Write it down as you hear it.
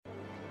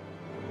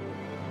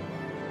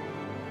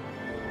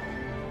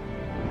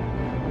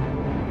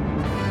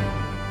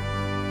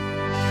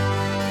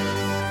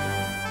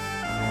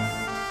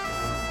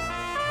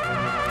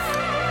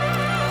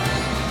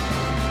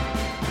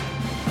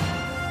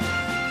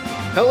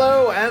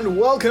Hello and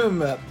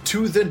welcome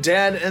to the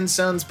Dad and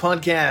Sons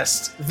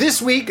podcast.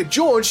 This week,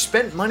 George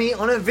spent money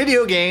on a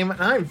video game,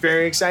 and I'm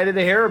very excited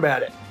to hear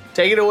about it.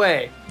 Take it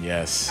away.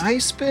 Yes. I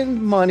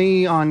spend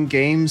money on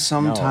games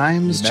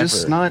sometimes,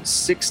 just not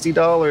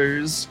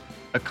 $60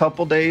 a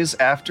couple days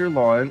after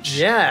launch.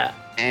 Yeah.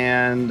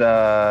 And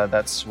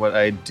that's what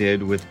I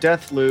did with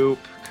Deathloop,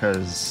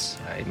 because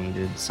I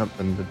needed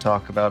something to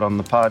talk about on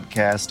the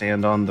podcast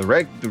and on the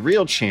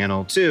real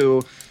channel,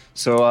 too.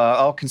 So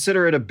I'll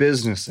consider it a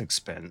business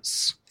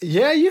expense.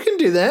 Yeah, you can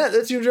do that.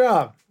 That's your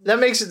job.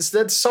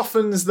 That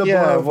softens the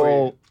blow for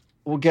you.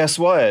 Well, guess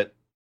what?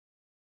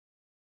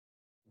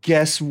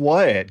 Guess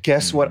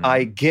what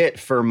I get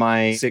for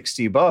my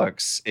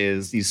 $60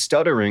 is these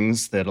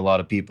stutterings that a lot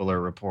of people are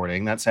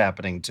reporting. That's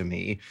happening to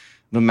me.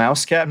 The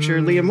mouse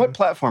capture. Liam, what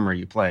platform are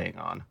you playing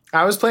on?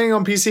 I was playing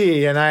on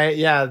PC,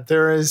 and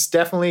there is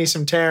definitely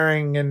some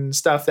tearing and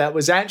stuff that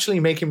was actually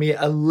making me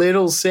a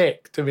little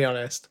sick, to be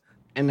honest.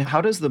 And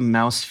how does the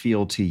mouse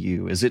feel to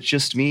you? Is it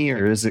just me,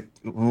 or is it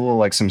a little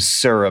like some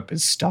syrup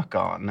is stuck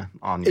on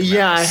your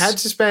Yeah, mouse? I had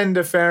to spend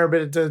a fair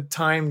bit of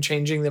time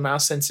changing the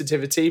mouse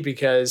sensitivity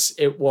because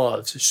it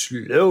was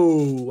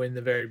slow in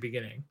the very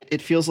beginning.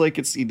 It feels like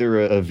it's either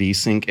a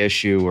VSync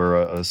issue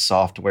or a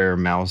software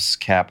mouse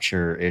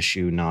capture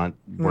issue not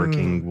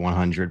working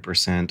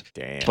 100%.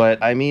 Damn.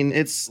 But I mean,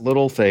 it's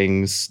little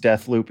things.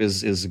 Deathloop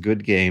is a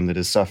good game that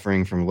is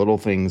suffering from little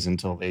things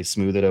until they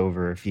smooth it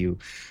over a few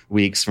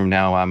weeks from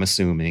now, I'm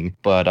assuming.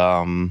 But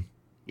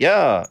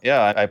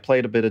yeah, I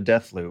played a bit of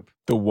Deathloop.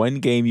 The one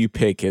game you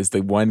pick is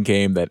the one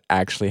game that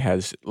actually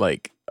has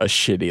like a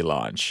shitty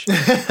launch.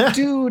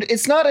 Dude,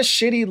 it's not a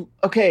shitty...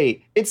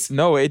 Okay,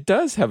 No, it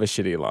does have a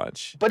shitty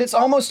launch. but it's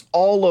almost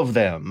all of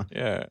them.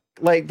 Yeah.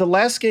 Like, the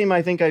last game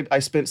I think I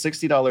spent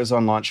 $60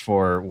 on launch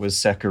for was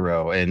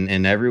Sekiro,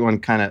 and everyone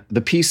kind of,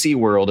 the PC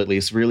world at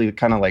least, really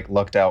kind of like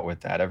lucked out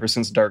with that. Ever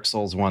since Dark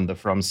Souls 1 to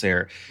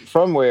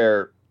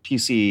FromWhere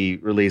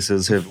PC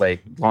releases have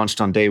like launched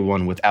on day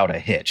one without a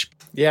hitch.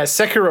 Yeah,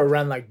 Sekiro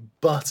ran like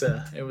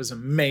butter. It was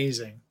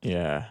amazing.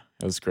 Yeah.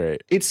 It was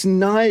great. It's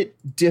not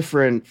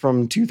different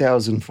from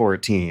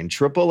 2014.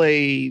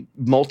 AAA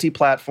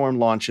multi-platform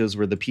launches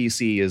where the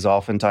PC is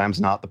oftentimes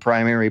not the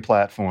primary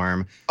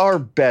platform are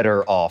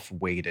better off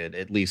waited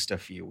at least a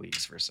few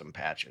weeks for some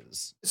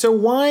patches. So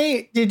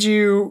why did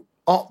you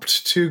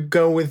opt to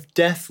go with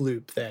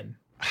Deathloop then?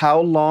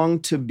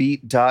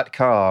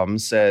 HowLongToBeat.com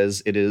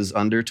says it is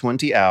under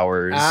 20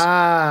 hours.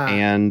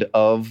 And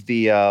of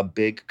the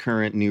big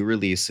current new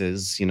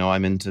releases, you know,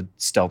 I'm into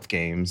stealth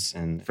games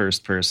and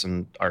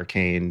first-person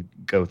arcane,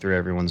 go through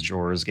everyone's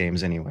drawers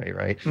games anyway,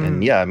 right?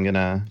 And yeah, I'm going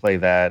to play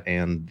that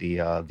and the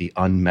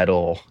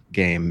Unmetal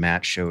game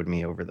Matt showed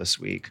me over this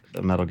week,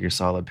 the Metal Gear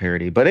Solid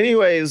parody. But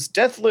anyways,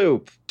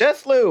 Deathloop.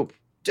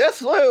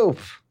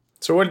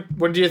 So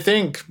what do you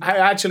think? I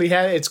actually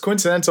it's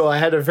coincidental. I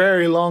had a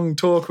very long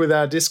talk with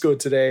our Discord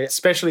today,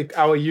 especially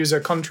our user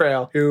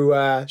Contrail, who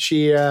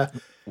she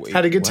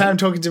had a good time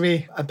talking to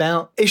me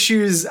about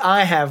issues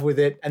I have with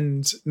it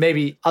and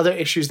maybe other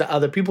issues that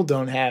other people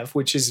don't have,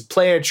 which is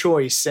player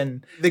choice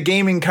and the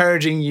game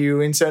encouraging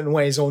you in certain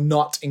ways or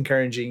not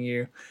encouraging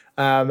you.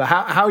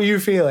 How are you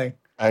feeling?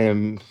 I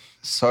am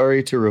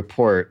sorry to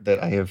report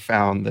that I have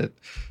found that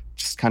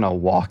just kind of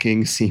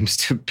walking seems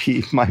to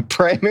be my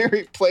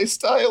primary play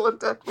style at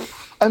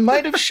Deathloop. I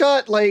might have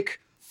shot like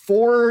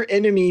 4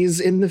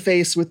 enemies in the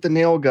face with the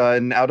nail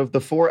gun out of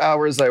the 4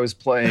 hours I was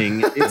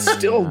playing. It's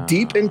still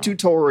deep in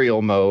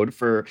tutorial mode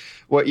for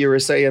what you were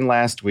saying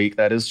last week.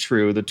 That is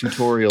true. The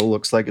tutorial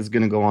looks like it's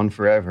going to go on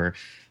forever.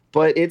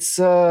 But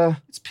it's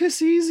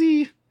piss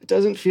easy. It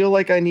doesn't feel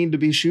like I need to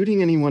be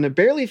shooting anyone. It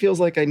barely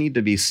feels like I need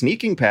to be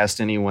sneaking past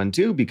anyone,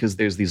 too, because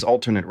there's these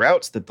alternate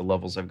routes that the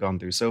levels I've gone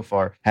through so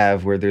far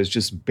have where there's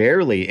just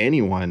barely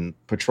anyone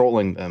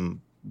patrolling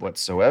them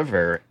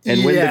whatsoever.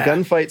 And when the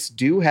gunfights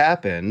do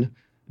happen,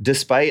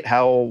 despite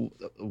how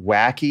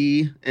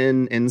wacky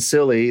and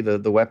silly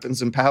the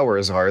weapons and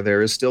powers are,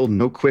 there is still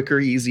no quicker,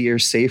 easier,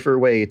 safer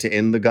way to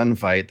end the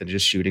gunfight than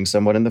just shooting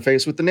someone in the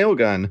face with the nail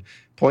gun,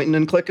 pointing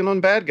and clicking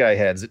on bad guy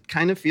heads. It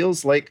kind of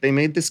feels like they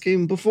made this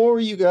game before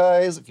you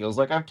guys. It feels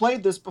like I've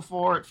played this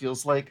before. It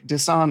feels like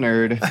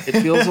Dishonored.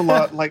 It feels a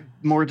lot like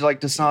more like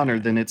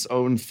Dishonored than its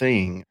own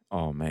thing.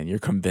 Oh, man, you're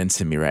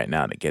convincing me right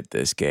now to get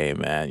this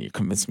game, man. You're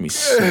convincing me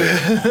so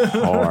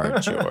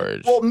hard,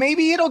 George. Well,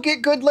 maybe it'll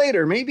get good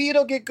later.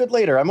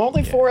 I'm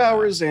only 4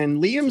 hours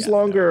in. Liam's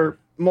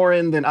more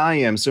in than I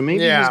am, so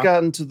maybe he's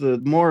gotten to the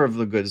more of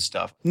the good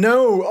stuff.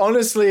 No,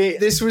 honestly,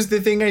 this was the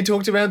thing I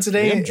talked about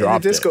today in the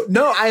Discord.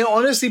 No, I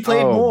honestly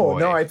played more. Boy.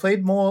 No, I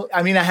played more.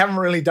 I mean, I haven't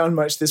really done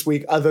much this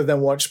week other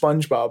than watch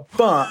SpongeBob,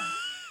 but...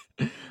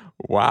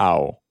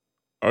 Wow.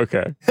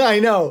 Okay.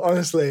 I know,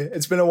 honestly.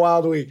 It's been a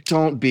wild week.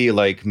 Don't be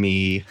like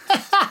me.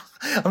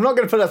 I'm not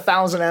going to put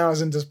 1,000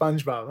 hours into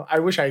SpongeBob. I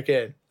wish I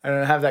could. I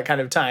don't have that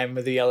kind of time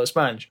with the yellow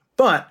sponge.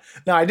 But,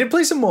 no, I did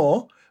play some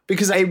more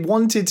because I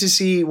wanted to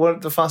see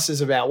what the fuss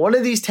is about. What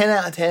are these 10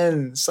 out of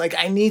 10s? Like,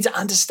 I need to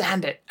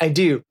understand it. I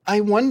do.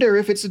 I wonder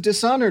if it's a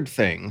Dishonored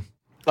thing.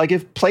 Like,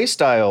 if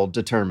playstyle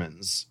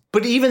determines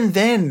But even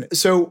then,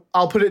 so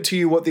I'll put it to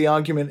you what the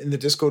argument in the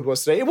Discord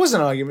was today. It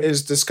wasn't an argument, it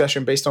was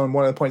discussion based on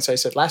one of the points I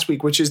said last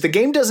week, which is the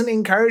game doesn't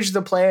encourage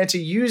the player to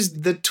use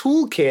the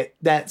toolkit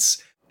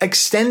that's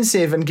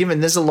extensive and given.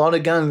 There's a lot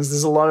of guns,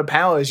 there's a lot of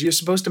powers. You're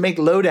supposed to make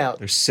loadout.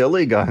 They're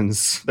silly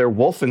guns. They're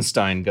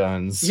Wolfenstein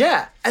guns.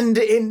 Yeah, and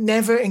it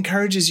never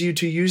encourages you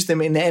to use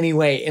them in any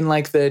way. In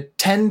like the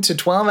 10 to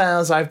 12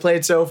 hours I've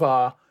played so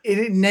far,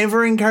 it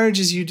never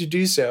encourages you to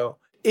do so.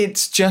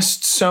 It's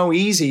just so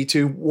easy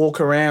to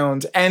walk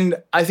around.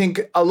 And I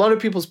think a lot of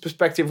people's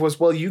perspective was,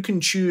 well, you can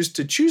choose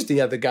to choose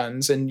the other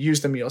guns and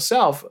use them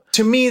yourself.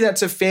 To me,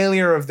 that's a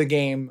failure of the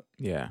game.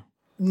 Yeah.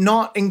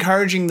 Not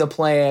encouraging the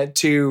player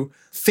to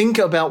think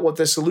about what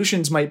the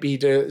solutions might be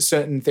to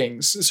certain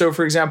things. So,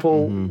 for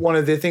example, one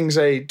of the things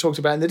I talked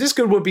about in the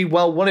Discord would be,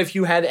 well, what if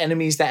you had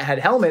enemies that had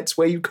helmets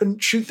where you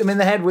couldn't shoot them in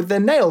the head with the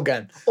nail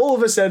gun? All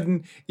of a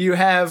sudden, you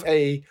have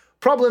a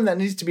problem that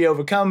needs to be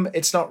overcome.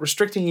 It's not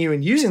restricting you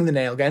in using the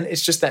nail gun.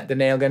 It's just that the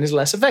nail gun is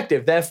less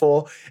effective.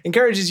 Therefore,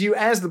 encourages you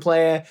as the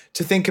player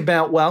to think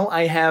about, well,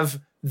 I have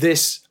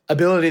this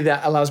ability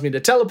that allows me to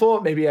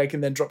teleport. Maybe I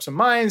can then drop some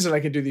mines and I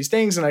can do these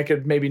things and I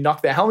could maybe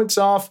knock their helmets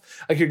off.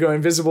 I could go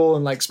invisible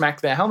and like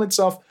smack their helmets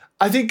off.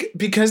 I think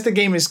because the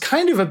game is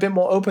kind of a bit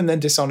more open than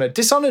Dishonored.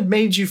 Dishonored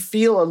made you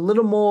feel a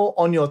little more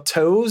on your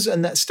toes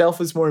and that stealth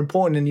was more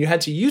important and you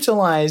had to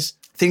utilize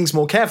things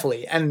more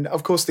carefully. And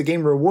of course, the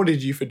game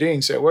rewarded you for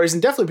doing so. Whereas in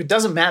Deathloop, it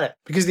doesn't matter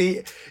because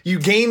you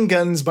gain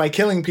guns by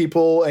killing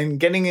people and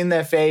getting in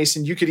their face.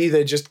 And you could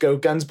either just go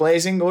guns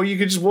blazing or you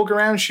could just walk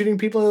around shooting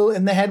people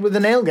in the head with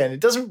a nail gun. It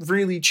doesn't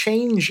really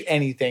change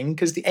anything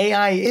because the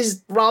AI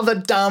is rather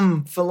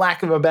dumb, for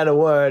lack of a better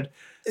word.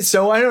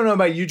 So I don't know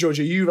about you, George.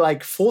 Are you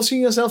like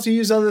forcing yourself to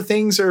use other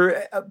things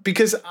or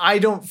because I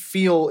don't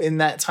feel in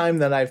that time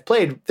that I've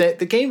played that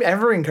the game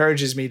ever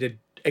encourages me to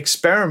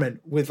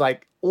experiment with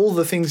like all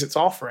the things it's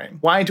offering.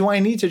 Why do I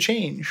need to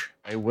change?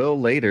 I will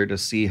later to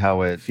see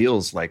how it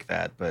feels like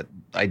that, but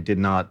I did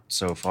not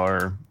so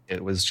far.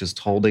 It was just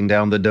holding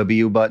down the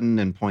W button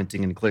and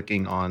pointing and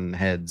clicking on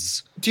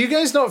heads. Do you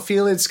guys not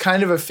feel it's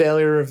kind of a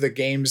failure of the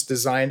game's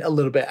design a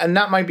little bit? And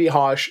that might be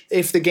harsh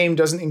if the game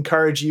doesn't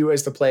encourage you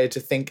as the player to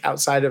think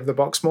outside of the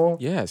box more.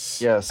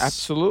 Yes. Yes.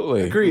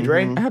 Absolutely. Agreed,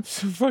 right?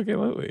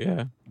 Absolutely,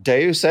 yeah.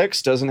 Deus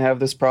Ex doesn't have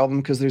this problem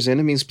because there's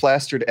enemies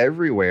plastered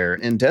everywhere.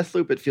 In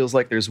Deathloop, it feels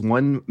like there's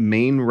one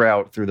main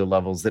route through the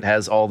levels that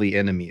has all the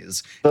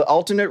enemies. The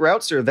alternate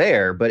routes are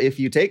there, but if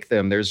you take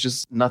them, there's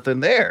just nothing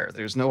there.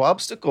 There's no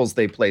obstacles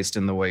they placed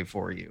in the way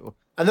for you.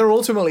 And they're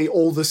ultimately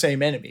all the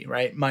same enemy,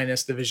 right?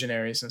 Minus the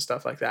visionaries and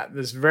stuff like that.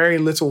 There's very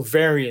little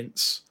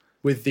variance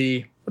with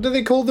the, what do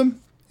they call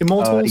them?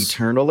 Immortals?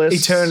 Eternalists.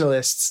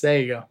 Eternalists. There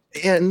you go.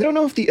 And I don't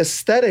know if the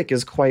aesthetic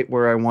is quite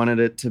where I wanted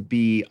it to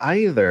be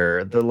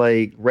either. The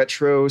like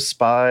retro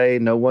spy,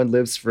 no one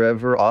lives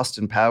forever,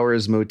 Austin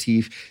Powers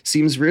motif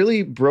seems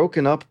really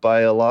broken up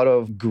by a lot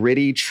of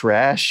gritty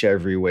trash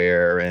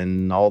everywhere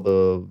and all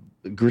the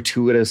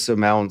gratuitous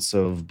amounts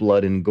of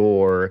blood and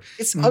gore.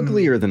 It's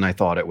uglier than I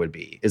thought it would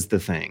be, is the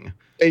thing.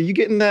 Are you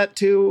getting that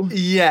too?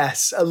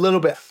 Yes, a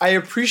little bit. I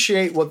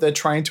appreciate what they're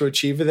trying to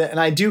achieve with it. And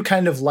I do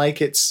kind of like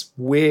its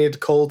weird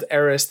cold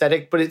era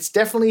aesthetic, but it's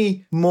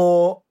definitely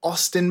more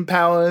Austin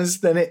Powers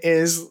than it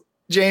is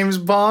James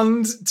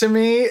Bond to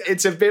me.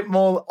 It's a bit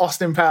more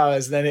Austin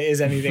Powers than it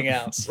is anything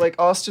else. Like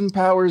Austin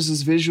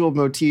Powers' visual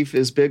motif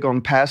is big on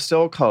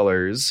pastel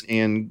colors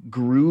and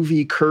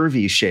groovy,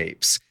 curvy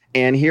shapes.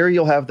 And here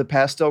you'll have the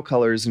pastel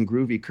colors and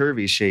groovy,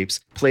 curvy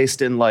shapes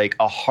placed in like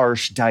a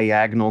harsh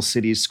diagonal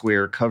city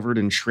square covered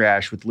in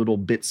trash with little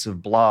bits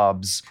of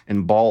blobs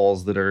and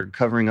balls that are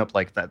covering up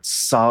like that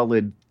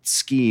solid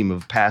scheme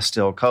of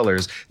pastel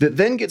colors that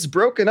then gets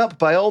broken up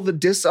by all the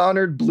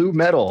Dishonored blue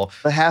metal.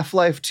 The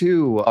Half-Life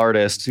 2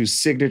 artist whose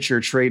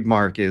signature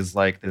trademark is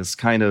like this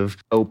kind of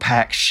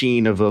opaque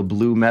sheen of a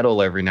blue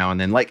metal every now and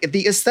then. Like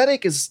the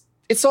aesthetic is...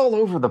 it's all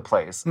over the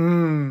place.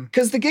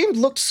 Because the game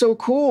looked so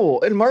cool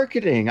in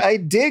marketing. I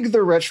dig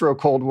the retro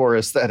Cold War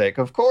aesthetic,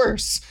 of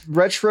course.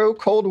 Retro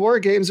Cold War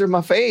games are my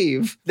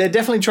fave. They're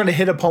definitely trying to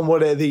hit upon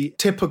what are the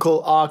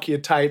typical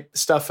archetype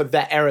stuff of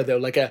that era,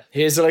 though.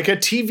 Here's like a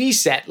TV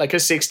set, like a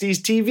 60s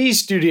TV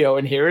studio,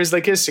 and here is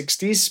like a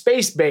 60s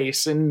space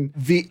base. And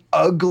the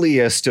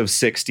ugliest of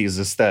 60s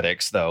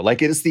aesthetics, though.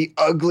 Like, it's the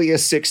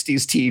ugliest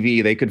 60s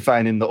TV they could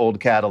find in the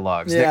old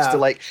catalogs. Yeah. Next to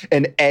like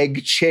an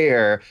egg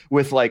chair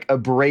with like a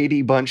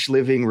Brady Bunch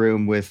living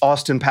room with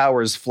Austin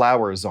Powers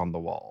flowers on the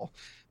wall.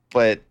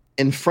 But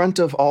in front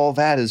of all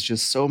that is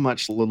just so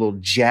much little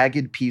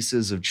jagged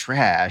pieces of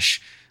trash.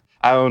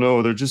 I don't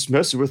know, they're just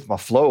messing with my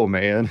flow,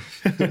 man.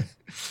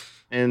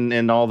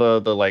 And all the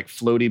like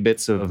floaty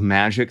bits of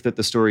magic that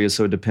the story is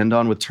so dependent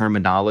on with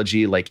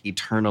terminology like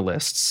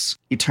Eternalists.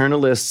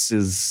 Eternalists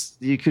is,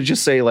 you could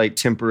just say like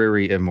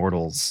temporary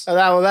immortals.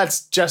 well,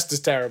 that's just as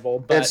terrible.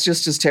 But That's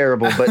just as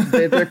terrible, but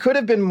there could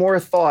have been more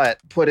thought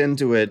put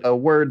into it. A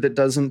word that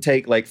doesn't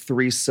take like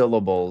 3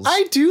 syllables.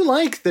 I do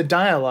like the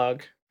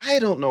dialogue. I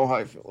don't know how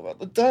I feel about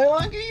the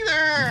dialogue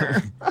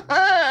either.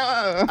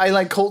 I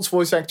like Colt's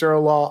voice actor a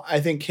lot.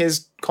 I think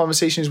his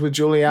conversations with He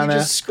Juliana.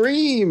 just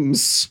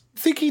screams.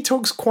 think he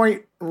talks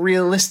quite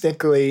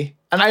realistically.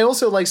 And I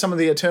also like some of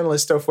the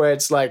Eternalist stuff where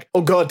it's like,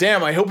 oh, god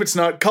damn, I hope it's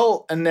not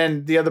Cult. And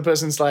then the other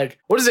person's like,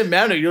 what does it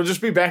matter? You'll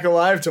just be back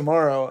alive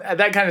tomorrow. And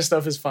that kind of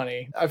stuff is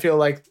funny. I feel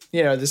like,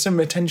 there's some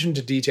attention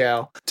to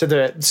detail to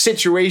the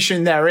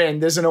situation they're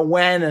in. There's an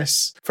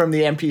awareness from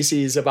the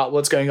NPCs about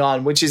what's going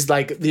on, which is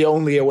like the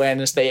only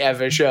awareness they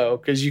ever show,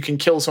 because you can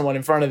kill someone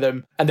in front of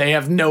them and they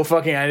have no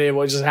fucking idea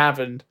what just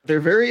happened. They're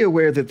very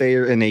aware that they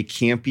are in a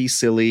campy,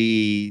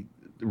 silly,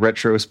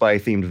 retro spy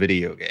themed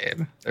video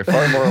game. They're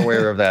far more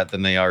aware of that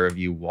than they are of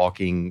you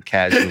walking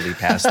casually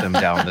past them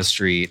down the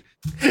street,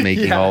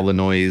 making all the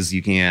noise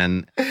you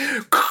can.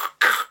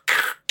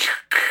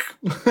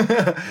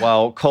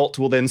 While Cult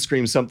will then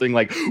scream something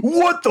like,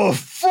 "What the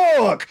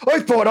fuck? I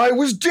thought I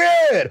was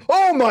dead!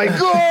 Oh my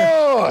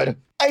god!"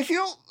 I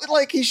feel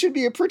like he should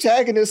be a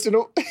protagonist in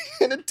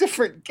a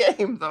different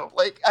game, though.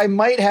 Like, I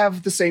might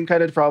have the same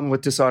kind of problem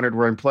with Dishonored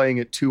where I'm playing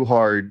it too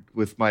hard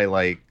with my,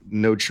 like,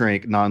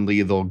 no-trank,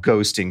 non-lethal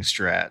ghosting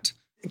strat.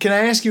 Can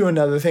I ask you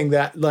another thing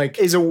that, like,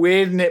 is a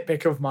weird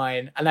nitpick of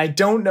mine, and I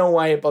don't know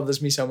why it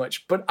bothers me so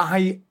much, but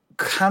I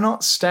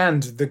cannot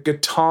stand the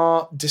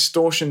guitar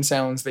distortion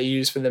sounds they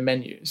use for the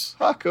menus.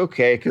 Fuck,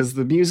 okay, because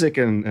the music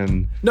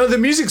and... No, the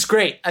music's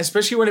great,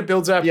 especially when it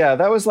builds up. Yeah,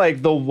 that was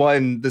like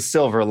the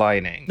silver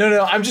lining.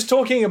 No, I'm just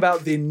talking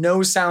about the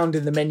no sound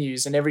in the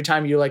menus, and every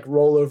time you, like,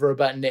 roll over a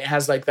button, it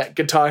has, like, that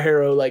Guitar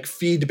Hero, like,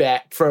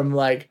 feedback from,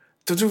 like,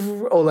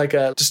 or like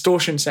a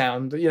distortion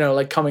sound,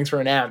 like coming through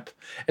an amp.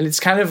 And it's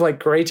kind of like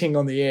grating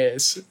on the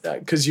ears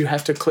because you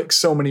have to click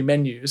so many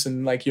menus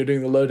and like you're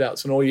doing the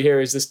loadouts and all you hear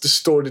is this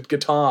distorted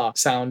guitar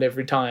sound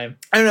every time.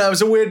 I don't know, it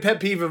was a weird pet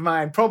peeve of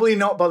mine. Probably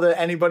not bother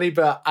anybody,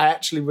 but I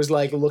actually was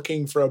like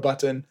looking for a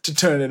button to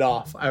turn it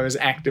off. I was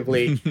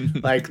actively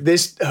like,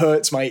 this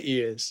hurts my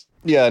ears.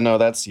 Yeah, no,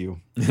 that's you.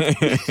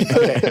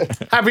 Okay.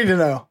 Happy to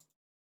know.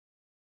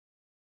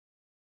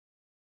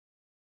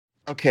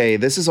 Okay,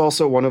 this is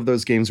also one of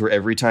those games where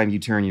every time you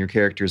turn your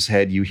character's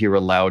head, you hear a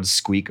loud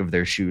squeak of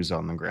their shoes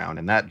on the ground,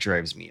 and that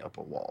drives me up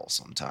a wall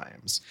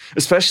sometimes.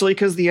 Especially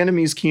because the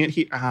enemies can't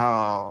hear...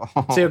 Oh.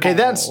 See, okay,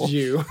 that's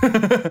you.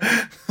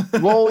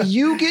 Well,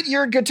 you get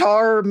your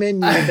guitar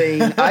menu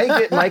thing. I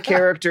get my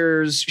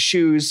character's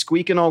shoes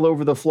squeaking all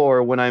over the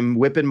floor when I'm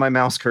whipping my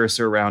mouse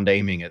cursor around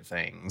aiming at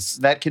things.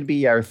 That could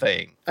be our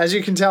thing. As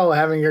you can tell, we're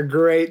having a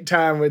great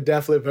time with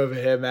Deathloop over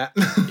here, Matt.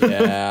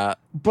 Yeah.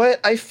 But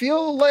I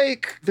feel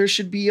like there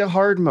should be a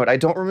hard mode. I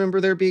don't remember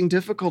there being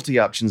difficulty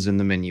options in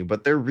the menu,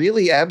 but there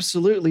really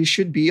absolutely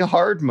should be a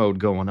hard mode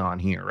going on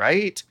here,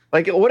 right?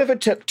 Like, what if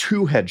it took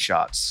 2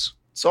 headshots?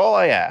 That's all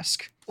I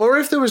ask. Or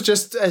if there was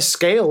just a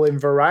scale in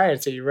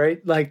variety,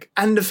 right? Like,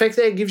 and the fact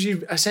that it gives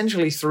you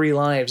essentially 3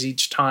 lives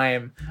each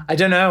time. I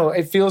don't know.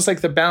 It feels like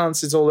the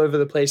balance is all over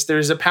the place. There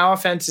is a power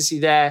fantasy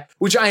there,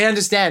 which I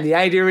understand. The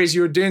idea is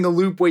you're doing a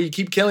loop where you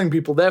keep killing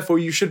people. Therefore,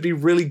 you should be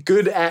really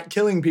good at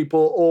killing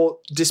people or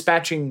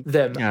dispatching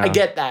them. Yeah. I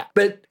get that.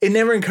 But it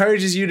never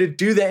encourages you to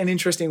do that in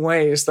interesting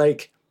ways.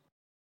 Like,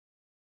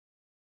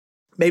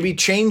 maybe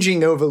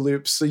changing over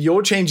loops. So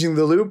you're changing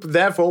the loop.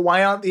 Therefore,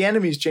 why aren't the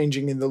enemies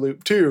changing in the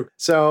loop too?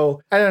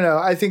 So I don't know.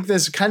 I think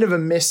there's kind of a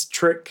missed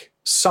trick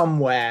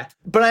somewhere.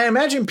 But I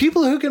imagine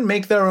people who can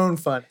make their own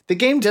fun. The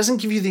game doesn't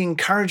give you the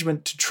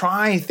encouragement to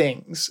try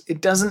things. It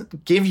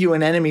doesn't give you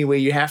an enemy where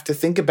you have to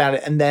think about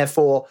it and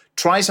therefore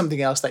try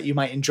something else that you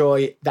might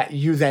enjoy that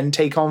you then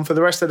take on for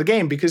the rest of the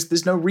game because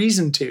there's no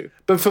reason to.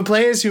 But for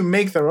players who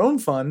make their own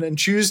fun and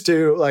choose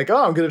to like,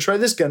 oh, I'm going to try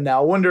this gun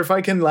now. I wonder if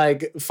I can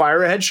like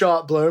fire a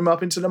headshot, blow him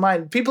up into the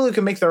mine. People who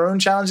can make their own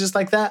challenges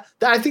like that,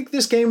 I think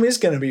this game is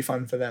going to be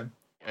fun for them.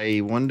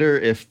 I wonder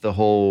if the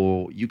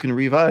whole you can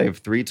revive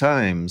 3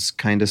 times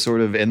kind of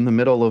sort of in the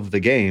middle of the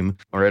game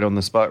or right on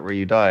the spot where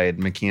you died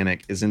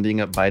mechanic is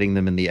ending up biting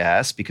them in the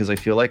ass because I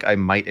feel like I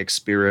might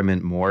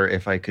experiment more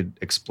if I could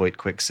exploit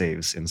quick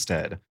saves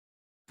instead.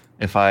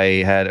 If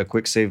I had a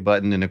quick save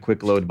button and a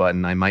quick load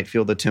button, I might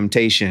feel the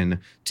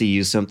temptation to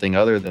use something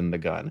other than the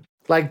gun.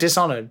 Like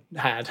Dishonored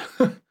had.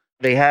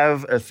 They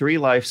have a 3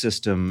 life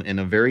system in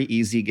a very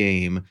easy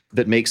game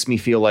that makes me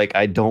feel like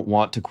I don't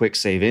want to quick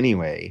save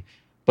anyway.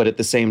 But at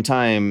the same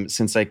time,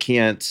 since I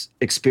can't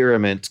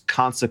experiment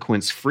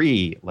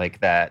consequence-free like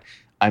that,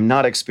 I'm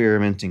not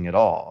experimenting at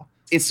all.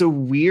 It's a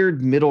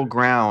weird middle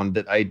ground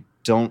that I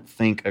don't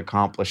think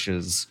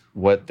accomplishes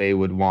what they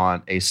would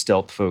want a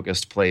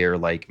stealth-focused player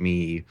like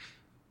me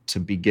to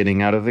be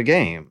getting out of the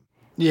game.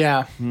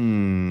 Yeah.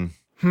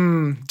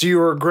 Do you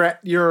regret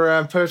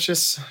your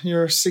purchase,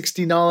 your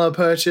 $60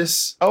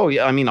 purchase? Oh,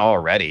 yeah. I mean,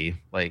 already.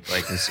 Like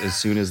as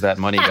soon as that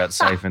money got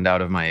siphoned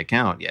out of my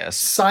account, yes.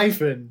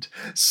 Siphoned.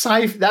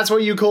 That's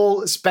what you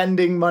call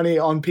spending money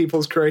on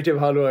people's creative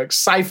hard work.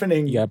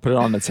 Siphoning. You got to put it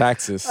on the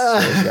taxes. You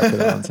got to put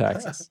it on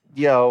taxes.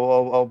 Yeah,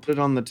 I'll put it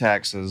on the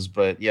taxes.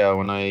 But yeah,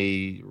 when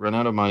I run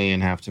out of money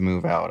and have to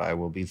move out, I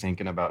will be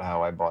thinking about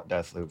how I bought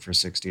Deathloop for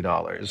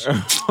 $60.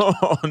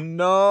 Oh,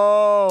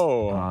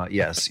 no.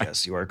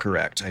 Yes, you are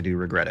correct. I do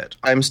regret it.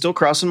 I'm still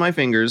crossing my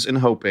fingers and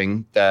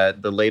hoping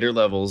that the later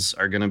levels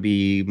are going to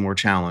be more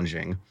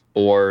challenging.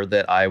 or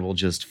that I will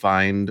just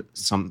find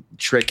some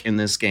trick in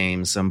this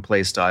game, some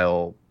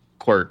playstyle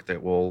quirk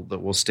that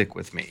will stick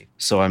with me.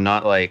 So I'm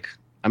not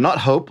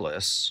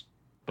hopeless,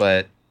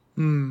 but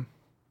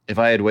if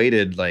I had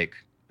waited like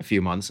a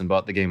few months and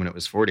bought the game when it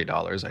was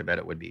 $40, I bet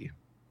it would be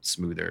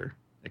smoother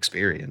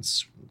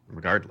experience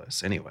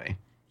regardless anyway.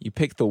 You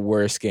picked the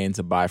worst game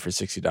to buy for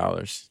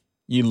 $60.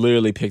 You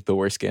literally picked the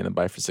worst game to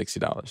buy for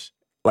 $60.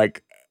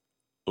 Like,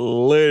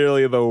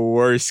 literally the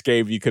worst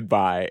game you could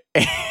buy.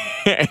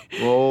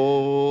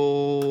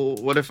 Well,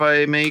 what if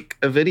I make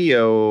a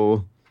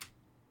video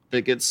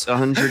that gets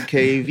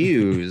 100K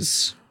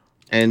views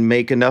and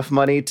make enough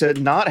money to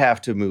not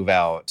have to move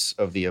out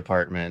of the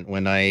apartment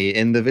when I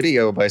end the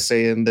video by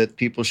saying that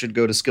people should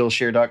go to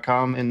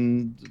Skillshare.com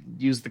and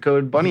use the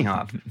code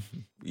BunnyHop?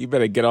 You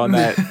better get on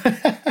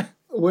that.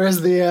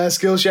 Where's the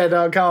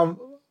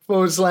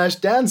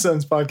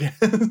Skillshare.com/Dansons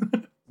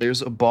podcast?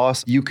 There's a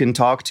boss you can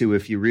talk to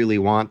if you really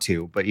want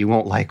to, but you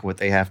won't like what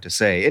they have to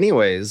say.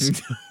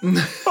 Anyways.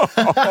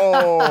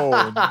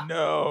 Oh,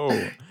 no.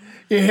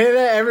 You hear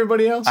that,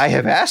 everybody else? I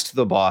have asked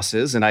the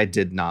bosses, and I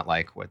did not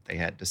like what they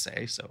had to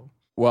say, so.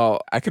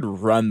 Well, I could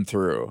run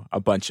through a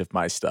bunch of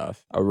my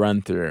stuff. A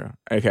run through.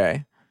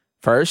 Okay.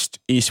 First,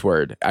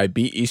 Eastward. I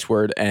beat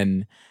Eastward,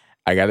 and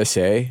I gotta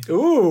say,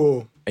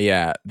 ooh,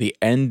 yeah, the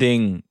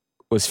ending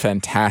was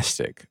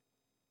fantastic.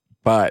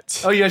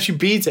 But you actually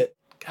beat it.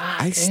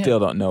 God, I still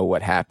don't know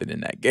what happened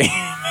in that game.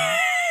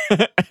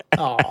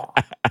 Oh,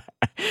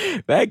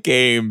 that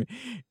game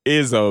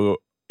is a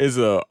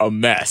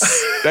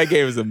mess. That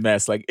game is a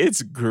mess. Like,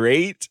 it's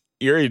great.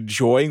 You're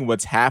enjoying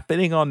what's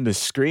happening on the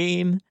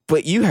screen,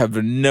 but you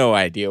have no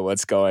idea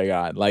what's going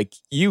on. Like,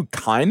 you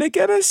kind of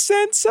get a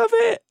sense of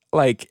it.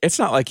 Like, it's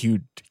not like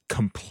you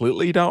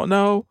completely don't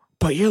know,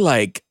 but you're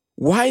like,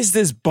 why is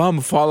this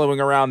bum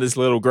following around this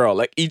little girl?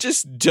 Like, you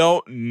just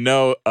don't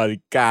know a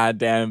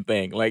goddamn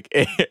thing. Like,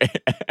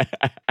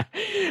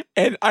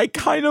 and I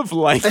kind of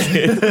like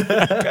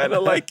it. I kind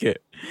of like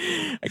it.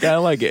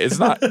 It's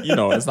not,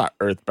 it's not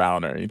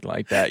Earthbound or anything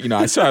like that.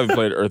 I still haven't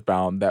played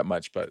Earthbound that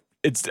much, but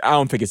I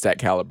don't think it's that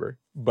caliber.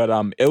 But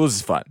it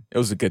was fun. It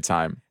was a good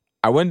time.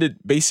 I wanted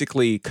to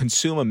basically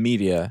consume a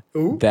media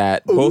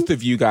that both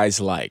of you guys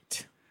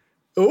liked.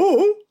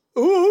 Ooh.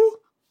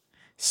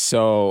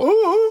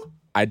 So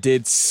I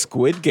did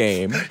Squid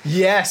Game.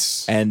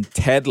 Yes. And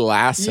Ted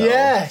Lasso.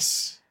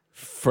 Yes.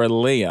 For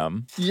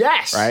Liam.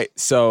 Yes. Right?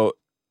 So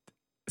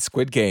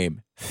Squid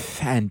Game,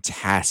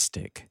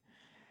 fantastic.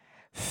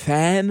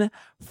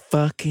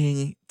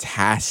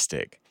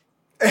 Fan-fucking-tastic.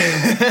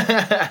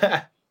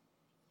 The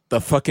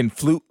fucking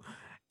flute,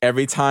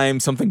 every time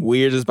something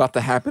weird is about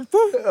to happen.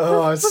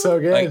 Oh, it's so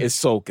good. Like, it's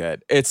so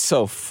good. It's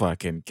so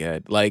fucking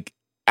good. Like,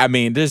 I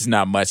mean, there's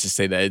not much to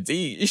say that.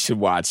 You should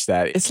watch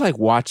that. It's like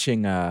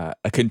watching a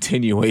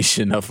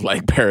continuation of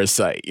like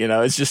Parasite.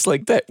 It's just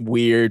like that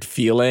weird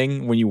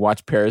feeling when you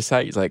watch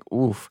Parasite. It's like,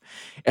 oof.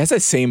 It has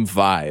that same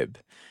vibe,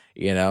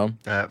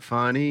 That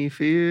funny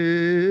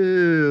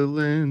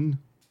feeling.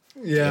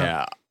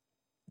 Yeah.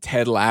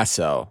 Ted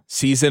Lasso,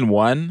 season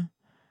 1,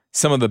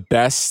 some of the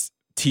best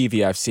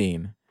TV I've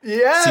seen.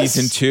 Yes.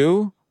 Season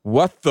 2,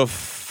 what the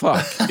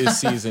fuck is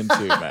season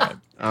 2,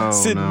 man? Oh,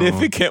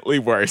 significantly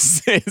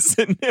worse.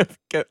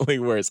 Significantly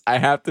worse. I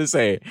have to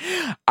say,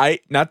 I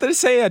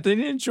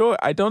don't enjoy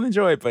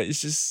it, but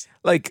it's just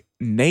like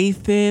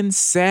Nathan,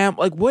 Sam,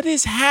 like, what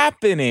is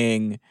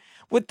happening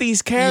with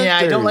these characters? Yeah,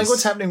 I don't like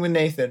what's happening with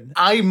Nathan.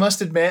 I must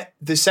admit,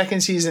 the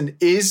second season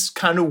is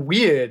kind of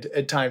weird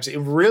at times. It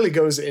really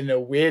goes in a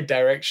weird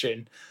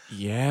direction.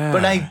 Yeah.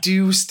 But I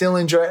do still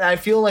enjoy it. I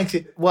feel like,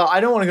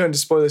 I don't want to go into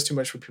spoilers too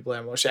much for people that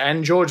haven't watched it.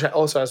 And George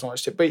also hasn't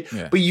watched it.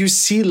 But you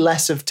see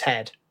less of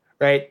Ted,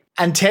 right?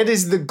 And Ted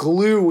is the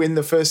glue in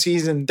the first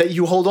season that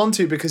you hold on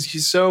to because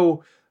he's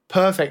so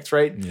perfect,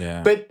 right?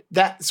 Yeah. But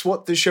that's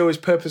what the show is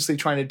purposely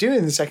trying to do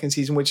in the second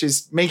season, which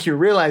is make you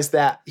realize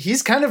that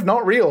he's kind of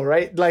not real,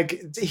 right?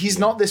 Like, he's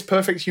not this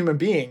perfect human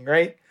being,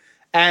 right?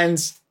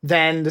 And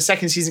then the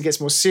second season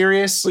gets more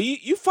serious. Well,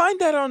 you find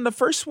that on the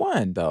first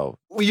one, though.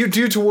 Well, you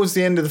do towards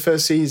the end of the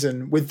first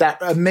season with that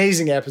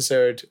amazing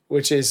episode,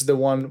 which is the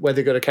one where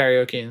they go to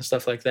karaoke and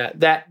stuff like that.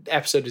 That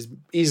episode is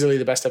easily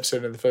the best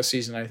episode of the first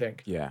season, I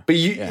think. Yeah. But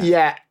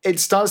it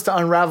starts to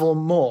unravel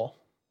more.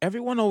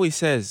 Everyone always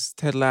says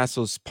Ted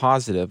Lasso's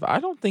positive.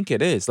 I don't think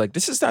it is. Like,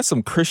 this is not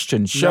some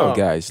Christian show,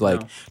 guys.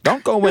 Like,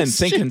 don't go in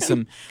thinking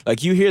some,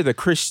 like, you hear the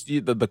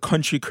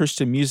country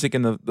Christian music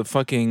in the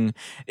fucking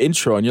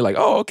intro and you're like,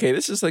 oh, okay,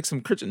 this is like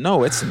some Christian.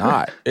 No, it's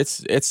not.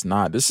 It's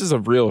not. This is a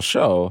real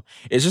show.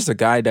 It's just a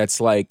guy that's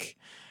like,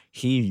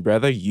 he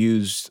rather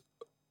used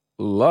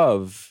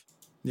love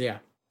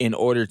in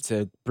order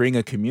to bring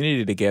a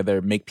community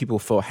together, make people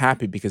feel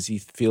happy because he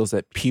feels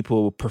that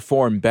people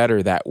perform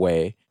better that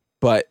way.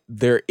 But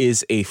there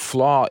is a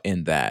flaw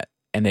in that,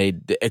 and they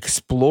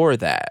explore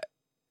that.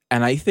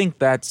 And I think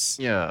that's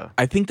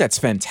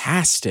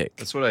fantastic.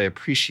 That's what I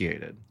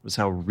appreciated, was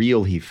how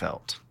real he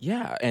felt.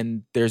 Yeah,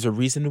 and there's a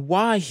reason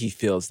why he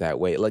feels that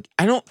way. Like,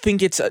 I don't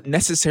think it's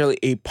necessarily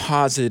a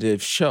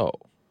positive show.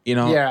 You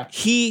know, Yeah.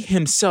 he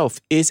himself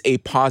is a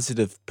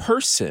positive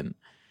person,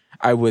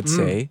 I would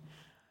say,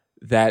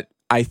 that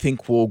I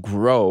think will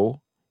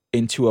grow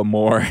into a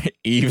more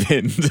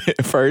even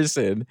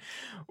person.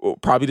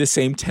 Probably the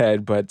same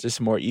Ted, but just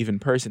a more even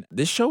person.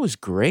 This show is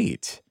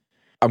great.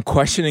 I'm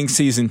questioning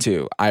season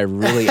 2. I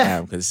really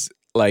am, because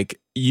like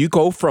you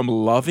go from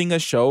loving a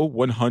show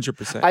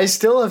 100%. I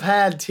still have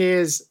had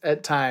tears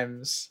at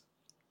times.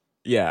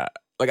 Yeah.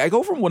 Like I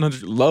go from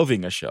 100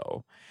 loving a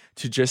show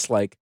to just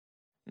like,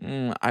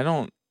 I'm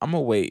gonna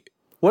wait.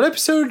 What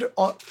episode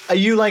are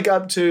you like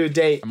up to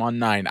date? I'm on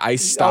 9. I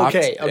stopped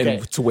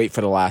to wait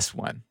for the last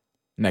one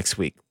next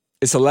week.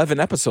 It's 11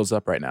 episodes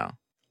up right now.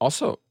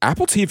 Also,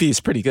 Apple TV is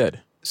pretty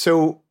good.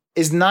 So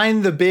is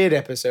 9 the beard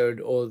episode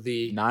or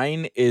the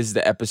 9 is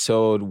the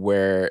episode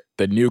where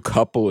the new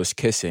couple is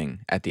kissing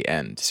at the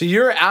end. So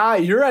you're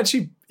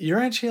actually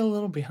a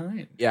little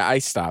behind. Yeah, I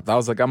stopped. I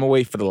was like, I'm gonna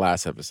wait for the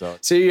last episode.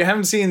 So you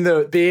haven't seen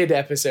the beard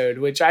episode,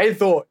 which I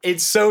thought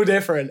it's so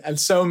different and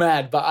so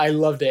mad, but I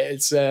loved it.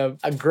 It's a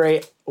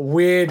great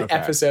weird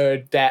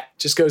episode that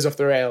just goes off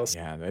the rails.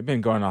 Yeah, they've been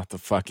going off the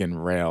fucking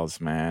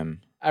rails, man.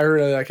 I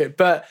really like it.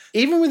 But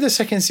even with the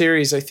second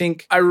series, I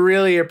think I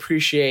really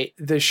appreciate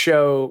the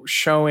show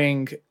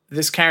showing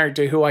this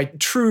character who I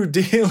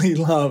dearly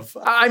love.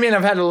 I mean,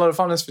 I've had a lot of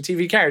fondness for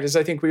TV characters.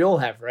 I think we all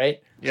have,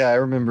 right? Yeah, I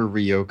remember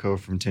Ryoko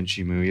from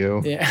Tenchi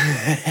Muyo. Yeah.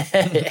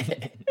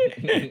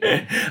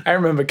 I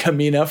remember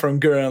Kamina from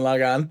Gurren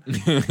Lagann.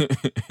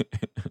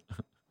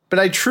 But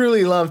I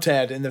truly loved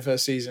Ted in the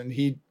first season.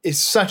 He is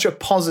such a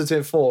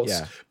positive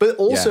force. But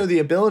also the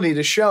ability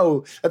to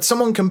show that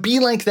someone can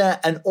be like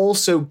that and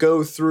also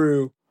go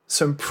through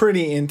some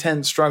pretty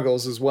intense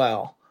struggles as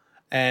well.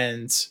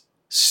 And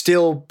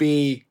still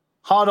be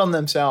hard on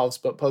themselves,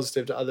 but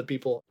positive to other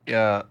people.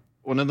 Yeah.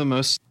 One of the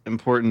most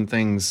important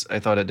things I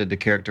thought it did to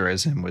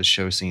characterize him was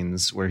show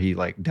scenes where he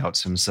like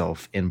doubts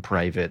himself in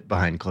private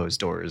behind closed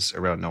doors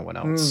around no one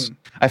else.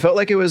 I felt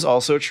like it was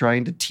also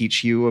trying to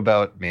teach you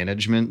about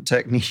management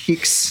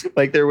techniques.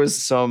 Like there was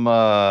some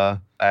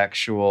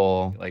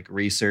actual like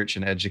research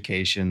and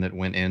education that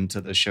went into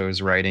the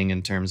show's writing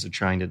in terms of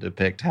trying to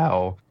depict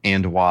how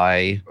and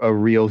why a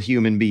real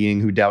human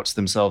being who doubts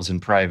themselves in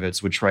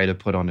privates would try to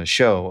put on a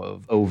show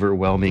of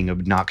overwhelming,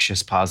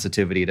 obnoxious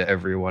positivity to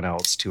everyone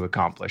else to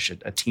accomplish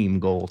a team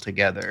goal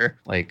together.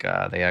 Like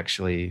they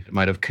actually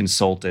might have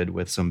consulted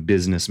with some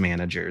business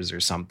managers or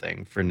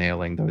something for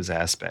nailing those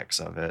aspects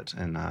of it.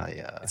 And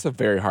it's a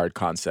very hard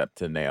concept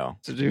to nail.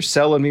 So they're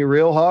selling me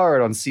real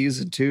hard on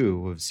season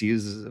 2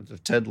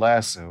 of Ted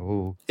Lasso.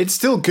 It's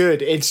still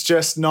good. It's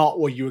just not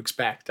what you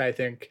expect, I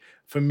think,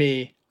 for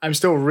me. I'm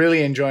still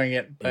really enjoying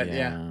it, but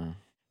yeah.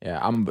 Yeah,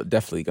 I'm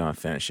definitely going to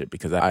finish it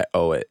because I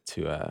owe it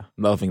to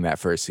loving that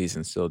first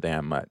season so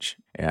damn much.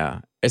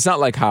 Yeah. It's not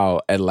like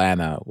how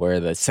Atlanta, where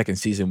the second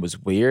season was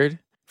weird.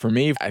 For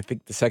me, I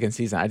think the second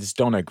season, I just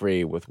don't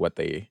agree with with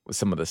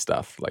some of the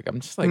stuff. Like, I'm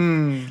just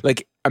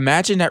like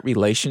imagine that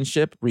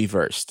relationship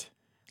reversed.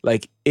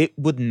 Like, it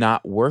would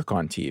not work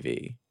on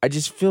TV. I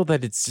just feel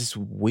that it's just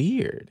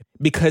weird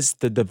because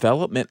the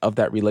development of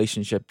that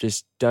relationship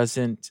just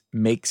doesn't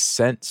make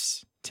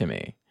sense to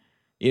me.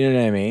 You know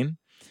what I mean?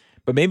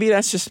 But maybe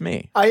that's just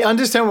me. I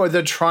understand what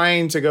they're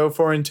trying to go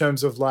for in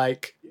terms of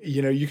like,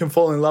 you know, you can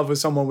fall in love with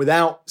someone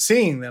without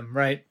seeing them,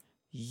 right?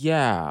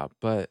 Yeah,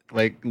 but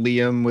like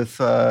Liam with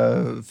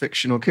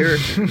fictional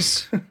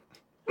characters.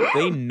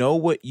 They know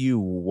what you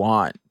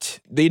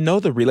want. They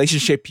know the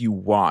relationship you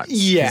want.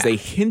 Yeah. Because they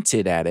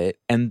hinted at it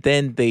and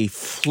then they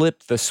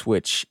flip the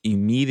switch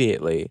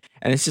immediately.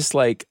 And it's just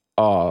like,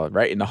 oh,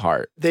 right in the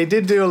heart. They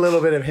did do a little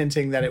bit of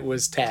hinting that it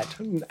was Ted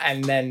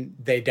and then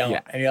they don't.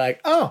 Yeah. And you're like,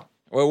 oh.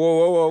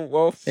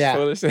 Whoa. Yeah.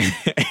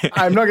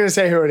 I'm not going to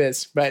say who it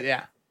is, but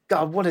yeah.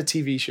 God, what a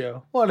TV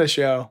show. What a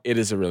show. It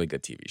is a really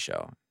good TV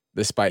show.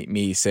 Despite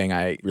me saying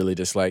I really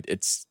dislike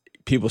it,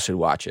 people should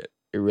watch it.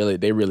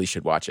 They really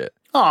should watch it.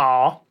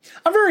 Aw,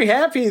 I'm very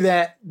happy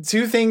that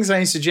 2 things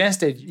I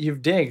suggested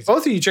you've digged.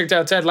 Both of you checked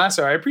out Ted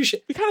Lasso. I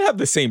appreciate. We kind of have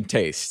the same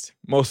taste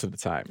most of the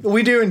time.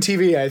 We do in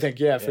TV, I think.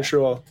 Yeah, for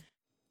sure.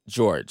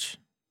 George,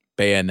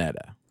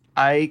 Bayonetta.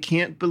 I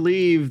can't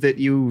believe that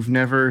you've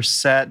never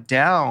sat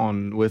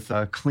down with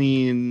a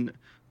clean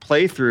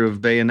playthrough of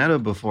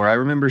Bayonetta before. I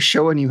remember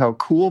showing you how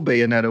cool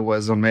Bayonetta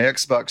was on my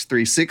Xbox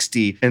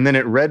 360, and then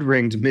it red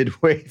ringed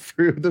midway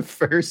through the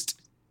first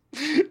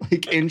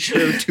like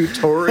intro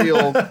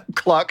tutorial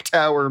clock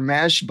tower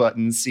mash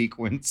button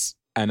sequence.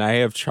 And I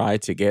have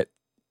tried to get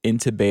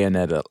into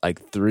Bayonetta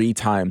like 3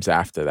 times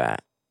after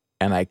that,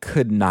 and I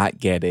could not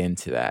get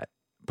into that.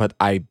 But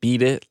I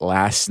beat it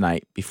last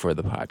night before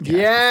the podcast,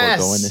 before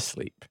going to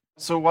sleep.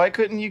 So why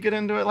couldn't you get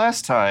into it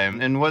last time?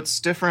 And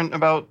what's different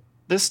about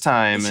this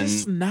time? It's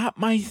just not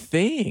my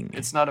thing.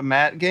 It's not a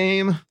Matt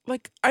game?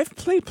 Like, I've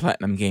played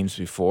Platinum games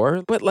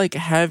before, but like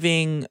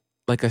having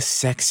like a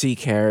sexy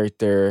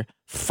character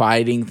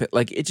fighting.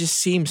 Like, it just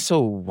seems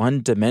so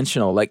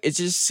one-dimensional. Like, it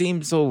just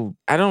seems so,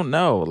 I don't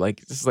know.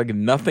 Like, it's like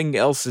nothing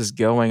else is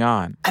going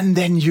on. And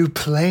then you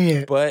play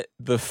it. But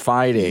the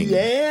fighting,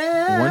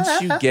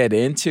 once you get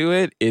into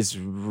it, is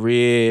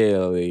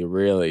really,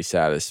 really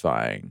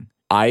satisfying.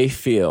 I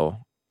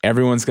feel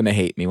everyone's going to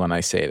hate me when I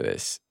say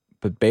this,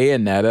 but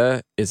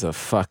Bayonetta is a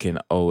fucking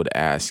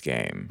old-ass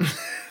game.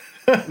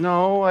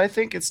 No, I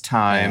think it's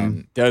time.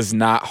 And does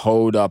not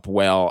hold up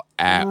well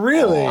at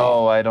Really?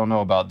 all. Oh, I don't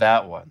know about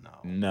that one, though.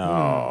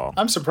 No.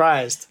 I'm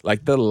surprised.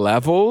 Like, the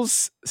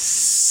levels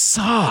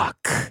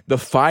suck. The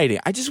fighting.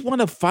 I just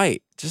want to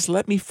fight. Just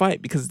let me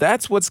fight, because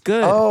that's what's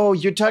good. Oh,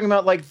 you're talking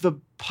about like the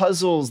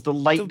puzzles, the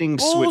lightning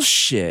switch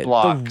Bullshit.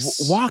 blocks.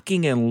 The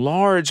walking in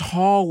large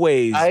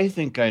hallways. I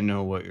think I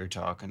know what you're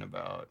talking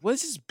about.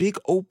 What's this big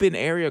open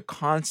area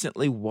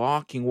constantly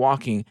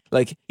walking?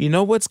 Like, you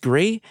know what's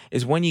great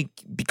is when you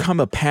become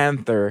a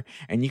panther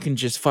and you can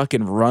just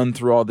fucking run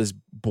through all this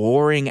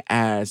boring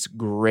ass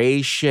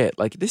gray shit.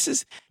 Like, this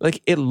is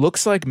like, it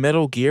looks like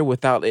Metal Gear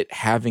without it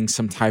having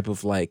some type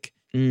of like,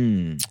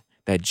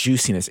 that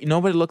juiciness. You know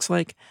what it looks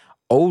like?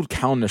 Old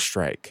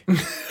Counter-Strike.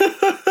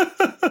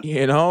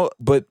 You know,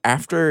 but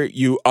after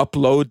you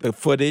upload the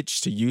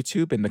footage to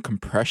YouTube and the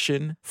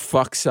compression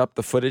fucks up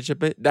the footage a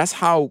bit, that's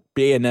how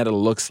Bayonetta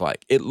looks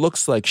like. It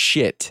looks like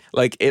shit.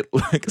 Like, it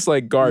looks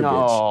like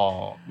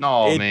garbage.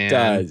 No, it man.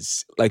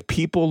 does. Like,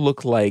 people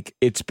look like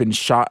it's been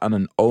shot on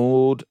an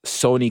old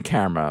Sony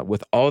camera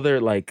with all their,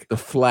 like, the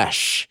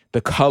flesh,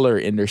 the color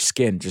in their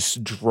skin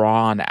just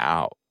drawn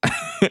out.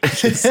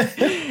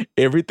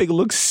 Everything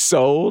looks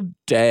so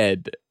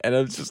dead, and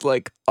I'm just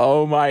like,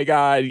 oh my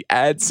god,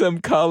 add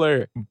some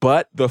color.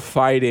 But the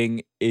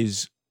fighting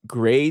is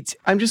great.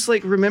 I'm just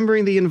like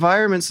remembering the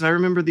environments, and I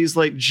remember these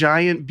like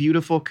giant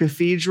beautiful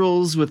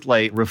cathedrals with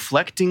like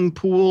reflecting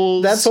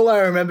pools. That's all I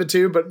remember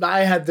too, but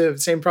I had the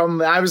same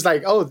problem. I was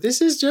like, oh, this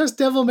is just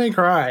Devil May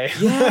Cry.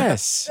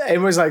 Yes. It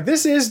was like,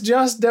 this is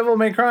just Devil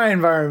May Cry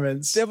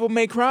environments. Devil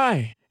May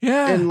Cry.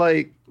 Yeah. And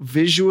like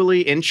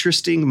visually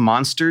interesting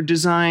monster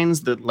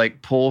designs that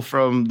like pull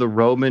from the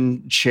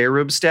Roman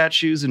cherub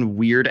statues and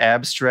weird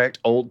abstract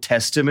Old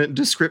Testament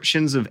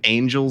descriptions of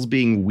angels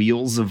being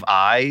wheels of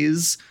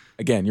eyes.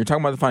 Again, you're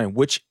talking about the fighting,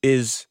 which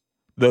is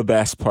the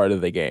best part of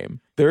the game.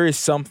 There is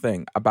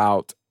something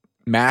about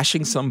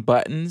mashing some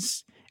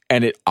buttons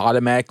and it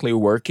automatically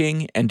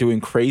working and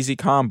doing crazy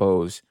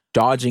combos,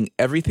 dodging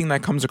everything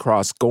that comes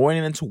across,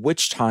 going into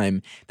witch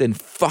time, then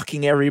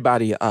fucking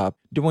everybody up,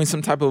 doing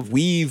some type of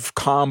weave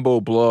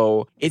combo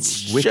blow.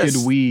 It's Wicked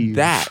just weave.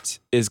 That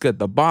is good.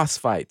 The boss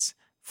fights,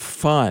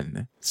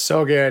 fun.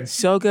 So good.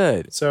 So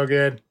good. So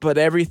good. But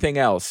everything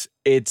else,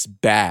 it's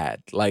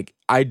bad. Like,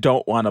 I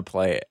don't want to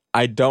play it.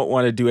 I don't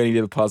want to do any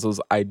of the puzzles.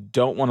 I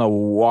don't want to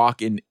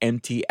walk in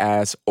empty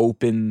ass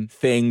open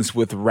things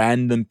with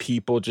random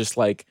people, just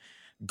like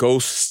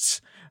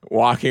ghosts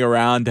walking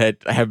around that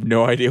have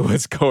no idea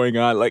what's going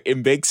on. Like,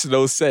 it makes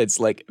no sense.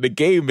 Like, the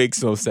game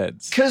makes no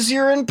sense. Because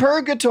you're in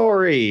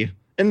purgatory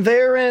and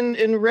they're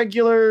in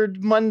regular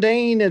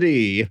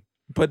mundanity.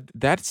 But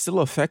that still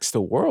affects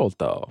the world,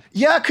 though.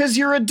 Yeah, because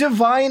you're a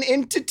divine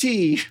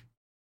entity.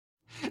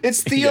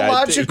 It's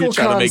theological you're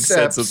trying to make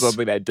concepts. sense of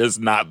something that does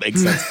not make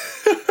sense.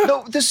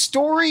 No, the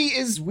story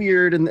is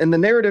weird and the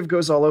narrative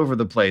goes all over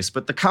the place,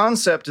 but the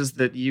concept is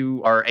that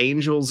you are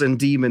angels and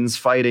demons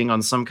fighting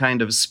on some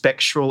kind of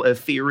spectral,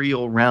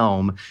 ethereal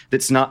realm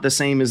that's not the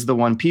same as the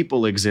one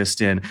people exist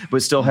in,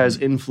 but still has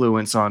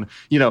influence on,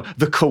 you know,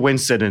 the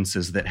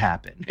coincidences that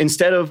happen.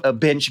 Instead of a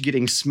bench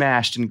getting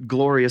smashed in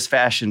glorious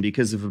fashion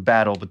because of a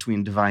battle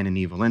between divine and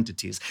evil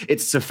entities,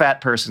 it's a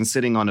fat person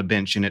sitting on a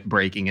bench and it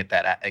breaking at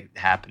that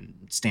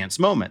happenstance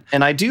moment.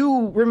 And I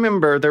do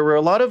remember there were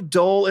a lot of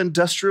dull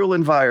industrial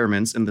environments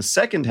in the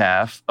second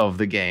half of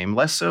the game,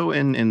 less so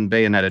in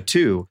Bayonetta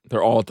 2.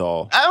 They're all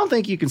dull. I don't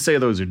think you can say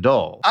those are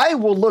dull. I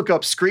will look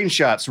up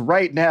screenshots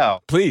right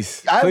now.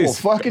 Please. I will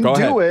fucking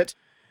do it.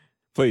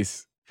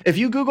 Please. If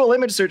you Google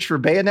image search for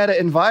Bayonetta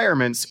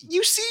environments,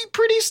 you see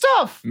pretty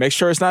stuff. Make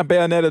sure it's not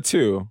Bayonetta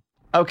 2.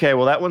 Okay,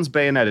 well, that one's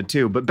Bayonetta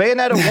 2, but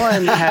Bayonetta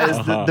 1 has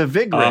the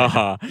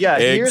Vigrid. Yeah,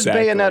 here's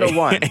Bayonetta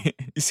 1.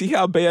 You see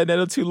how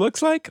Bayonetta 2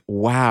 looks like?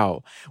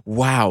 Wow.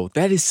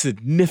 That is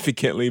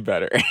significantly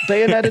better.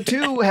 Bayonetta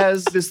 2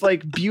 has this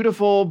like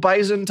beautiful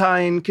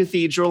Byzantine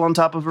cathedral on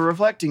top of a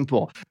reflecting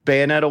pool.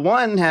 Bayonetta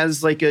 1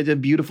 has like a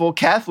beautiful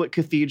Catholic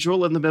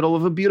cathedral in the middle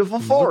of a beautiful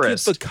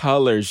forest. Look at the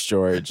colors,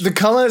 George. The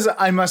colors,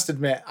 I must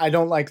admit, I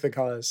don't like the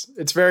colors.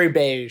 It's very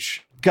beige.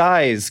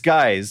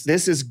 Guys,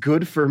 this is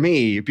good for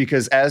me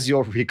because as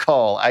you'll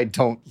recall, I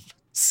don't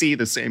see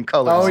the same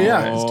colors. Oh, yeah.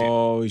 you guys do.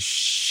 Oh,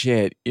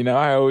 shit. You know,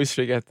 I always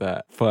forget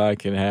that.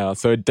 Fucking hell.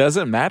 So it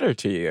doesn't matter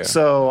to you.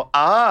 So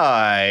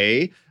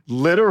I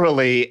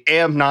literally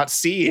am not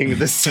seeing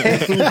the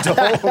same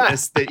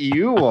dullness that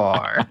you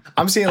are.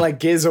 I'm seeing like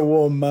Gears of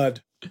War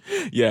mud.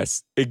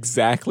 Yes,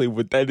 exactly.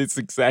 That is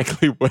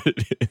exactly what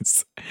it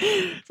is.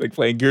 It's like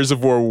playing Gears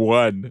of War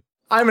 1.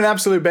 I'm an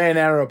absolute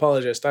Bayonetta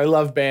apologist. I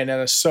love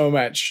Bayonetta so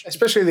much,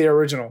 especially the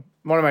original.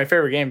 one of my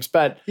favorite games.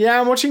 But yeah,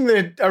 I'm watching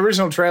the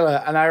original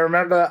trailer and I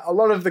remember a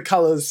lot of the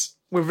colors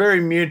were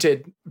very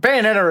muted.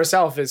 Bayonetta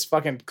herself is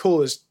fucking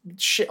cool as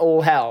shit,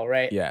 all hell,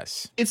 right?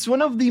 Yes. It's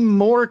one of the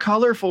more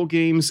colorful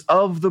games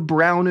of the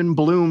brown and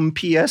bloom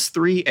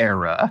PS3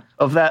 era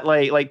of that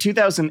like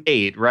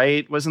 2008,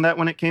 right? Wasn't that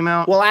when it came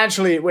out? Well,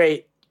 actually,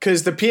 wait.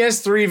 Because the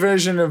PS3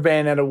 version of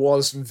Bayonetta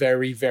was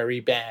very, very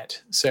bad.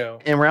 So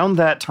around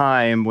that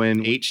time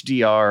when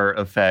HDR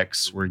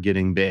effects were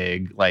getting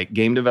big, like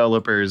game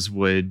developers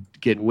would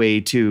get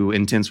way too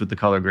intense with the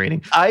color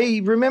grading.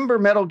 I remember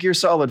Metal Gear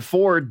Solid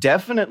 4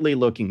 definitely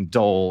looking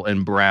dull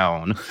and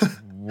brown.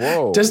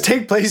 Whoa. Does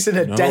take place in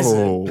a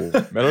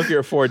desert. Metal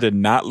Gear 4 did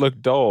not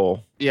look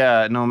dull.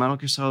 Yeah, no, Metal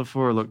Gear Solid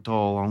 4 looked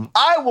dull.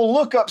 I will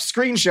look up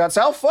screenshots.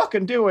 I'll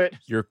fucking do it.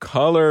 You're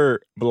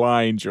color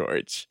blind,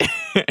 George.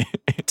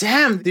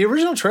 Damn, the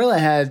original trailer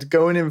had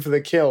Going In For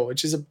The Kill,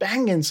 which is a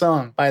banging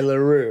song by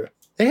LaRue.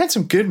 They had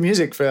some good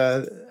music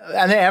and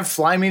they have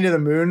Fly Me to the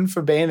Moon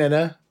for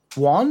Bayonetta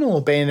 1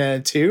 or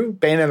Bayonetta 2?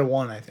 Bayonetta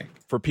 1, I think.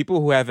 For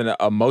people who have an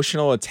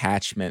emotional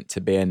attachment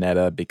to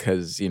Bayonetta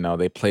because, you know,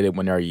 they played it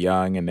when they were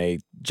young and they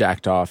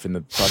jacked off in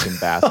the fucking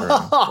bathroom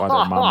while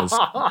their mom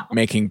was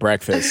making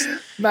breakfast.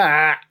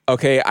 Nah.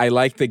 Okay, I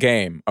like the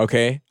game.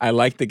 Okay, I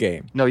like the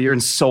game. No, you're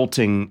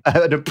insulting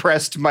an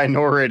oppressed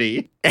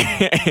minority.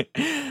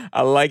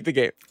 I like the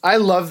game. I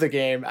love the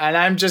game, and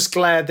I'm just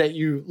glad that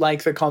you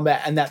like the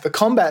combat and that the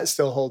combat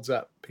still holds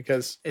up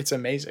because it's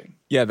amazing.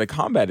 Yeah, the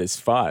combat is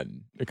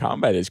fun. The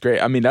combat is great.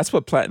 I mean, that's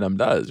what Platinum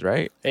does,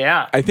 right?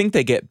 Yeah. I think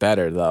they get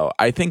better, though.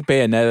 I think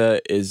Bayonetta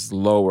is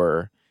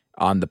lower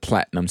on the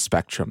Platinum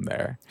spectrum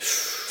there,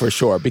 for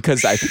sure.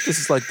 Because I think this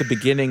is like the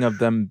beginning of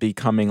them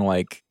becoming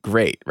like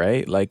great,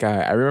 right? Like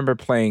I remember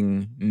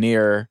playing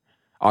Nier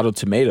Auto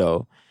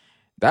Tomato.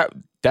 That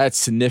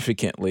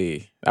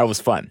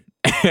was fun.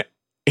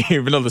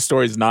 Even though the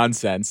story's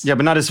nonsense. Yeah,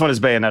 but not as fun as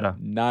Bayonetta.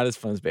 Not as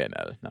fun as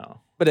Bayonetta,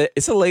 no. But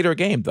it's a later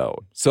game,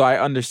 though. So I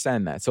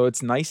understand that. So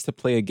it's nice to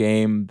play a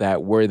game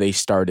where they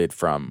started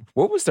from.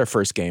 What was their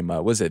first game?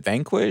 Was it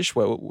Vanquish?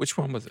 Which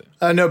one was it?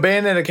 No,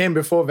 Bayonetta came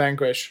before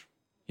Vanquish.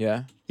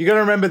 Yeah? You got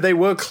to remember they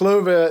were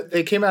Clover.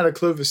 They came out of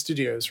Clover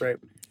Studios, right?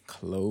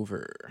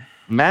 Clover.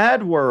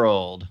 Mad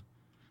World.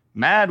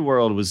 Mad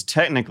World was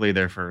technically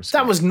their first That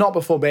game. was not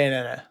before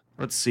Bayonetta.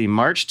 Let's see.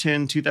 March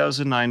 10,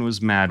 2009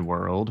 was Mad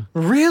World.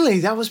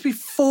 Really? That was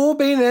before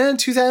Bayonetta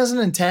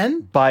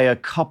 2010? By a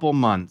couple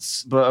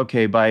months. But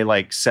okay, by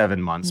like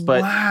 7 months. But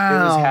It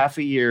was half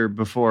a year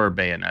before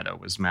Bayonetta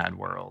was Mad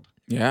World.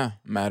 Yeah,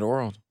 Mad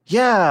World.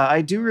 Yeah,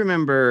 I do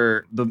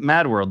remember the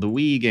Mad World, the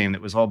Wii game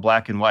that was all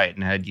black and white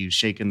and had you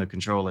shaking the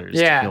controllers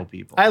to kill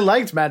people. I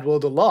liked Mad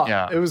World a lot.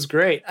 Yeah. It was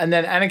great. And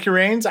then Anarchy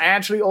Reigns, I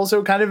actually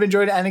also kind of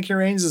enjoyed Anarchy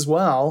Reigns as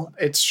well.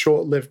 It's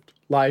short-lived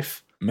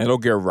life. Metal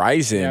Gear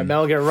Rising. Yeah,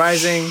 Metal Gear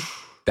Rising.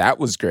 That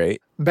was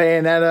great.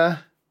 Bayonetta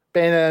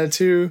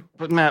 2.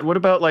 But Matt, what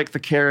about like the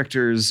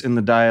characters in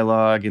the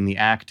dialogue and the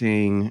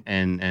acting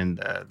and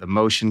the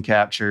motion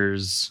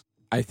captures?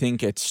 I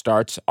think it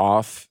starts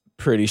off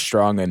pretty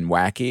strong and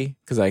wacky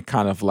because I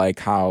kind of like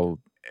how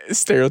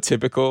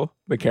stereotypical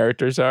the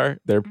characters are.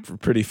 They're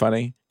pretty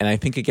funny. And I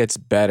think it gets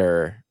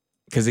better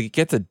because it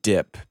gets a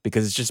dip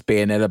because it's just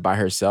Bayonetta by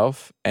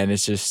herself. And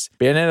it's just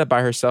Bayonetta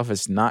by herself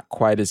is not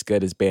quite as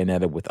good as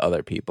Bayonetta with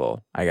other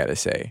people, I gotta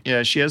say.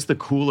 Yeah, she has the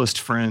coolest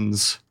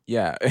friends.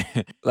 Yeah.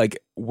 Like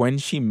when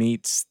she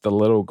meets the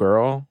little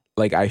girl,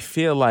 like I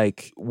feel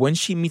like when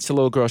she meets the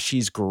little girl,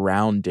 she's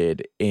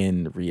grounded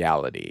in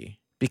reality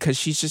because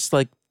she's just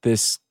like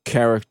this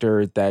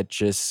character that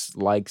just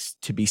likes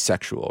to be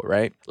sexual,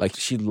 right? Like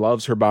she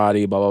loves her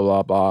body, blah, blah,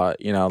 blah, blah.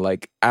 You know,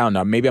 like, I don't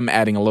know, maybe I'm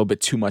adding a little bit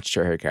too much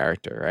to her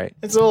character, right?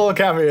 It's all a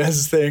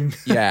Kamiya's thing.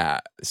 Yeah.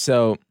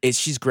 So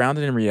she's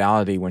grounded in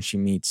reality when she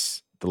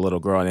meets the little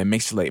girl and it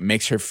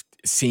makes her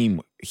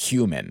seem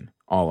human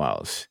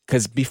almost.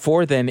 Because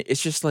before then,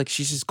 it's just like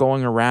she's just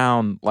going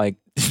around like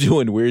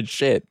doing weird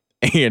shit,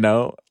 you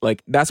know?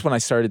 Like that's when I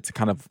started to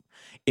kind of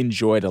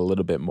enjoy it a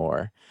little bit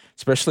more.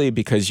 Especially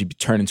because you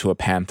turn into a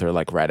panther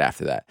like right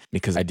after that.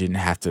 Because I didn't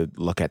have to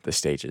look at the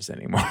stages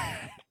anymore.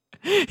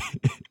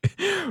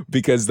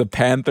 Because the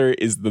panther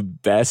is the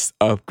best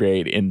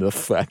upgrade in the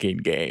fucking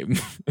game.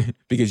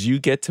 Because you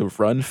get to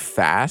run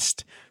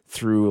fast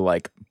through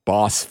like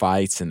boss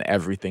fights and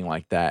everything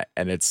like that.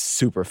 And it's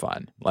super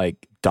fun.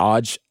 Like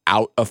dodge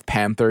out of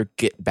Panther,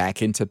 get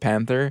back into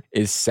Panther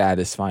is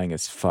satisfying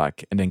as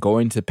fuck. And then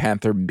going to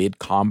Panther mid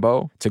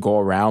combo to go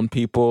around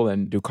people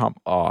and do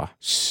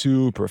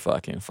super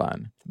fucking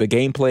fun. The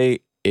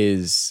gameplay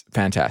is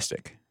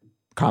fantastic.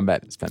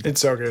 Combat is fantastic.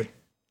 It's so good.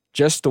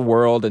 Just the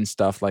world and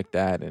stuff like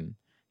that. And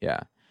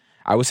yeah,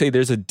 I would say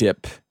there's a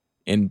dip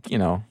in,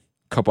 a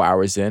couple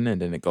hours in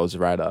and then it goes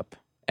right up.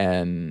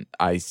 And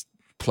I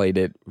played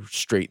it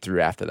straight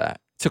through after that.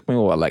 It took me,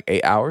 like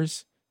 8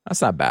 hours?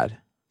 That's not bad.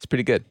 It's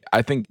pretty good.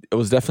 I think it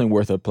was definitely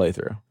worth a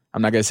playthrough.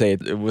 I'm not gonna say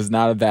it was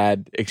not a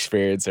bad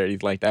experience or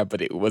anything like that,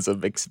 but it was a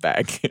mixed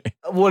bag.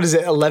 What is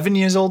it? 11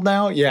 years old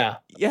now? Yeah.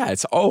 Yeah,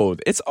 it's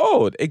old. It's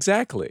old.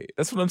 Exactly.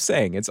 That's what I'm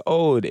saying. It's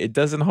old. It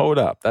doesn't hold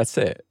up. That's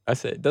it.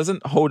 It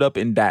doesn't hold up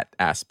in that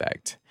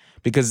aspect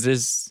because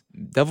there's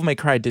Devil May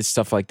Cry did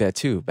stuff like that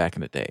too back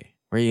in the day,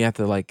 where you have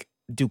to like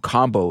do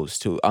combos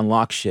to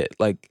unlock shit.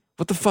 Like,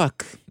 what the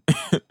fuck?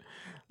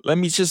 let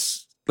me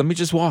just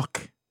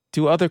walk,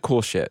 do other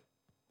cool shit.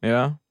 You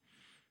know?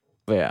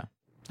 But yeah.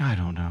 I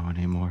don't know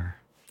anymore.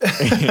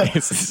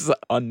 It's this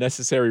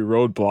unnecessary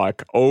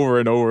roadblock over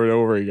and over and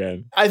over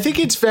again. I think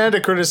it's fair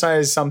to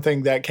criticize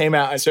something that came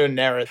out at a certain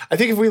era. I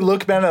think if we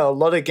look back at a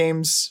lot of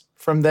games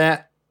from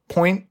that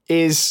point,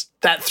 is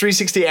that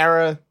 360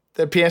 era,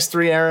 the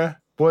PS3 era,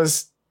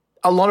 was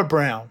a lot of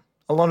brown,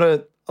 a lot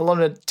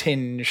of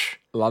tinge,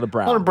 A lot of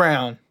brown. a lot of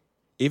brown.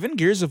 Even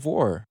Gears of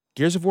War,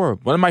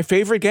 one of my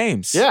favorite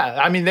games.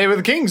 Yeah, I mean they were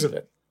the kings of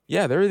it.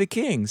 Yeah, they're the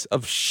kings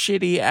of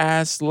shitty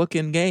ass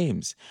looking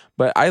games.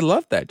 But I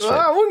love that shit. Well,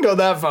 I wouldn't go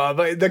that far,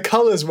 but the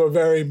colors were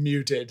very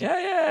muted.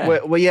 Yeah.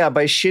 Well, yeah,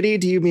 by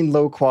shitty, do you mean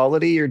low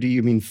quality or do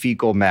you mean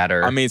fecal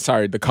matter? I mean,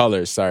 sorry, the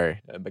colors.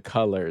 Sorry. The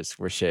colors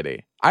were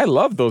shitty. I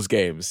love those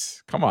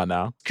games. Come on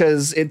now.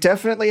 Because it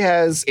definitely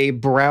has a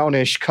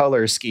brownish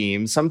color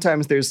scheme.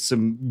 Sometimes there's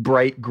some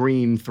bright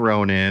green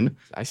thrown in.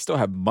 I still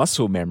have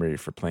muscle memory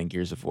for playing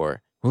Gears of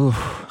War. Ooh.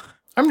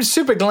 I'm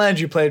super glad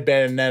you played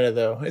Bayonetta,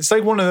 though. It's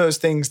like one of those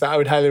things that I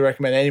would highly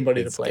recommend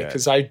anybody to play,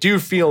 because I do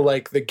feel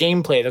like the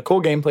gameplay, the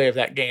core gameplay of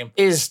that game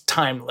is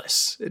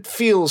timeless. It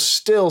feels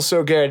still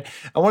so good.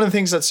 And one of the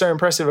things that's so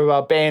impressive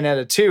about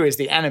Bayonetta 2 is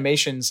the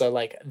animations are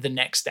like the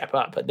next step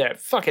up, but they're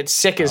fucking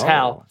sick as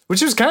hell.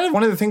 Which was kind of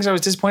one of the things I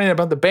was disappointed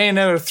about the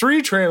Bayonetta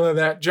 3 trailer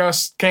that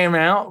just came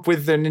out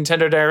with the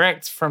Nintendo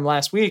Direct from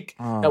last week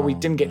that we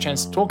didn't get a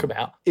chance to talk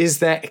about, is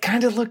that it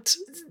kind of looked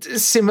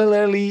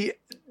similarly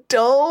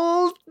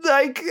dull.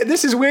 Like,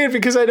 this is weird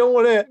because I don't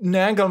want to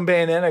nag on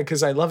Bayonetta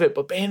because I love it,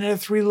 but Bayonetta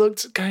 3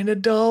 looked kind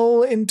of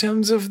dull in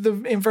terms of the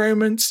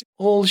environments,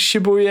 all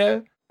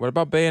Shibuya. What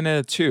about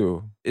Bayonetta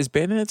 2? Is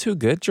Bayonetta 2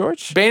 good,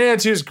 George?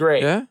 Bayonetta 2 is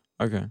great. Yeah?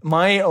 Okay.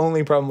 My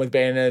only problem with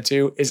Bayonetta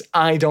 2 is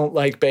I don't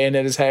like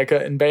Bayonetta's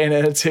haircut in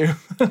Bayonetta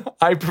 2.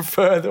 I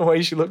prefer the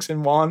way she looks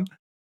in 1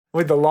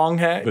 with the long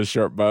hair. The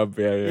short bub,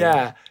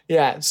 yeah.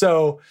 Yeah.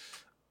 So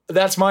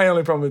that's my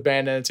only problem with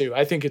Bayonetta 2.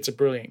 I think it's a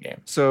brilliant game.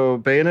 So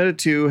Bayonetta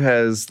 2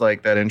 has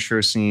like that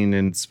intro scene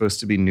and it's supposed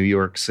to be New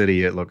York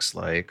City, it looks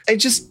like. I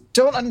just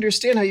don't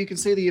understand how you can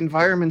say the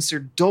environments are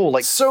dull.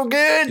 Like, so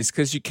good. It's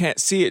because you can't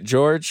see it,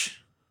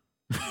 George.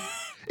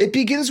 It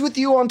begins with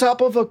you on top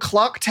of a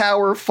clock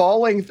tower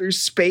falling through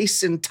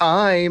space and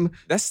time.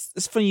 That's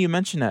funny you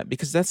mention that,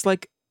 because that's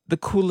like the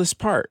coolest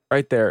part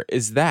right there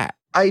is that.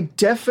 I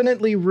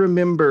definitely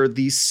remember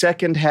the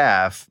second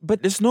half.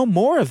 But there's no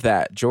more of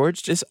that,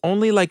 George. Just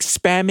only like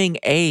spamming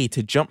A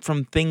to jump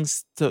from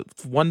things to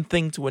one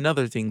thing to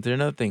another thing to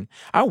another thing.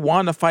 I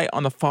want to fight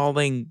on a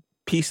falling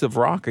piece of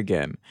rock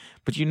again,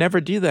 but you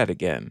never do that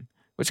again,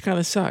 which kind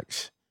of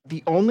sucks.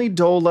 The only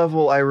dull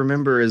level I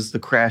remember is the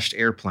crashed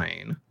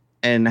airplane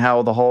and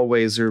how the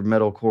hallways are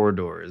metal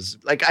corridors.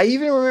 Like, I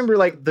even remember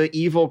like the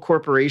evil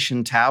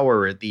corporation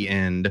tower at the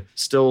end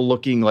still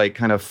looking like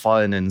kind of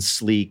fun and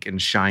sleek and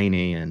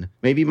shiny. And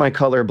maybe my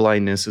color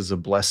blindness is a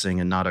blessing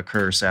and not a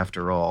curse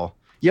after all.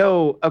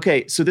 Yo,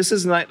 okay, so this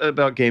is not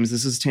about games.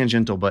 This is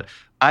tangential, but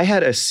I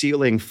had a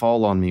ceiling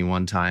fall on me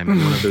one time in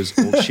one of those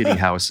old shitty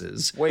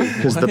houses. Wait,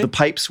 because the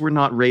pipes were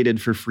not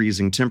rated for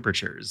freezing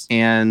temperatures.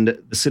 And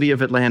the city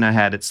of Atlanta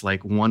had its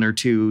like 1 or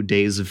 2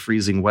 days of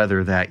freezing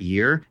weather that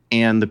year.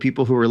 And the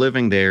people who were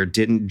living there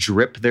didn't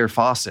drip their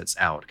faucets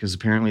out, because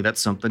apparently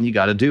that's something you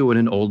got to do in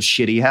an old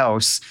shitty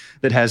house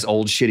that has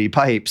old shitty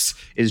pipes,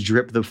 is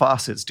drip the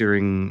faucets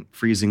during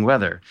freezing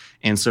weather.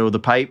 And so the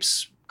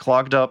pipes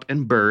clogged up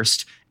and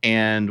burst.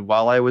 And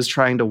while I was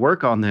trying to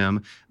work on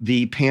them,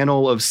 the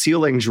panel of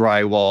ceiling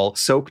drywall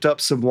soaked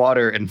up some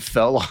water and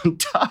fell on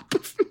top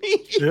of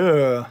me.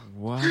 Yeah.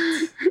 What?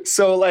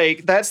 So,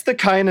 like, that's the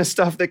kind of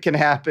stuff that can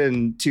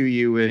happen to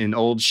you in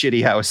old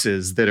shitty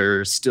houses that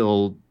are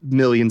still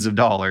millions of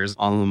dollars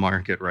on the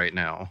market right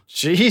now.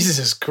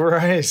 Jesus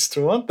Christ.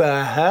 What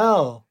the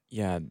hell?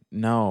 Yeah,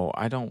 no,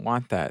 I don't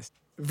want that.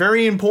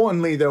 Very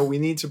importantly, though, we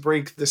need to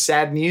break the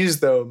sad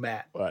news, though,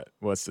 Matt. What?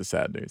 What's the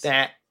sad news?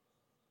 That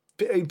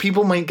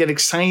people might get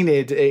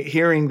excited at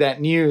hearing that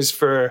news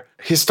for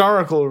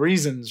historical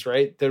reasons,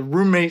 right? The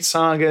roommate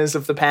sagas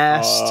of the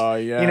past. Oh,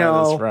 yeah,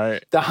 that's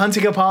right. The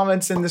hunting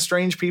apartments and the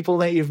strange people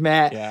that you've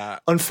met. Yeah.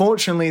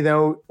 Unfortunately,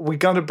 though, we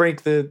got to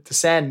break the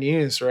sad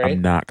news, right?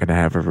 I'm not going to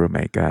have a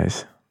roommate,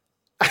 guys.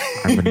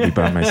 I'm going to be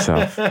by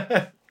myself.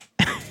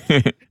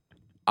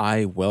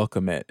 I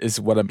welcome it, is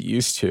what I'm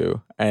used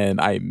to,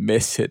 and I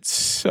miss it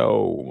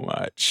so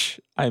much.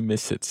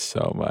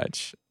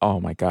 Oh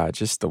my God,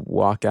 just to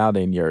walk out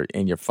in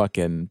your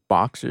fucking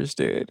boxers,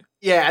 dude.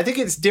 Yeah, I think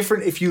it's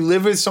different if you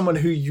live with someone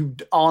who you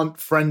aren't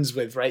friends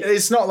with, right?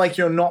 It's not like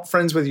you're not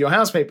friends with your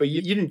housemate, but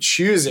you didn't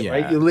choose it,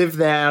 right? You live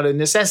there out of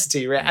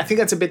necessity, right? I think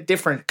that's a bit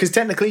different because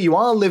technically you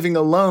are living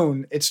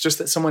alone. It's just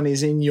that someone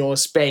is in your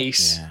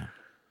space. Yeah.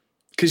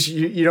 because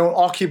you don't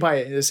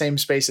occupy the same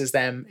space as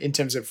them in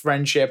terms of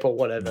friendship or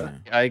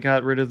whatever. I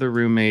got rid of the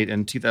roommate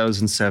in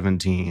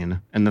 2017,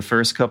 and the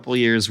first couple of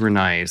years were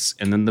nice,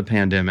 and then the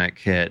pandemic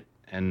hit,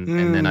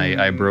 and then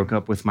I broke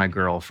up with my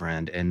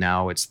girlfriend, and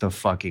now it's the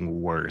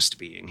fucking worst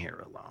being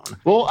here alone.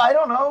 Well, I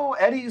don't know.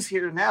 Eddie's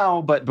here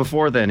now, but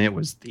before then, it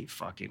was the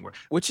fucking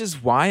worst. Which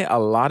is why a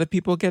lot of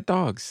people get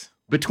dogs.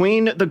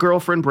 Between the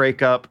girlfriend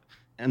breakup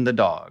and the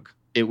dog,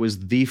 it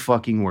was the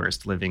fucking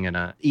worst living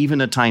in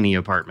even a tiny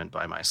apartment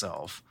by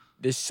myself.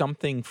 There's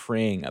something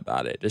freeing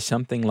about it. There's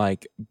something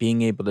like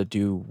being able to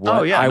do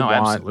what I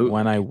want absolutely.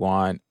 when I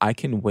want. I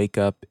can wake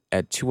up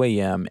at 2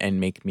 a.m. and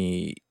make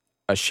me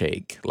a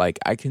shake. Like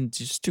I can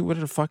just do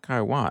whatever the fuck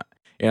I want.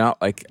 You know,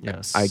 like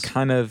yes.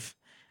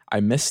 I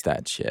miss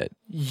that shit.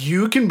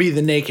 You can be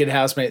the naked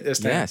housemate this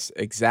time. Yes,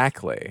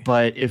 exactly.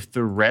 But if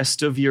the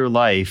rest of your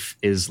life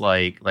is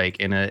like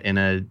in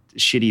a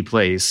shitty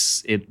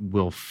place, it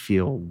will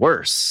feel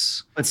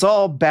worse. It's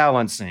all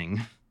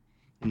balancing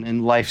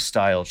and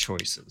lifestyle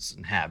choices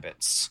and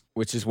habits.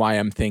 Which is why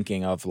I'm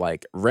thinking of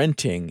like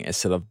renting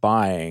instead of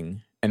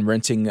buying, and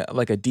renting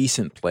like a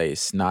decent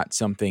place, not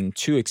something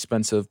too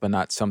expensive, but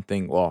not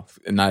something, well,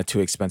 not too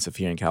expensive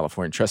here in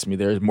California. Trust me,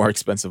 there's more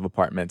expensive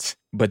apartments,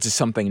 but just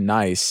something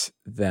nice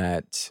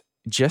that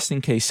just in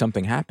case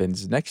something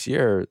happens next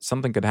year,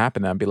 something could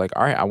happen. And I'd be like,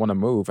 all right, I want to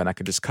move, and I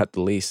could just cut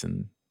the lease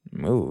and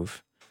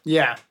move.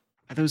 Yeah.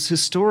 Those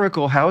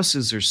historical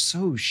houses are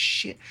so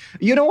shit.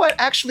 You know what?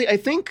 Actually, I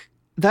think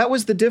that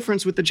was the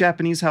difference with the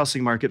Japanese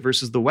housing market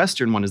versus the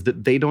Western one, is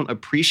that they don't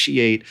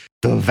appreciate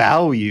the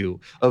value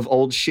of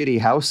old shitty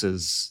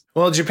houses.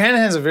 Well, Japan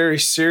has a very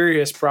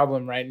serious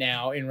problem right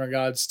now in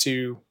regards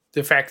to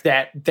the fact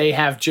that they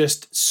have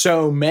just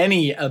so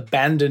many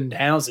abandoned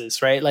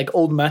houses, right? Like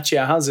old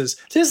machiya houses.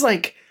 There's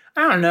like,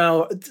 I don't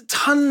know,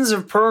 tons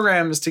of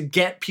programs to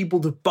get people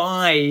to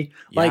buy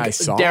like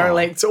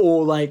derelict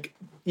or like,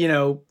 you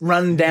know,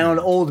 run down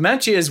old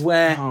machiyas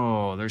where...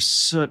 Oh, there's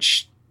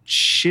such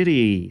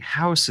shitty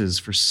houses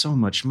for so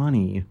much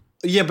money.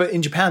 Yeah, but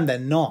in Japan, they're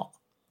not.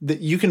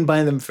 That you can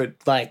buy them for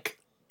like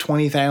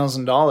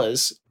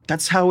 $20,000.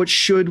 That's how it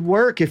should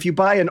work. If you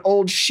buy an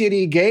old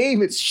shitty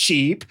game, it's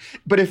cheap.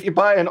 But if you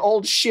buy an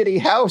old shitty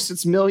house,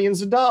 it's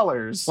millions of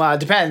dollars. Well, it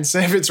depends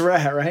if it's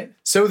rare, right?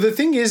 So the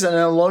thing is, and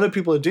a lot of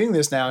people are doing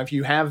this now, if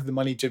you have the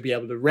money to be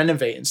able to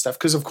renovate and stuff,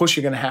 because of course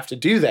you're going to have to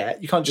do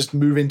that. You can't just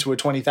move into a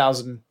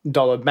 $20,000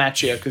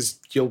 machiya because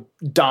you'll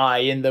die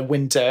in the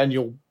winter and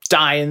you'll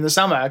die in the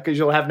summer because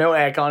you'll have no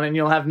aircon and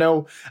you'll have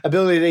no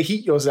ability to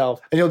heat yourself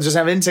and you'll just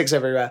have insects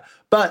everywhere.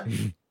 But,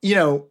 you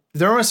know,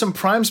 there are some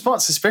prime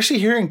spots, especially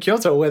here in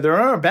Kyoto, where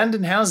there are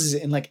abandoned houses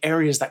in like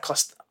areas that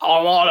cost a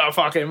lot of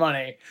fucking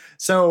money.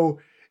 So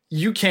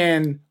you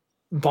can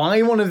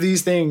buy one of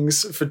these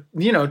things for,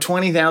 you know,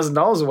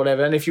 $20,000 or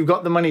whatever. And if you've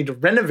got the money to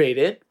renovate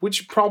it,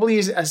 which probably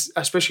is,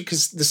 especially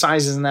because the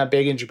size isn't that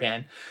big in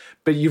Japan,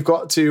 but you've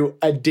got to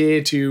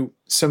adhere to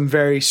some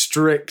very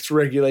strict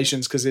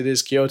regulations because it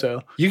is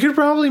Kyoto. You could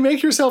probably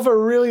make yourself a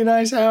really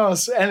nice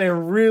house and a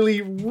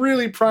really,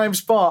 really prime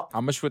spot.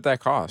 How much would that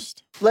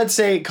cost? Let's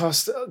say it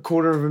costs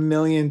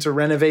 $250,000 to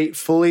renovate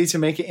fully to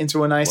make it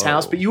into a nice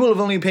house, but you will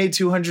have only paid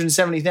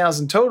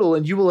 $270,000 total,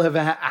 and you will have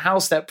a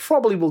house that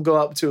probably will go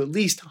up to at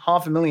least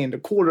 $500,000 to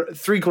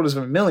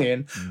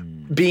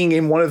 $750,000, being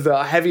in one of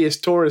the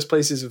heaviest tourist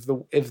places of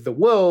the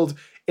world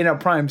in a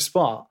prime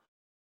spot.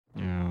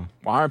 Yeah.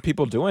 Why aren't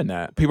people doing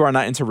that? People are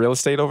not into real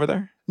estate over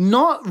there?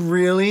 Not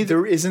really.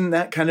 There isn't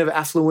that kind of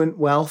affluent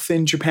wealth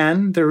in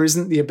Japan. There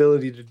isn't the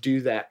ability to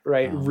do that,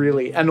 right?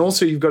 Really. And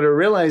also you've got to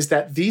realize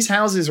that these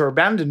houses are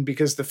abandoned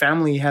because the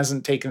family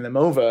hasn't taken them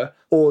over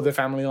or the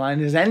family line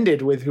has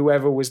ended with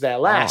whoever was there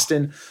last.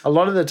 And a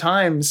lot of the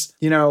times,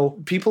 you know,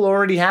 people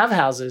already have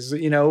houses.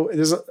 You know,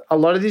 there's a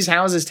lot of these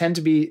houses tend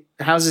to be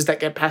houses that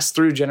get passed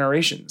through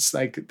generations.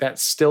 Like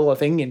that's still a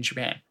thing in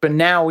Japan. But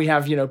now we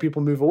have, you know,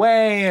 people move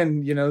away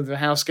and, you know, the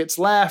house gets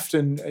left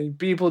and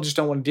people just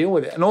don't want to deal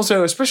with it. And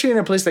also, especially in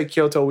a place like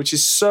Kyoto, which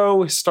is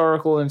so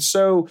historical and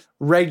so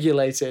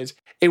regulated,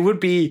 it would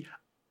be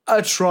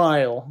a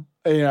trial,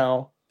 you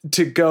know,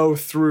 to go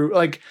through.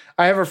 Like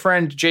I have a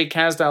friend, Jake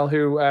Kasdal,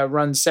 who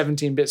runs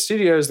 17-Bit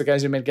Studios, the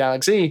guys who made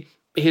Galaxy.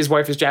 His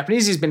wife is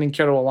Japanese. He's been in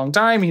Kyoto a long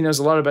time. He knows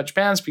a lot about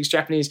Japan, speaks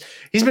Japanese.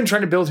 He's been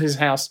trying to build his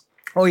house.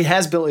 Oh, he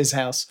has built his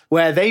house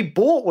where they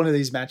bought one of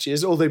these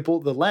matches or they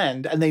bought the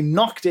land and they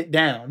knocked it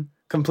down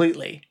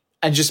completely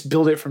and just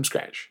built it from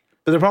scratch.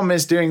 But the problem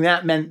is doing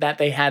that meant that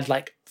they had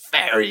like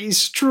very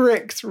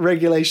strict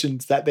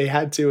regulations that they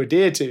had to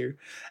adhere to.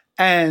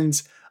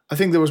 And I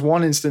think there was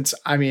one instance,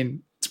 I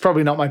mean, it's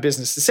probably not my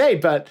business to say,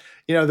 but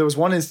you know, there was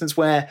one instance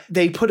where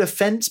they put a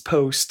fence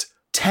post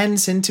 10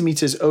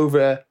 centimeters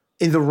over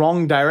in the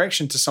wrong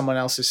direction to someone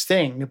else's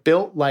thing,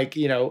 built like,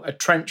 you know, a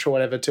trench or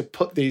whatever to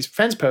put these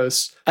fence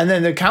posts. And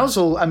then the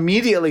council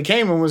immediately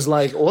came and was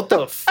like, what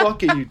the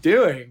fuck are you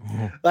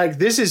doing? Like,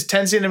 this is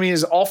 10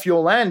 centimeters off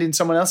your land in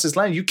someone else's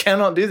land. You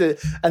cannot do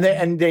that.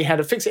 And they had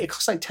to fix it. It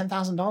cost like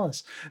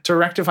 $10,000 to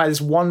rectify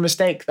this one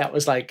mistake that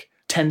was like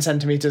 10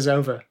 centimeters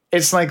over.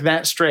 It's like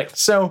that strict.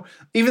 So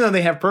even though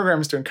they have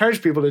programs to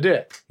encourage people to do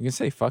it. You can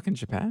say fucking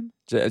Japan?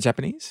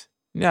 Japanese?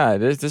 Yeah,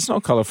 there's no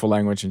colorful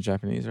language in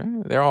Japanese,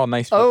 right? They're all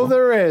nice people. Oh,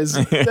 there is.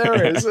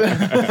 There is.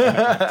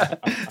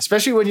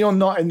 Especially when you're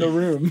not in the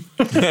room.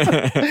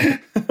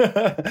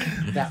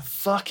 That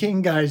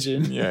fucking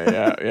gaijin.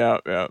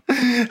 Yeah.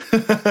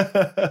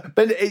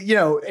 But, you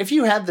know, if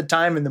you had the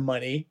time and the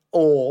money,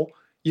 or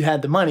you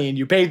had the money and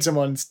you paid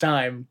someone's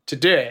time to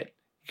do it,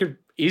 you could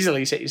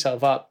easily set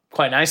yourself up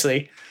quite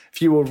nicely.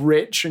 If you were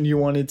rich and you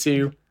wanted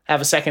to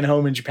have a second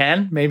home in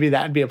Japan, maybe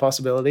that would be a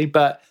possibility.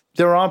 But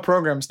there are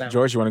programs now.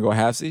 George, you want to go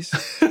halvesies?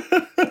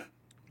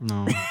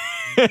 No.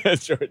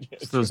 George,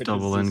 It's those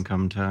double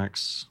income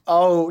tax.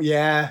 Oh,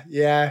 yeah.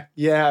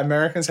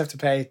 Americans have to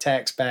pay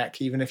tax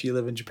back even if you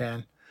live in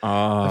Japan.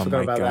 Oh, my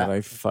about God. that.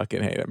 I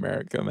fucking hate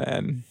America,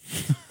 man.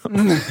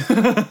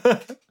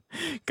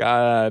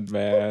 God,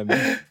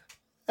 man.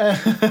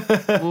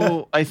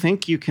 Well, I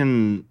think you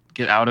can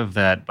get out of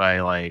that by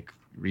like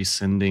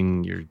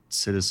rescinding your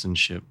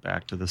citizenship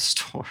back to the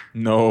store.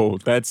 No,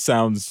 that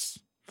sounds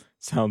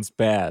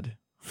bad.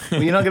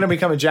 Well, you're not going to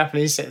become a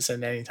Japanese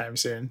citizen anytime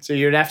soon. So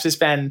you'd have to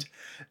spend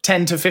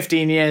 10 to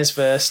 15 years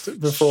first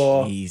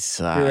before Jesus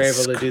you're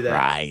able to do that.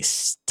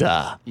 Christ.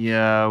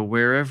 Yeah,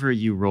 wherever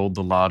you rolled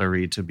the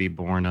lottery to be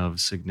born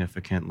of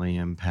significantly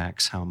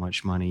impacts how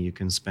much money you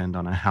can spend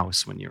on a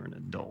house when you're an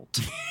adult.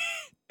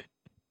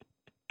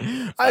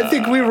 I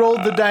think we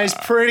rolled the dice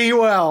pretty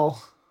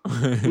well.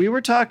 We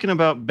were talking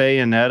about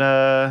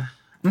Bayonetta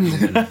and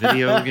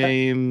video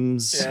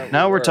games. Yeah,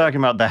 now we we're were. talking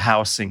about the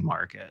housing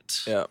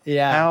market. Yeah.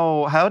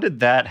 Yeah. How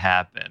did that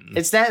happen?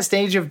 It's that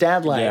stage of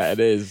dad life. Yeah, it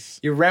is.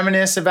 You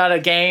reminisce about a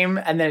game,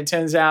 and then it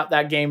turns out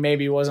that game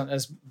maybe wasn't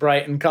as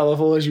bright and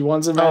colorful as you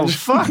once Oh, imagined.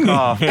 fuck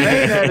off.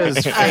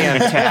 Bayonetta's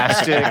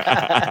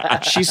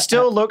fantastic. She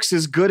still looks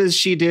as good as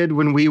she did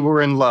when we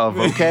were in love,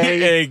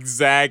 okay?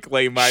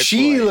 Exactly my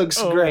She point. looks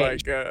Oh great. my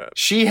God.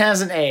 She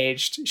hasn't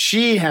aged.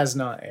 She has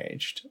not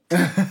aged.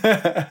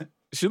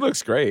 She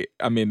looks great.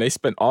 I mean, they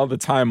spent all the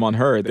time on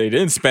her. They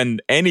didn't spend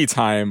any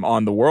time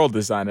on the world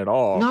design at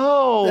all.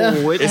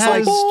 No, it It's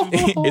has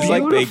It's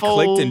like they beautiful-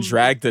 clicked and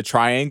dragged a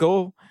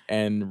triangle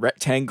and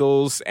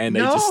rectangles, and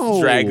they just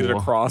No. dragged it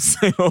across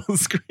the whole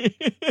screen.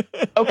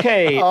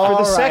 Okay, All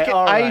for the right, second,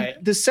 all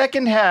right. the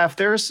second half,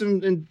 there are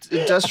some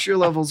industrial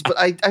levels, but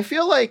I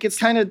feel like it's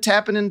kind of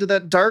tapping into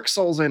that Dark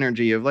Souls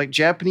energy of like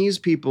Japanese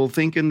people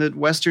thinking that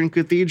Western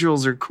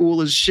cathedrals are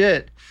cool as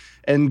shit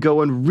and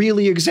going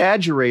really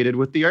exaggerated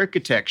with the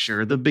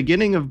architecture. The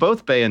beginning of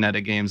both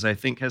Bayonetta games, I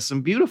think, has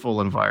some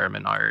beautiful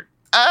environment art.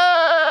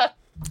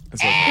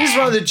 It's like, It's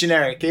rather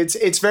generic.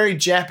 It's very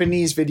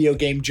Japanese video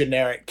game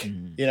generic.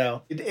 You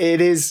know,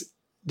 it is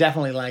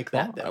definitely like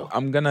that though.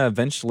 I'm gonna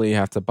eventually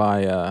have to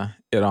buy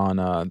it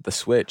on the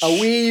Switch. A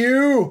Wii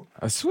U.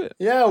 A Switch?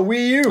 Yeah,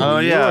 Wii U. Oh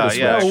yeah, Switch.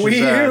 yeah. 'cause,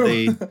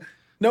 Wii U.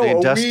 No, they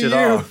a dusted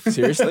Wii U. off.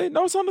 Seriously?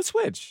 No, it's on the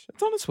Switch.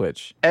 It's on the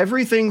Switch.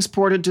 Everything's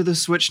ported to the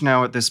Switch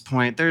now at this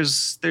point.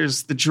 There's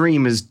the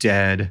dream is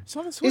dead. It's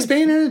on the Switch. Is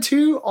Bayonetta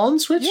 2 on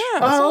Switch? Yeah,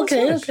 it's Oh, on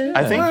okay, Switch. okay.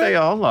 I think Alright. they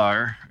all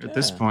are at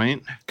this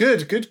point.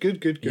 Good.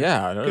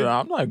 Yeah, no,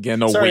 I'm not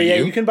getting no Sorry, Wii yeah,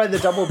 U. you can buy the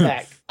double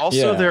pack.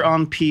 Also, Yeah. they're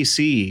on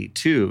PC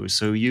too,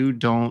 so you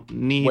don't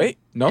need Wait,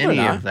 no, they're any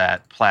not. of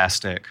that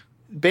plastic.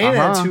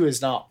 Bayonetta 2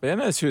 is not.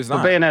 Bayonetta 2 is Well,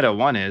 not. Bayonetta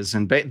 1 is,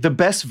 and the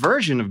best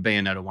version of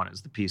Bayonetta 1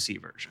 is the PC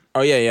version.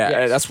 Oh yeah.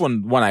 Yes. That's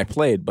one I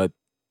played, but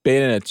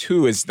Bayonetta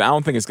 2 is. I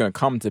don't think it's gonna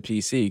come to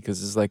PC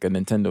because it's like a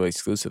Nintendo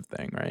exclusive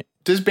thing, right?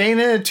 Does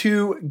Bayonetta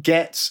 2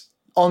 get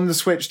on the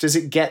Switch? Does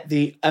it get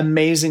the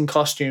amazing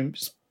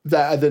costumes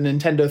that are the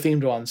Nintendo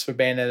themed ones for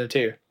Bayonetta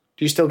 2? Do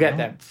you still get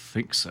them? I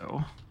think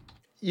so.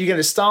 You get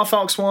a Star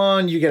Fox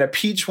one, you get a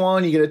Peach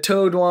one, you get a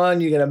Toad one,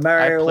 you get a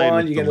Mario played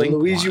one, with you the get a Link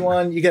Luigi one.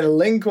 one, you get a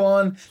Link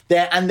one.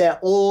 They're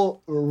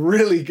all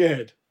really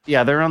good.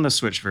 Yeah, they're on the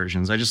Switch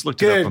versions. I just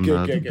looked it Good, up on good,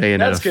 the good,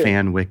 good. That's Bayonetta good.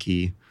 fan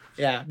wiki.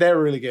 Yeah, they're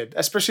really good.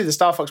 Especially the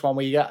Star Fox one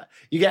where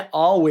you get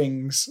R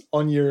wings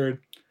on your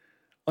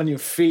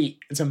feet.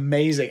 It's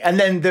amazing. And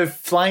then the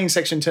flying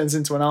section turns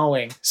into an R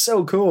wing.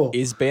 So cool.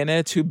 Is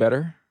Bayonetta 2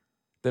 better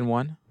than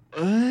 1?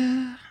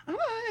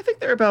 I think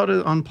they're about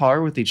on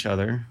par with each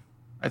other.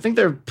 I think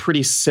they're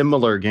pretty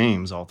similar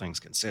games, all things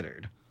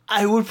considered.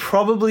 I would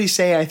probably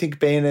say I think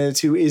Bayonetta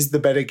 2 is the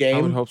better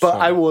game, would hope but so.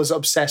 I was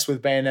obsessed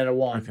with Bayonetta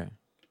 1. Okay.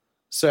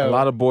 So A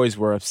lot of boys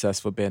were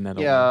obsessed with Bayonetta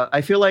 1. Yeah,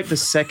 I feel like the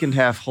second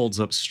half holds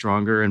up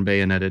stronger in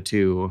Bayonetta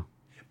 2.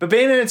 but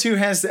Bayonetta 2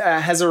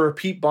 has a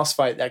repeat boss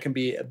fight that can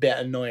be a bit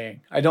annoying.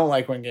 I don't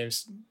like when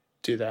games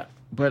do that.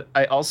 But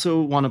I also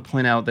want to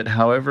point out that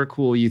however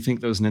cool you think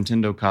those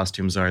Nintendo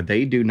costumes are,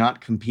 they do not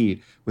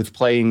compete with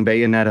playing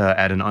Bayonetta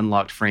at an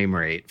unlocked frame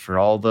rate for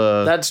all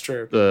That's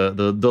true.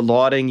 the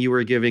lauding you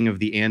were giving of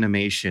the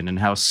animation and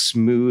how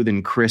smooth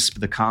and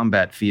crisp the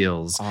combat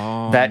feels.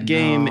 Oh, That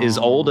game is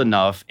no. old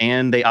enough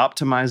and they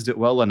optimized it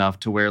well enough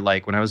to where,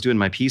 like, when I was doing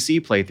my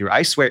PC playthrough,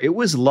 I swear it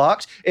was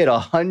locked at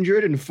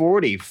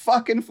 140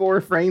 fucking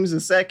 4 frames a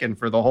second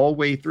for the whole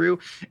way through.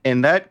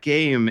 And that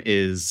game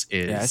is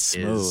Yeah, it's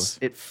smooth.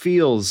 it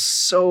feels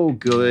so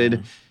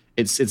good.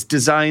 It's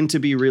designed to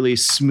be really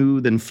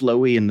smooth and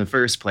flowy in the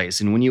first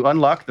place, and when you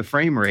unlock the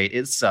frame rate,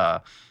 it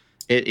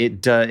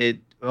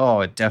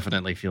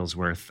definitely feels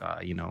worth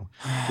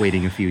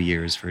waiting a few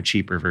years for a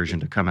cheaper version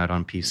to come out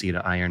on PC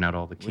to iron out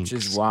all the kinks.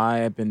 Which is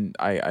why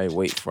I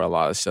wait for a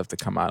lot of stuff to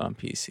come out on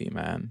PC,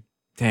 man.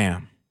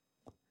 Damn.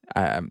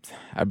 I've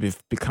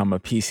become a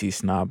PC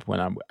snob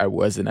when I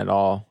wasn't at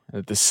all.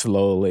 Just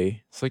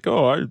slowly. It's like,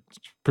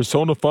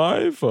 Persona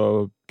 5,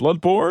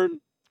 Bloodborne.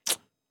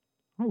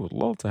 I would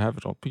love to have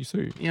it on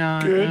PC. Yeah,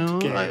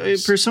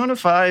 Persona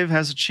 5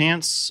 has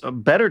a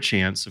better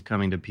chance of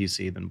coming to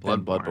PC than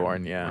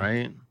Bloodborne. Yeah.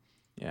 Right?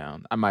 Yeah,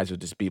 I might as well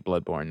just beat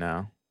Bloodborne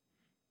now.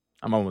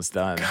 I'm almost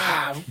done.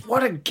 God,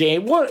 what a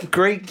game. What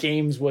great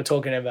games we're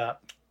talking about.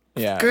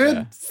 Yeah.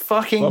 Good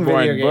fucking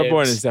video games.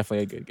 Bloodborne is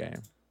definitely a good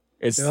game.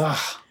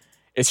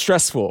 It's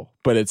stressful,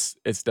 but it's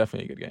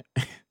definitely a good game.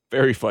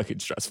 Very fucking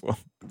stressful.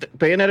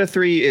 Bayonetta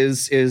 3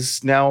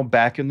 is now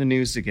back in the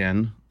news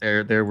again.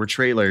 There were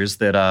trailers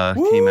that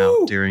came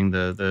out during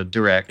the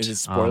direct. Is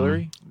it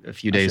spoilery? A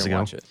few days ago.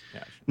 Watch it.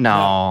 Yeah.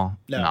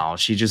 No.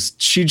 She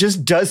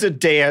just does a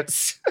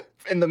dance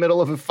in the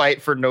middle of a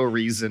fight for no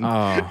reason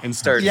and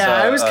starts. Yeah,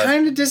 I was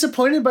kind of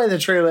disappointed by the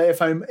trailer,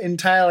 if I'm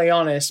entirely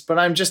honest. But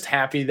I'm just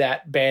happy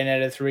that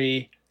Bayonetta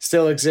 3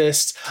 still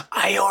exists.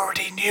 I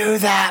already knew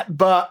that,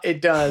 but it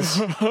does.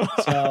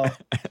 So.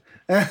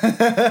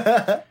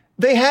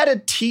 They had a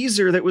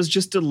teaser that was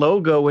just a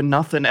logo and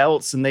nothing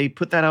else, and they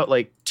put that out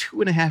like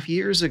 2.5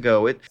 years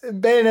ago.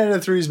 Bayonetta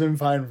 3's been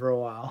fine for a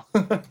while.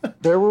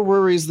 There were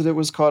worries that it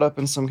was caught up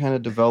in some kind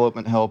of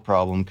development hell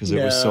problem because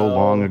it was so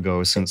long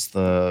ago since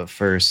the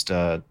first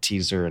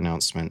teaser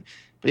announcement.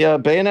 But yeah,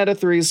 Bayonetta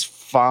 3's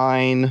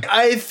fine.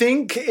 I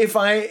think if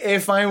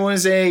I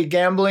was a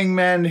gambling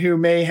man who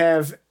may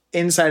have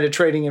insider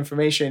trading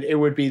information, it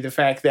would be the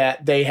fact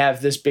that they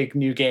have this big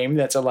new game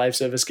that's a live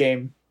service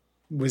game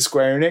with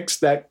Square Enix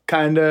that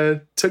kind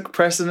of took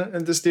precedent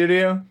at the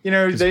studio.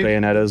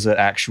 Bayonetta's an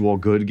actual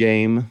good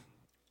game.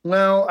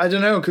 Well, I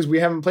don't know, because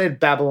we haven't played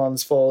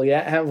Babylon's Fall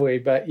yet, have we?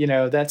 But,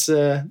 that's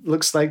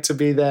looks like to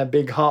be their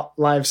big hot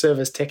live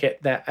service ticket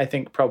that I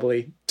think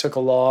probably took a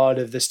lot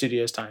of the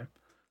studio's time.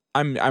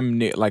 I'm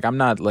new. Like, I'm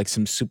not like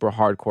some super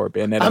hardcore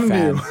Bayonetta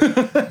fan.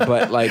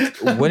 But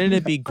like, wouldn't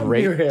it be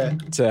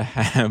great to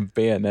have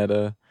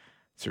Bayonetta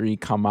 3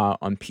 come out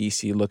on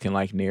PC looking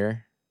like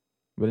Nier?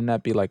 Wouldn't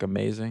that be like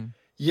amazing?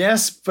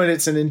 Yes, but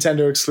it's a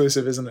Nintendo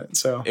exclusive, isn't it?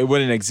 So it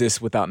wouldn't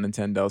exist without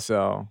Nintendo.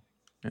 So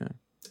yeah.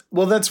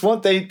 Well, that's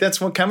what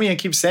Kamiya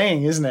keeps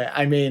saying, isn't it?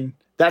 I mean,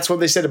 that's what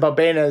they said about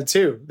Bayonetta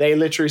 2. They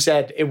literally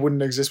said it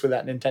wouldn't exist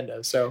without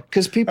Nintendo. So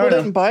because people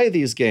didn't buy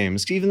these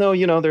games, even though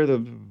they're the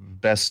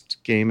best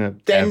game ever.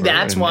 Then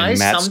that's why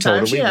sometimes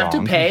totally you have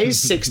to pay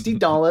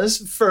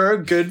 $60 for a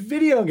good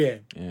video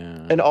game.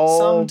 Yeah, and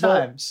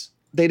sometimes.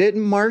 They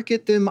didn't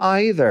market them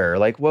either.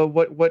 Like,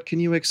 what can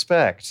you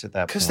expect at that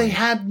point? Because they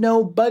had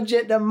no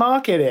budget to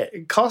market it.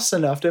 It costs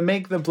enough to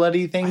make the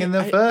bloody thing in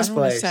the first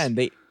place.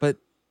 Understand. But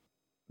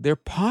they're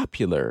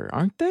popular,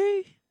 aren't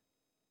they?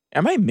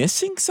 Am I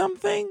missing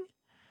something?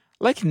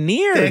 Like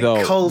Nier,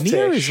 though. Cultish.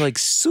 Nier is like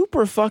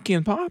super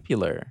fucking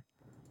popular.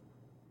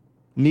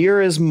 Nier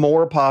is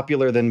more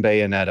popular than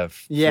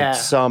Bayonetta.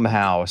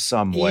 Somehow,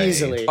 some way.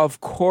 Easily.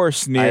 Of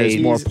course, Nier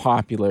is more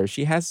popular.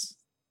 She has.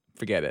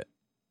 Forget it.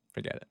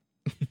 Forget it.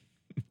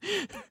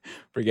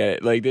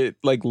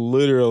 Like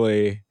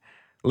literally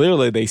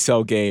they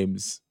sell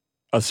games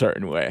a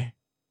certain way.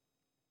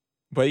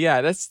 But yeah,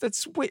 that's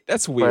weird.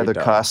 By the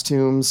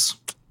costumes.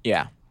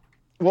 Yeah.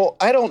 Well,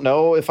 I don't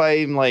know if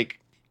I'm like,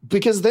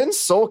 because then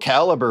Soul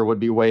Calibur would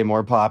be way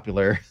more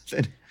popular.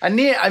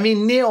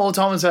 Nier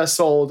Automata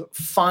sold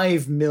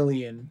 5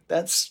 million.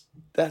 That's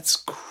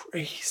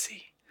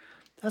crazy.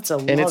 That's a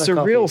lot. And it's a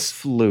real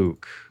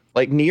fluke.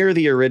 Like Nier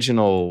the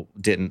original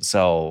didn't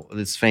sell.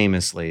 It's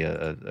famously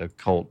a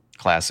cult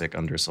classic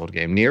undersold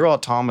game. Nier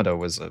Automata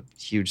was a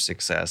huge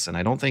success, and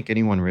I don't think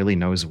anyone really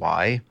knows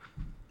why.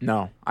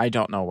 No, I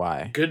don't know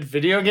why. Good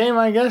video game,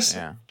 I guess.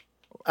 Yeah.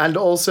 And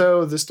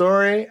also the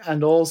story,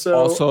 and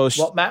also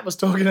what Matt was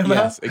talking about.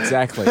 Yes,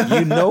 exactly.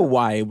 You know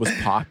why it was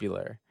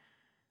popular.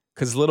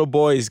 Because little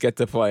boys get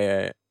to play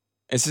it.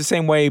 It's the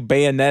same way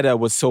Bayonetta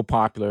was so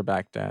popular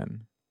back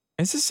then.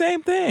 It's the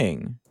same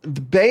thing.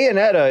 The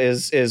Bayonetta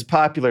is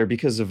popular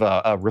because of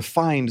a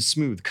refined,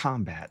 smooth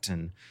combat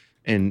and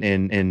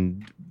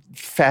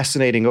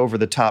fascinating, over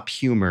the top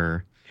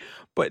humor.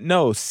 But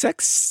no,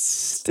 sex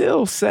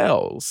still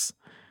sells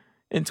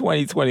in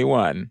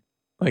 2021.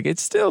 Like, it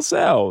still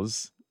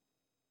sells.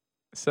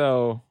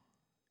 So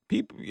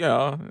people,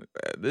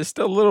 there's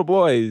still little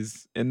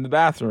boys in the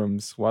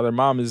bathrooms while their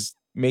mom is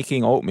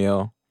making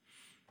oatmeal,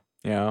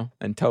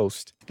 and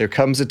toast. There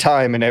comes a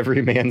time in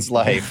every man's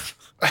life.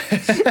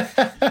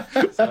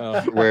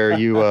 Where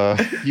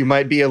you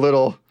might be a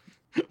little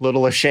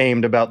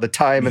ashamed about the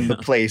time and the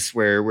place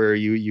where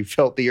you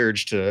felt the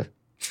urge to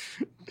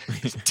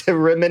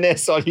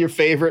reminisce on your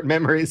favorite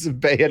memories of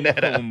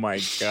Bayonetta. Oh my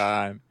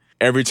god!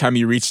 Every time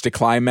you reach the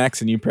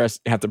climax and you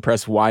have to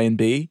press Y and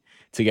B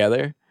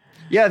together.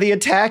 Yeah, the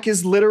attack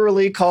is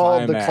literally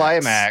called the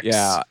climax.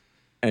 Yeah,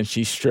 and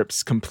she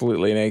strips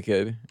completely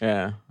naked.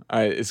 Yeah,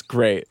 it's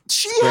great.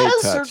 She great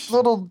has touch. her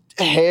little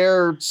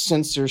hair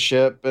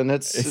censorship, and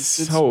it's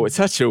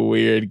such a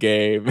weird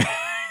game.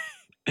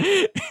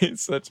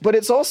 But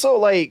it's also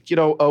like,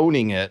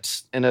 owning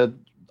it in a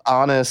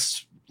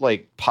honest,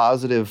 like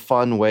positive,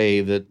 fun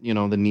way that,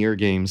 the Nier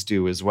games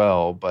do as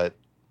well. But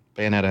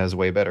Bayonetta has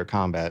way better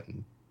combat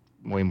and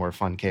way more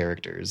fun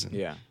characters.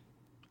 Yeah,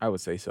 I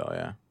would say so.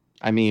 Yeah,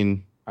 I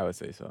mean, I would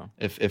say so.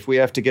 If we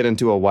have to get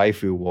into a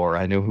waifu war,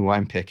 I know who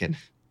I'm picking.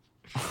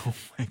 Oh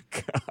my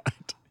god.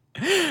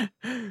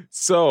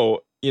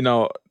 So,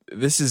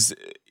 this is,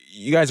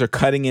 you guys are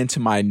cutting into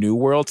my New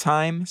World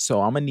time,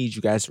 so I'm gonna need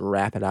you guys to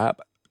wrap it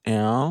up.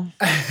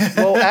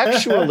 Well,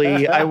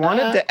 actually, I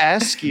wanted to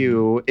ask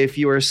you if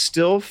you are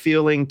still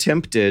feeling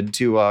tempted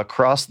to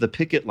cross the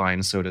picket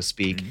line, so to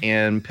speak,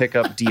 and pick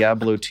up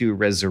Diablo 2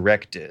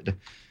 Resurrected.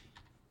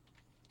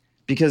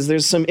 Because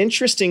there's some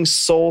interesting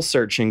soul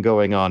searching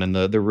going on in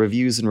the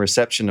reviews and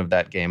reception of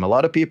that game. A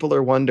lot of people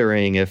are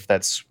wondering if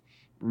that's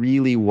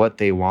really what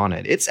they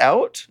wanted. It's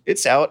out. It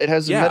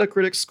has a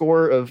Metacritic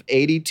score of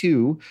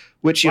 82,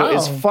 which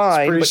is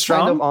fine, but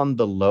strong. Kind of on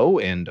the low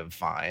end of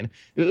fine.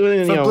 For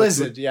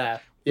Blizzard, yeah.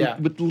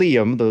 With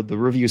Liam, the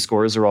review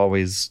scores are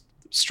always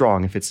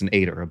strong if it's an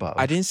 8 or above.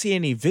 I didn't see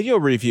any video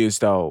reviews,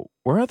 though.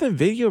 Where are the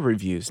video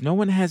reviews? No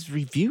one has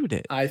reviewed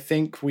it. I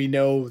think we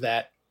know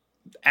that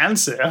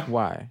answer.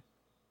 Why?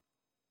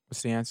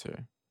 What's the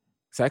answer?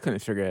 Because I couldn't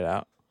figure it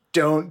out.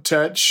 Don't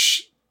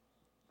touch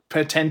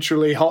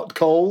potentially hot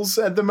coals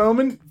at the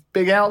moment.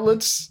 Big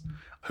outlets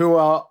who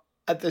are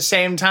at the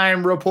same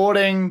time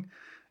reporting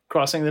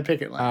crossing the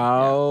picket line.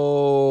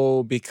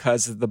 Oh,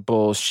 because of the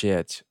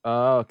bullshit.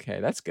 Oh, okay,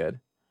 that's good.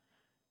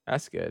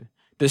 That's good.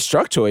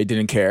 Destructoid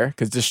didn't care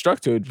because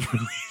Destructoid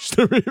released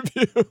a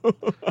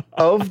review.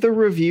 Of the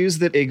reviews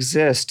that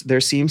exist,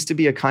 there seems to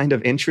be a kind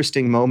of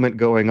interesting moment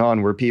going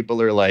on where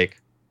people are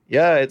like,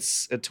 yeah,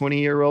 it's a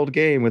 20-year-old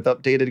game with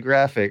updated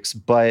graphics,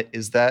 but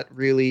is that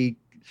really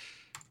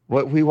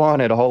what we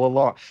wanted all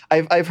along?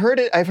 I've heard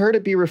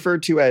it be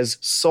referred to as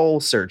soul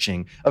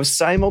searching, of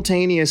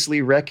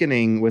simultaneously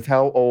reckoning with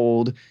how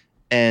old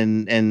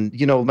and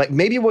like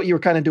maybe what you were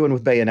kind of doing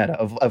with Bayonetta,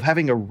 of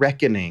having a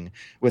reckoning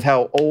with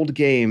how old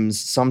games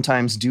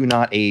sometimes do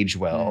not age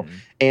well,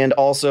 and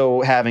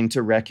also having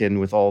to reckon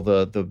with all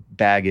the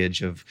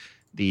baggage of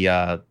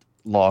the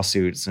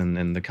lawsuits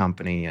and the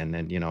company and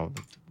the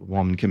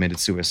woman committed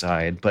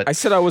suicide. But I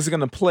said I wasn't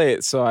gonna play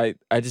it, so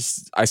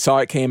I saw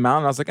it came out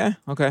and I was like,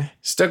 okay.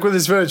 Stuck with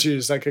his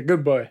virtues like a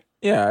good boy.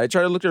 Yeah, I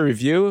tried to look at a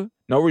review,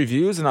 no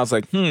reviews, and I was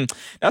like,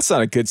 that's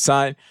not a good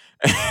sign.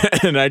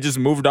 And I just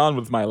moved on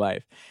with my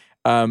life.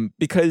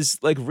 Because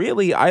like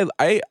really I'm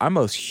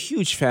a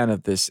huge fan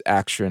of this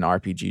action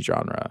RPG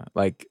genre.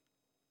 Like,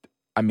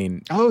 I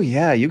mean, oh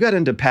yeah, you got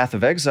into Path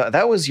of Exile.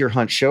 That was your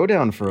Hunt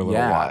Showdown for a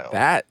little while.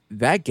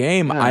 That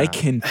game I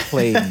can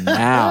play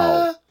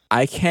now.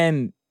 I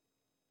can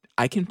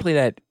play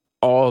that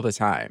all the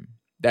time.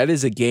 That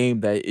is a game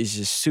that is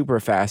just super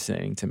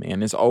fascinating to me,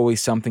 and there's always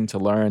something to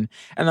learn.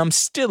 And I'm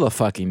still a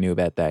fucking noob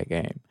at that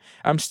game.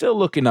 I'm still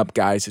looking up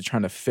guys who are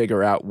trying to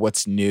figure out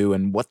what's new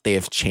and what they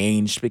have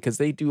changed, because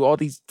they do all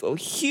these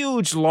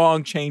huge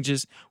long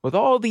changes with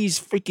all these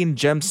freaking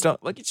gemstones.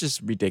 Like, it's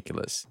just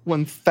ridiculous.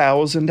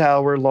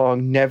 1,000-hour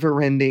long,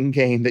 never-ending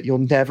game that you'll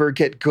never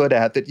get good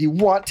at, that you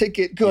want to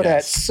get good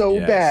at so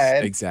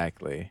bad.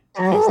 Exactly.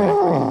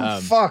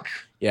 Fuck.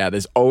 Yeah,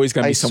 there's always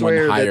going to be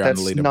someone higher on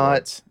the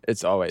leaderboard.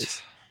 It's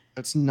always.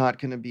 That's not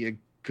going to be a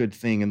good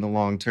thing in the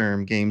long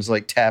term. Games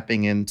like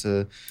tapping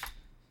into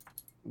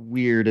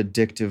weird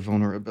addictive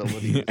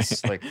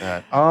vulnerabilities like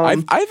that.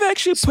 I've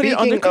actually put it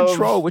under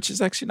control, which is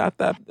actually not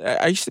that.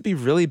 I used to be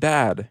really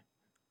bad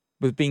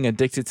with being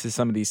addicted to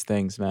some of these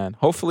things, man.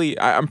 Hopefully,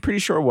 I'm pretty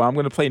sure when I'm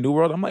going to play New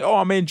World, I'm like, I'm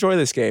going to enjoy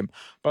this game,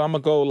 but I'm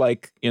going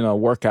to go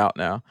work out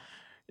now,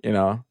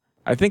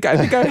 I think I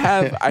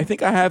have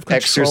control.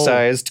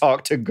 Exercise,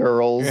 talk to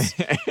girls.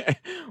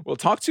 Well,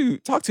 talk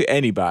to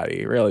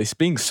anybody, really.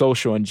 Being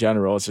social in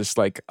general is just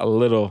like a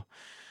little,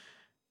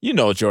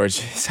 George,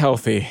 it's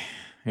healthy,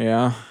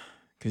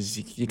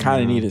 because you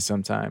kind of need it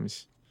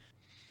sometimes.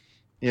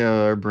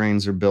 Yeah, our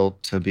brains are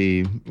built to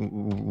be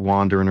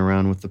wandering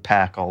around with the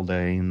pack all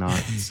day and not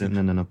sitting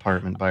in an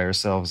apartment by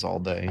ourselves all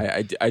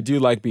day. I do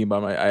like being by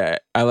my.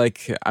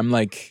 I'm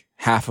like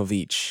half of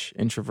each,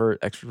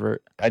 introvert, extrovert.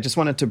 I just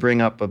wanted to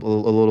bring up a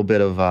little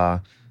bit of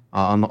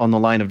on the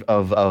line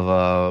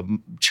of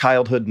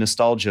childhood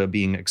nostalgia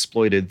being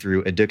exploited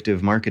through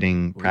addictive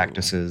marketing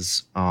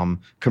practices,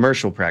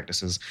 commercial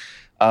practices.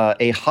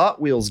 A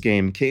Hot Wheels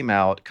game came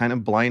out, kind of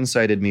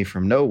blindsided me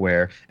from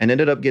nowhere, and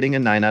ended up getting a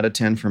 9 out of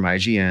 10 from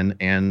IGN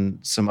and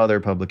some other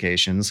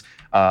publications.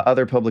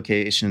 Other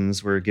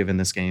publications were giving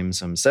this game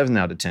some 7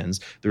 out of 10s.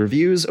 The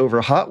reviews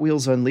over Hot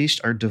Wheels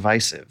Unleashed are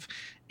divisive.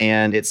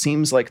 And it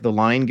seems like the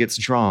line gets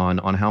drawn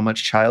on how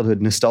much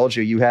childhood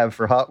nostalgia you have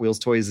for Hot Wheels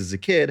toys as a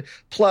kid,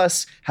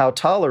 plus how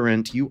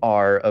tolerant you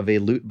are of a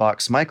loot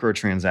box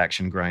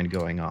microtransaction grind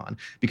going on.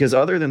 Because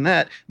other than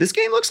that, this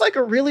game looks like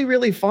a really,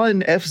 really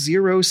fun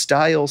F-Zero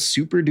style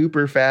super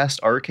duper fast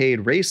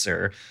arcade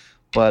racer.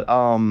 But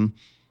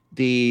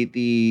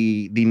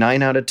the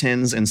 9 out of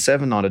 10s and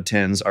 7 out of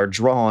 10s are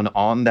drawn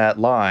on that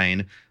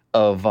line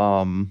of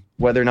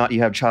whether or not you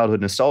have childhood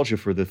nostalgia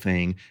for the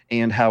thing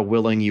and how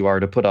willing you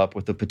are to put up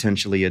with the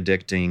potentially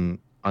addicting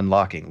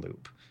unlocking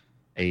loop,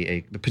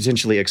 a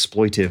potentially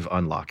exploitive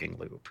unlocking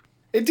loop.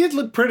 It did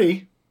look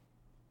pretty.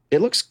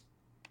 It looks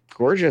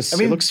gorgeous.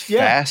 It looks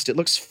fast. It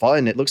looks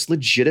fun. It looks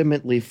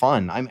legitimately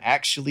fun. I'm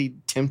actually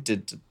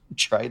tempted to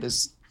try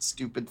this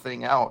stupid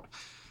thing out.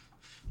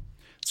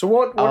 So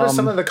what are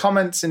some of the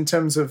comments in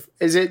terms of,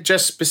 is it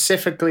just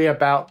specifically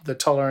about the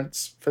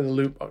tolerance for the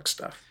loot box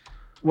stuff?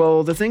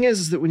 Well, the thing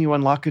is that when you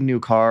unlock a new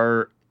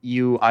car,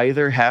 you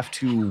either have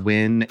to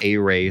win a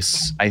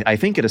race, I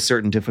think at a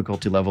certain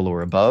difficulty level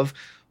or above,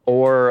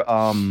 or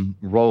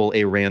roll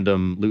a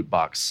random loot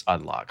box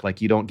unlock.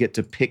 Like you don't get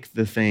to pick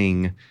the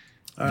thing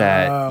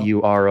that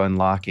you are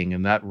unlocking,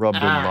 and that rubbed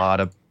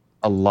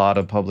a lot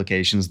of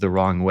publications the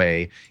wrong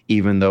way,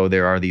 even though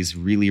there are these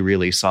really,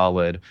 really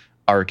solid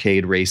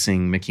arcade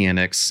racing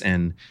mechanics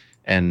and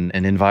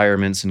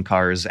environments and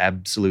cars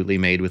absolutely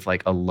made with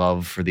like a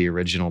love for the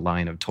original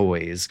line of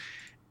toys,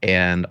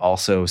 and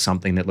also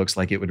something that looks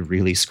like it would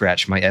really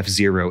scratch my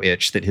F-Zero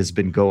itch that has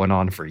been going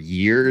on for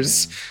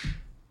years.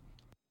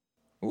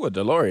 Yeah. Ooh, a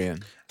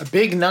DeLorean. A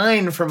big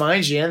 9 from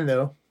IGN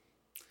though.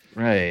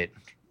 Right.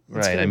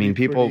 I mean,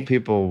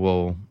 people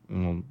will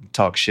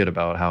talk shit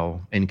about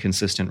how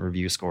inconsistent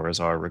review scores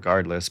are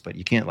regardless, but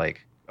you can't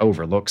like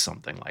overlook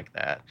something like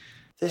that.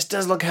 This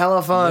does look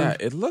hella fun. Yeah,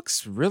 it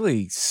looks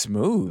really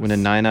smooth. When a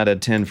 9 out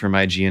of 10 from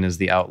IGN is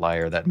the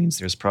outlier, that means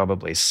there's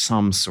probably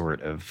some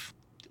sort of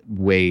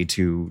way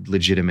to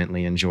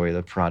legitimately enjoy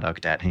the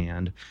product at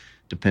hand,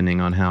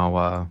 depending on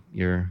how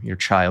your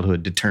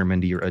childhood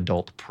determined your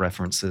adult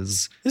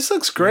preferences. This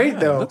looks great,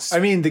 though. I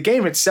mean, the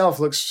game itself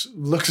looks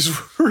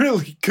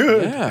really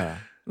good. Yeah,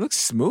 it looks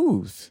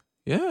smooth.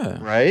 Yeah.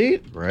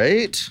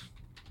 Right.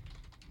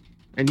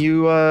 And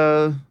you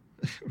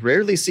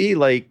rarely see,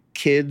 like,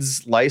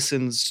 kids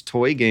licensed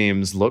toy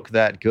games look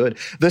that good.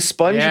 The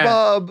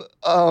SpongeBob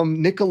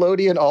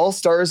Nickelodeon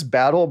All-Stars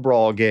Battle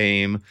Brawl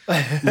game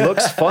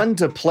looks fun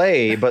to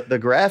play, but the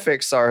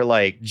graphics are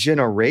like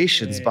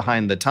generations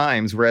behind the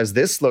times, whereas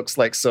this looks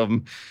like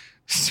some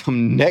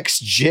next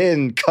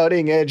gen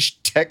cutting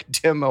edge tech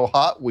demo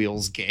Hot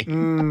Wheels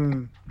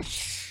game.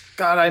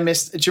 God, I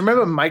missed. Do you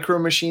remember Micro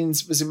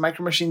Machines? Was it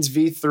Micro Machines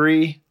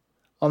V3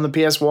 on the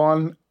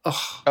PS1?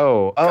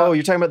 Oh,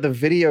 you're talking about the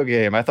video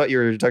game. I thought you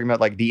were talking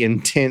about like the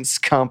intense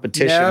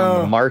competition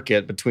on the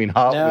market between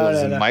Hot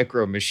Wheels and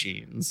Micro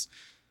Machines.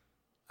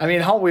 I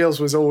mean, Hot Wheels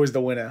was always the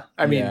winner.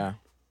 I mean,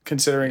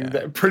 considering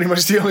that pretty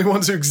much the only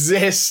ones who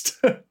exist.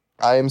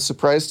 I am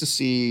surprised to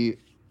see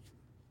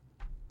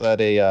that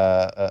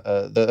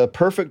the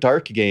Perfect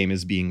Dark game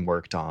is being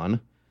worked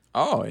on.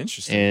 Oh,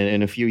 interesting. And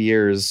in a few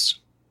years,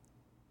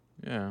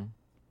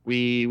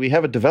 we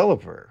have a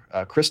developer,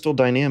 Crystal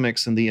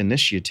Dynamics and the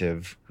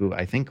Initiative, who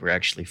I think were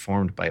actually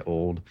formed by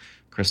old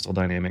Crystal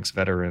Dynamics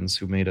veterans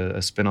who made a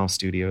spin-off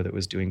studio that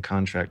was doing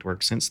contract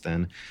work since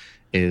then.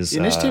 The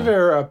Initiative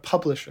are a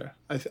publisher,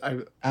 I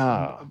think.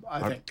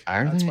 Are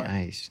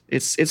they?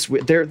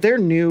 They're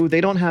new.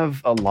 They don't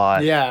have a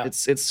lot. Yeah,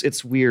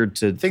 it's weird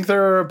to I think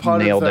they're a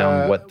part nail of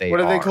down what they are.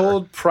 What are they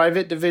called?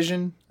 Private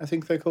Division, I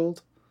think they're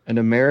called. An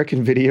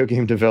American video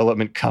game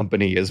development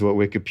company is what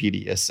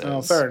Wikipedia says.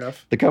 Oh, fair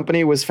enough. The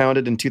company was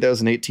founded in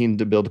 2018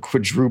 to build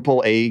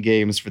quadruple A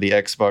games for the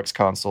Xbox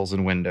consoles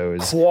and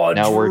Windows.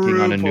 Now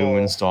working on a new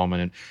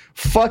installment. And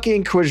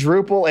fucking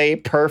quadruple A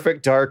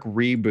Perfect Dark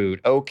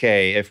reboot.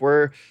 Okay, if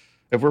we're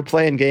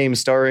playing games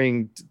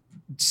starring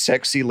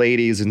sexy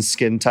ladies in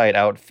skin-tight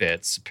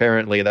outfits,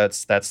 apparently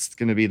that's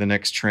going to be the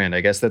next trend. I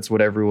guess that's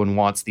what everyone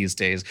wants these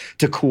days,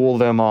 to cool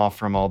them off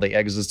from all the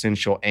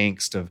existential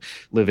angst of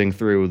living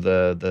through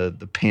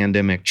the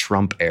pandemic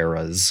Trump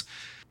eras.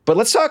 But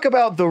let's talk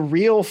about the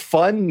real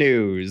fun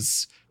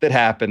news that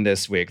happened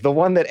this week, the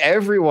one that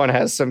everyone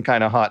has some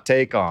kind of hot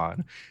take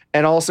on,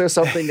 and also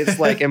something that's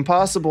like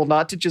impossible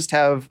not to just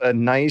have a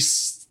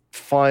nice,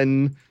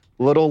 fun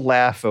little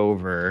laugh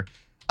over.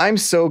 I'm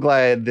so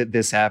glad that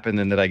this happened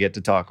and that I get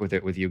to talk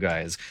with you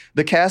guys.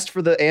 The cast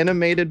for the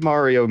animated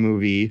Mario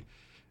movie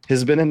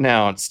has been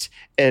announced,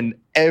 and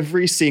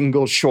every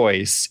single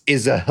choice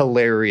is a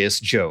hilarious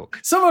joke.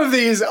 Some of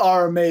these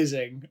are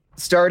amazing.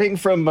 Starting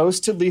from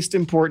most to least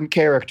important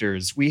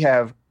characters, we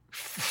have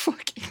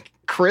fucking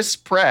Chris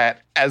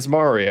Pratt as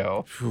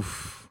Mario.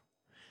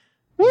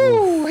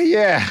 Woo,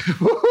 yeah.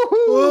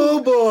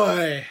 Oh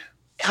boy.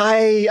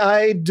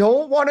 I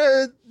don't want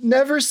to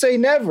never say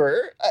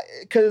never,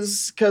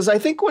 because I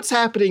think what's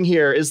happening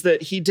here is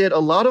that he did a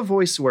lot of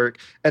voice work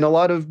and a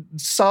lot of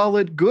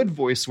solid, good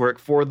voice work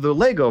for the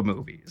Lego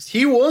movies.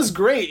 He was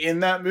great in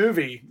that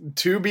movie,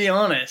 to be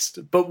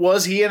honest. But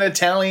was he an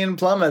Italian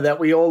plumber that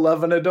we all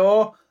love and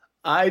adore?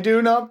 I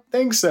do not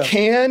think so.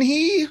 Can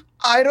he?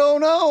 I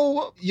don't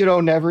know.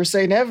 Never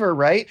say never,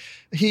 right?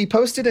 He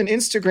posted an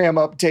Instagram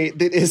update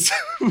that is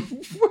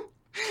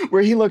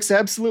where he looks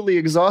absolutely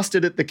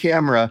exhausted at the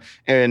camera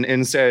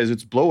and says,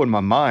 it's blowing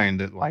my mind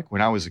that like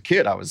when I was a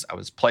kid, I was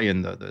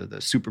playing the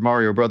Super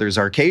Mario Brothers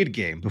arcade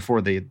game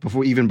before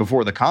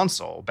the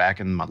console back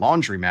in my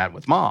laundromat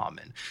with mom.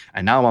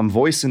 And now I'm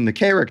voicing the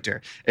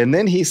character. And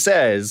then he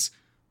says,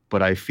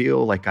 but I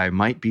feel like I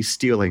might be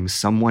stealing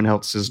someone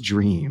else's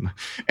dream.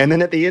 And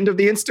then at the end of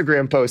the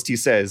Instagram post, he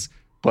says,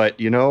 but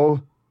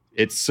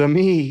it's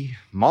me,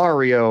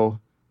 Mario.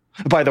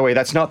 By the way,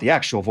 that's not the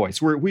actual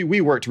voice. We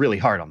worked really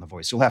hard on the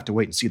voice. You'll have to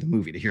wait and see the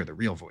movie to hear the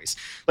real voice.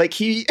 Like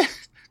he,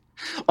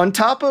 on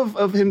top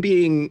of him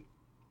being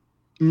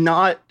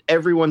not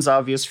everyone's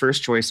obvious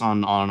first choice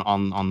on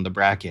the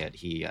bracket,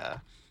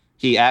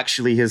 he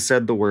actually has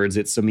said the words,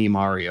 it's a me,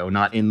 Mario,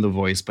 not in the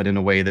voice, but in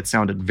a way that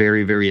sounded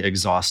very, very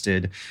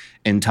exhausted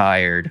and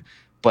tired.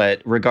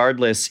 But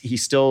regardless, he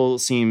still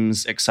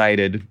seems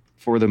excited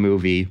for the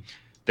movie.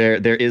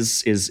 There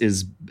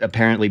is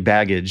apparently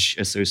baggage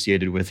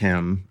associated with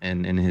him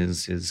and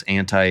his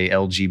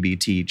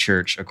anti-LGBT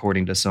church,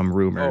 according to some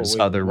rumors.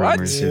 Other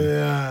rumors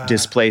have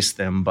displaced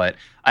them. But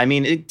I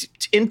mean,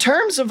 in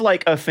terms of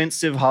like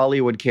offensive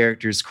Hollywood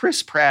characters,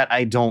 Chris Pratt,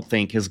 I don't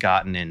think has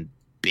gotten in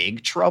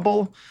big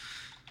trouble.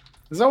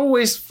 There's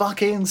always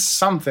fucking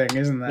something,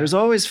 isn't there? There's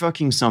always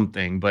fucking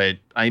something. But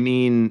I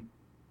mean,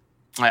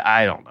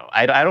 I don't know.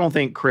 I don't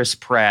think Chris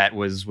Pratt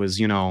was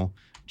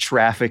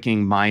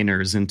trafficking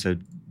minors into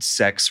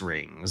sex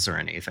rings or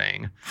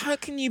anything. How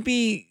can you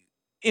be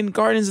in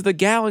Guardians of the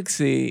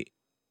Galaxy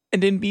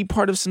and then be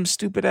part of some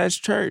stupid ass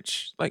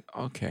church? Like,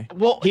 okay.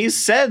 Well, he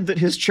said that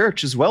his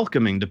church is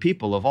welcoming to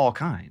people of all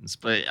kinds,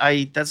 but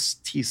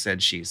that's he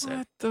said, she said.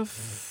 What the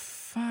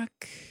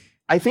fuck?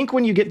 I think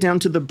when you get down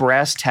to the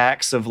brass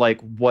tacks of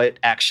like what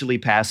actually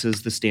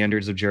passes the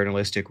standards of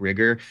journalistic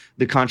rigor,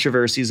 the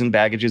controversies and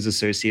baggages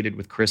associated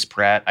with Chris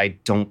Pratt, I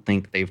don't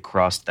think they've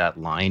crossed that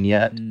line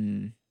yet.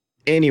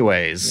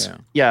 Anyways,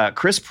 yeah,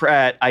 Chris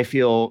Pratt, I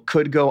feel,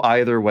 could go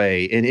either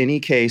way. In any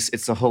case,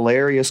 it's a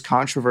hilarious,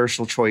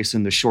 controversial choice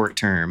in the short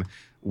term.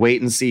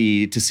 Wait and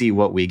see to see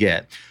what we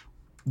get.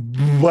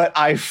 But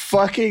I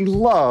fucking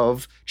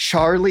love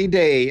Charlie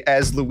Day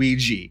as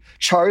Luigi.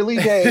 Charlie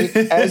Day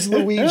as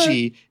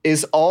Luigi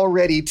is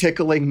already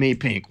tickling me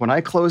pink. When I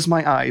close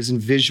my eyes and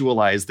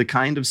visualize the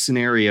kind of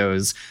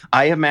scenarios,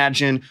 I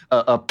imagine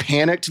a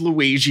panicked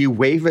Luigi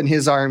waving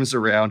his arms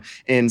around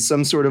in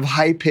some sort of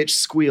high-pitched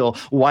squeal,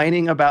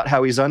 whining about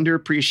how he's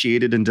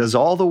underappreciated and does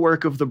all the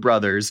work of the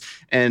brothers,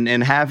 and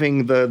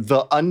having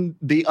the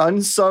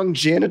unsung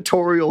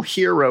janitorial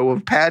hero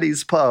of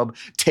Patty's Pub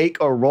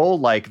take a role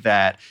like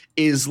that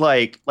is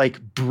like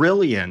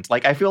brilliant.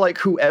 Like I feel like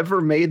whoever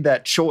made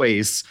that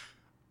choice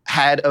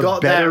had a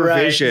better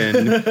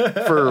vision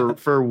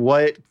for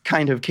what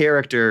kind of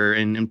character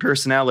and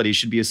personality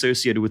should be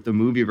associated with the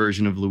movie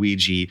version of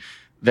Luigi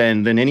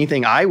than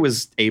anything I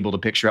was able to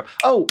picture up.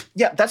 Oh,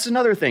 yeah, that's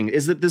another thing,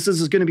 is that this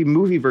is going to be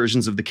movie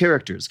versions of the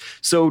characters.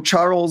 So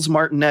Charles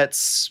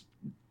Martinet's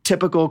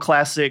typical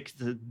classic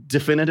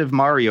definitive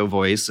Mario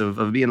voice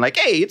of being like,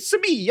 hey, it's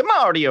me,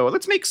 Mario.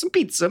 Let's make some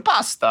pizza and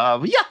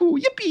pasta. Yahoo,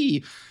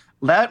 yippee.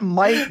 That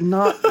might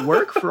not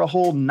work for a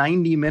whole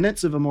 90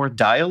 minutes of a more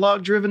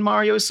dialogue-driven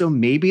Mario, so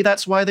maybe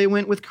that's why they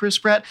went with Chris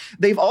Pratt.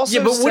 They've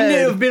also wouldn't it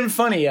have been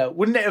funnier?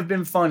 Wouldn't it have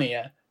been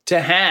funnier to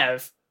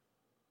have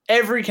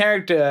every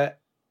character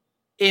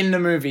in the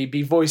movie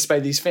be voiced by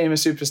these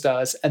famous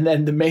superstars, and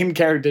then the main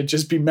character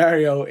just be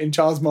Mario in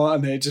Charles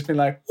Martinet, just being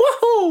like,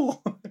 woohoo!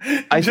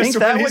 I think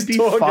that would be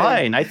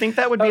fine. I think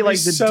that would be like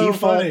the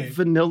default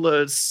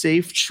vanilla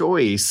safe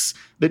choice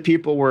that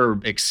people were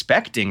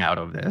expecting out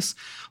of this.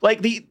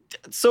 Like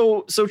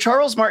so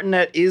Charles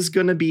Martinet is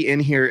going to be in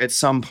here at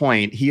some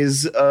point. He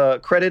is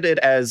credited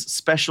as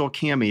special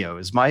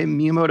cameos. My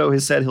Miyamoto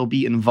has said he'll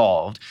be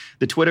involved.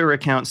 The Twitter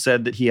account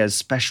said that he has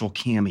special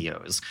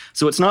cameos.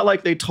 So it's not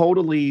like they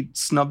totally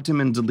snubbed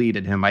him and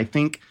deleted him. I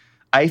think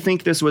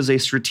this was a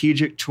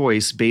strategic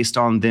choice based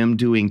on them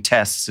doing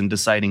tests and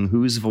deciding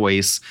whose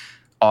voice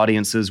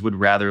audiences would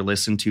rather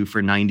listen to for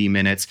 90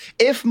 minutes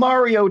if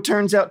Mario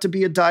turns out to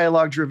be a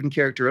dialogue-driven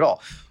character at all.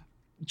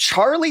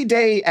 Charlie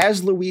Day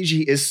as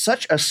Luigi is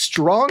such a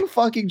strong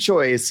fucking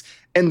choice,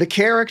 and the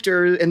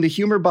character and the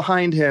humor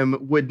behind him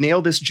would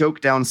nail this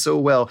joke down so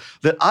well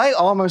that I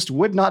almost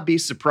would not be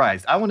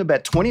surprised. I want to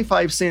bet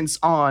 25 cents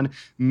on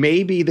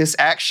maybe this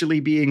actually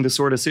being the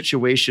sort of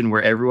situation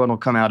where everyone will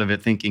come out of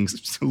it thinking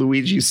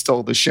Luigi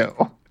stole the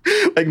show.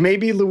 Like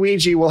maybe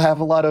Luigi will have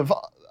a lot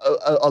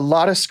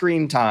of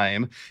screen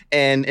time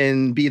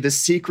and be the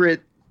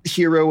secret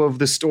hero of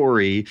the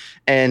story,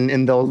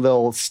 and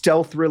they'll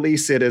stealth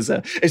release it as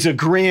a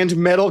grand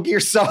Metal Gear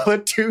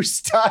Solid 2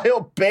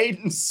 style bait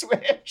and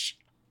switch.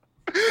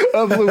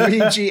 of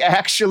Luigi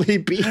actually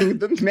being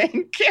the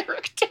main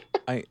character.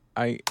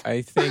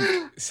 I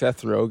think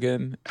Seth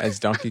Rogen as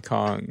Donkey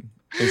Kong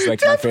is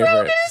like my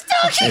favorite.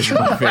 Is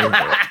my favorite.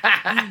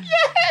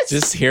 Yes!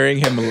 Just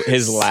hearing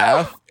his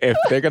laugh. If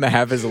they're gonna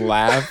have his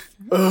laugh,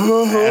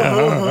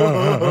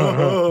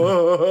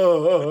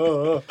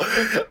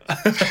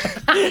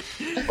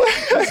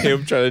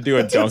 him trying to do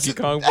a Donkey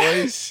Kong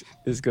voice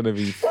is gonna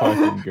be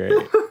fucking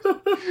great.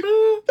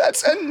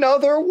 That's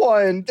another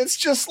one. That's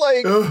just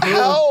like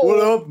how. What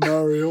up,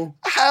 Mario?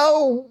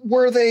 How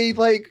were they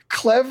like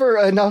clever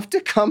enough to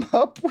come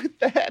up with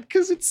that?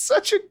 Because it's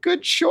such a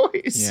good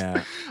choice.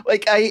 Yeah.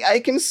 Like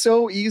I can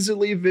so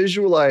easily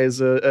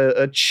visualize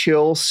a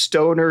chill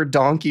stoner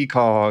Donkey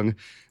Kong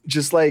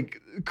just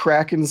like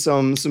cracking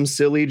some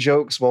silly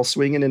jokes while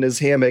swinging in his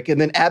hammock and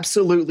then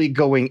absolutely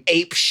going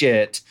ape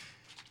shit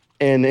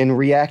and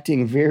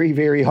reacting very,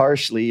 very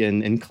harshly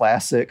in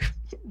classic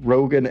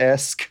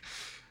Rogan-esque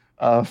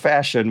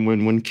fashion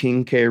when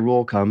King K.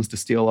 Rool comes to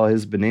steal all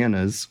his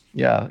bananas.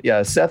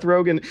 Yeah. Seth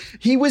Rogen,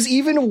 he was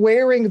even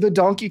wearing the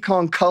Donkey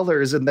Kong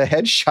colors in the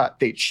headshot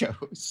they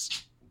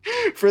chose.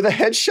 For the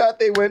headshot,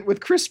 they went with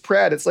Chris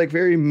Pratt. It's like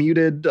very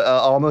muted,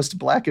 almost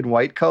black and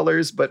white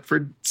colors. But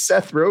for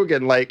Seth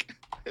Rogen, like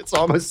it's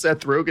almost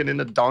Seth Rogen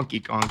in a Donkey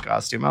Kong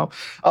costume.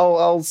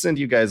 I'll send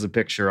you guys a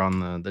picture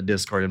on the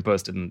Discord and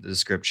post it in the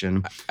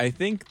description. I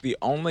think the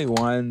only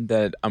one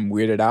that I'm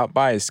weirded out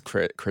by is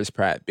Chris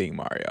Pratt being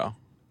Mario.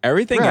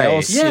 Everything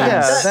else,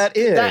 that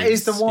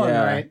is the one,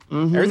 right?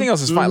 Mm-hmm. Everything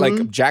else is fine.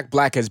 Like Jack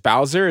Black as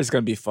Bowser is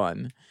going to be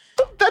fun.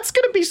 That's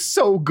going to be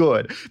so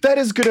good. That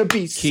is going to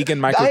be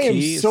Keegan-Michael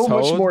Key. I am so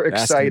much more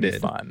excited.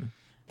 That's gonna be fun.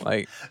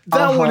 Like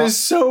that one is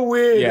so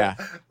weird. Yeah,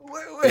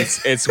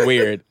 it's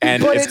weird,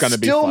 and but it's going to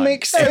be still fun.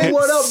 Makes sense. Hey,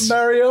 what up,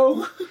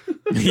 Mario?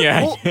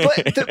 Yeah, well,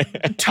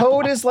 but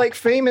Toad is like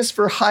famous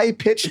for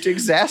high-pitched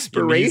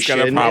exasperation,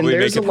 and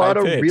there's a lot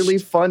of really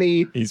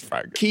funny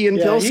Key and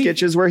Peele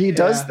sketches where he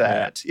does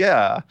that.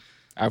 Yeah.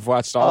 I've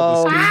watched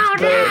all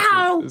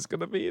this. It's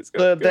gonna be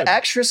good. The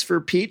actress for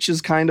Peach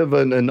is kind of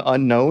an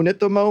unknown at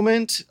the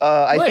moment.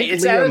 I think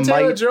it's Anya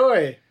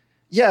Taylor-Joy.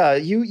 Yeah,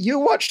 you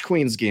watched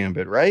Queen's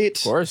Gambit, right?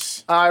 Of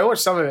course. I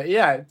watched some of it.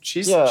 Yeah,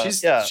 she's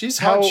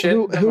hot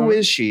shit. Who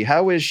is she?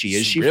 How is she?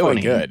 Is she really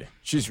funny? good?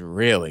 She's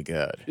really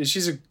good.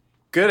 She's a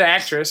good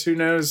actress. Who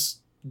knows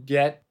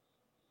yet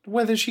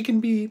whether she can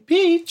be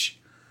Peach?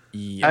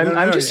 Yeah.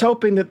 I'm just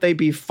hoping that they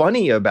be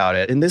funny about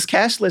it. And this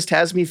cast list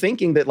has me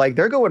thinking that like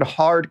they're going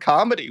hard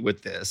comedy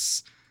with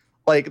this.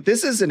 Like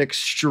this is an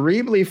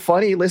extremely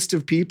funny list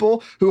of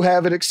people who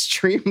have an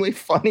extremely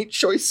funny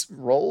choice of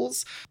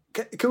roles.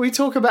 Can we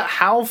talk about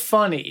how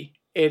funny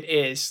it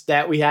is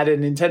that we had a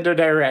Nintendo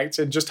Direct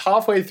and just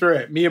halfway through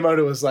it,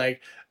 Miyamoto was like,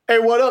 "Hey,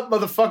 what up,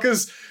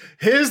 motherfuckers?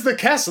 Here's the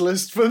cast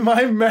list for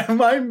my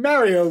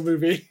Mario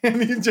movie."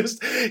 And he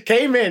just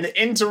came in,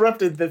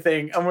 interrupted the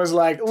thing, and was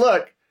like,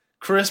 "Look,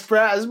 Chris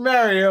Pratt as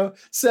Mario,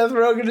 Seth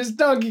Rogen as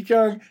Donkey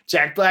Kong,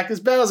 Jack Black as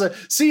Bowser.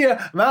 See ya,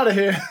 I'm out of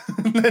here."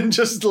 And then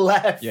just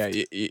left. Yeah,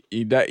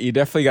 you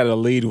definitely got to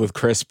lead with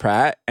Chris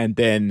Pratt and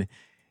then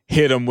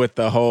hit him with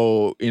the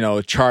whole,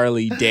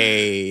 Charlie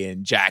Day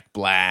and Jack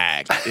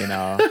Black,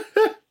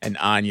 and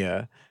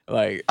Anya.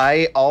 Like,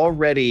 I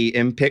already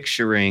am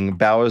picturing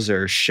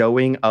Bowser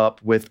showing up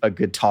with a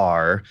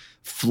guitar,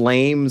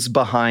 flames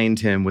behind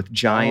him with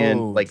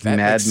giant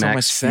Mad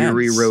Max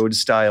Fury Road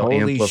style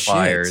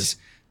amplifiers. Shit.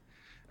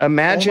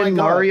 Imagine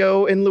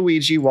Mario and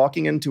Luigi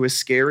walking into a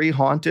scary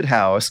haunted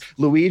house.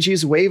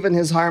 Luigi's waving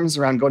his arms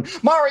around going,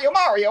 Mario,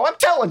 I'm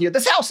telling you,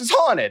 this house is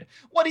haunted.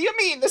 What do you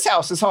mean this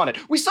house is haunted?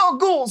 We saw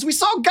ghouls, we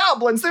saw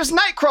goblins, there's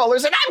night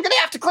crawlers, and I'm going to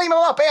have to clean them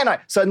up, ain't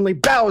I? Suddenly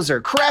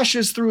Bowser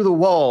crashes through the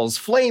walls,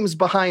 flames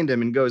behind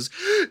him, and goes,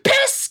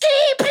 pesky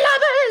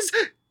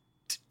plumbers!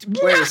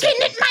 Knocking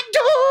at my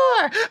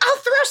door! I'll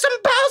throw some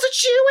balls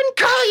at you and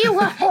call you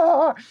a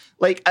whore!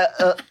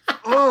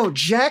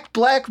 Jack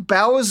Black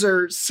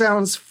Bowser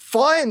sounds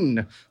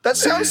fun. That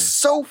sounds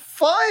so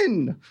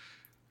fun.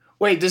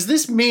 Wait, does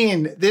this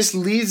mean this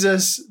leads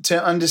us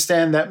to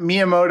understand that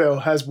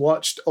Miyamoto has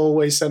watched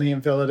Always Sunny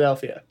in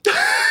Philadelphia?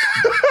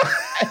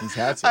 He's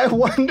had to. I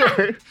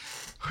wonder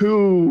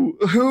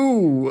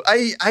who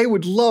I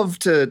would love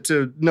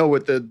to know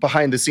what the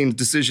behind the scenes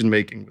decision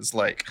making was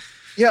like.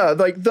 Yeah,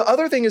 like the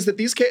other thing is that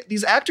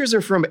these actors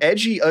are from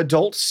edgy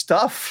adult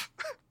stuff.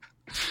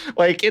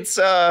 Like it's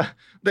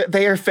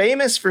they are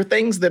famous for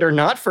things that are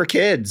not for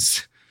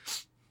kids.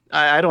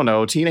 I don't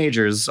know.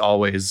 Teenagers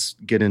always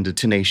get into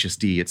Tenacious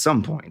D at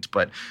some point,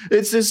 but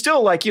it's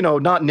still like,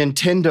 not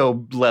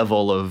Nintendo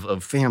level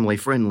of family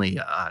friendly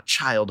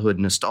childhood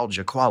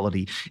nostalgia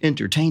quality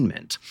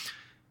entertainment.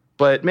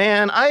 But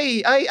man,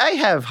 I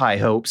have high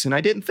hopes, and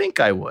I didn't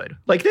think I would.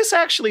 Like this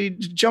actually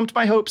jumped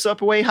my hopes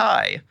up way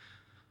high.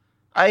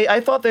 I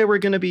thought they were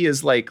going to be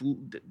as like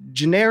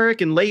generic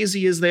and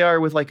lazy as they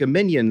are with like a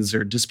Minions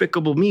or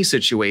Despicable Me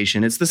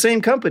situation. It's the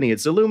same company.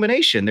 It's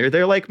Illumination.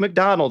 They're like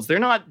McDonald's. They're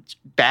not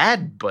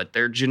bad, but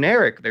they're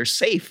generic. They're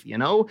safe,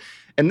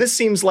 And this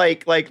seems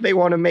like they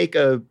want to make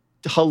a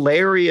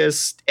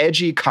hilarious,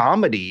 edgy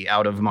comedy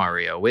out of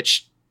Mario,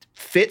 which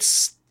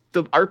fits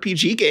the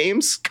RPG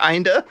games,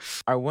 kinda.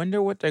 I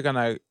wonder what they're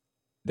gonna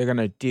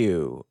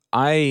do.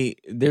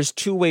 There's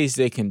two ways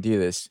they can do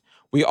this.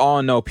 We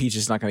all know Peach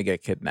is not gonna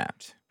get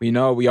kidnapped. We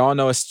all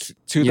know it's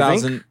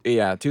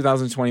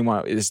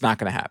 2021. It's not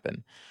gonna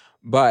happen.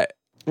 But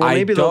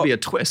maybe there'll be a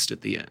twist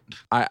at the end.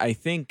 I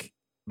think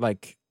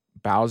like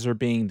Bowser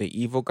being the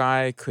evil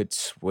guy could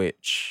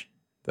switch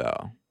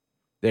though.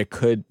 There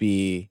could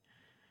be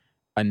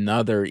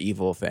another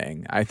evil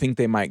thing. I think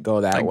they might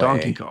go that way.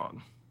 Donkey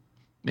Kong.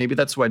 Maybe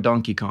that's why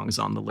Donkey Kong is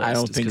on the list. I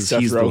don't think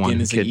Seth He's Rogen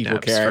is an evil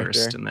character.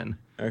 First and then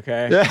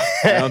okay.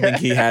 I don't think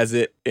he has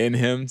it in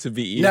him to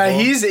be evil.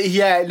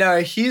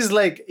 He's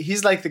like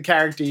the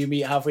character you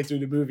meet halfway through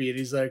the movie, and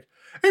he's like,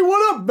 "Hey,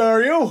 what up,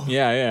 Mario?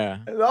 Yeah.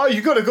 Oh,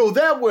 you gotta go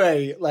that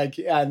way." Like,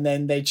 and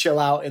then they chill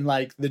out in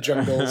like the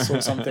jungles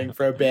or something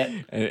for a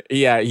bit.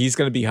 Yeah, he's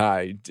gonna be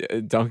high.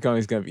 Donkey Kong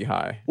is gonna be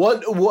high.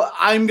 What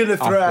I'm gonna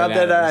throw out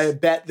that I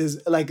bet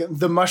there's like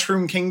the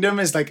Mushroom Kingdom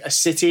is like a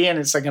city, and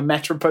it's like a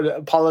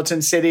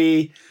metropolitan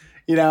city.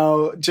 You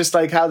know, just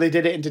like how they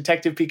did it in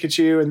Detective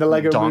Pikachu and the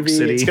Lego Donk movie.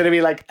 City. It's gonna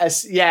be like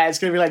it's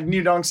gonna be like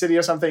New Donk City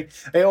or something.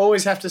 They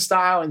always have to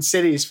start out in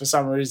cities for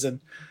some reason.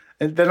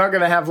 And they're not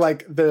gonna have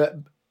like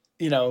the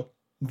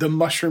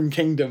Mushroom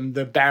Kingdom,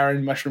 the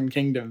barren Mushroom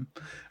Kingdom.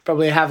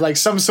 Probably have like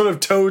some sort of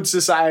Toad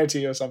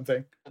Society or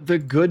something. The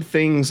good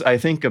things I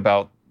think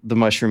about the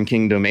Mushroom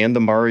Kingdom and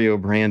the Mario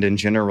brand in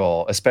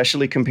general,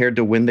 especially compared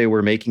to when they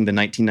were making the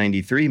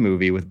 1993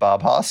 movie with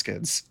Bob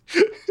Hoskins,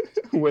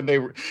 when they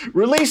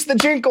released the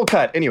Jinkle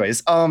Cut.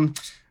 Anyways,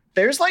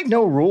 there's like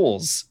no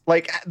rules.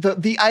 Like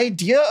the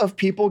idea of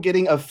people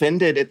getting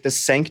offended at the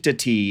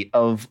sanctity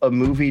of a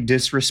movie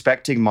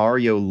disrespecting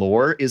Mario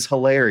lore is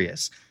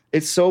hilarious.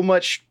 It's so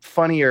much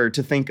funnier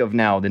to think of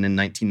now than in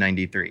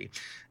 1993.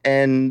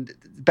 And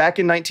back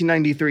in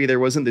 1993, there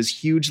wasn't this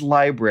huge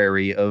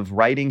library of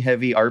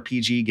writing-heavy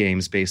RPG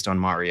games based on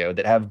Mario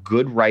that have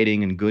good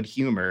writing and good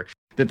humor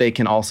that they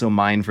can also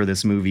mine for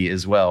this movie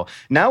as well.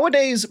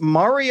 Nowadays,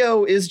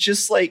 Mario is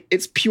just like,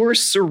 it's pure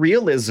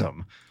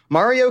surrealism.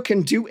 Mario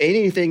can do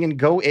anything and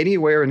go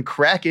anywhere and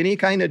crack any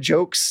kind of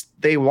jokes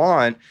they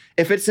want.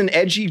 If it's an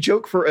edgy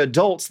joke for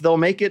adults, they'll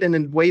make it in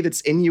a way that's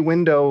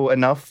innuendo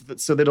enough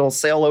so that it'll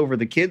sail over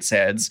the kids'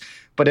 heads,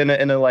 but in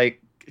a like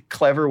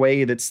clever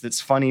way that's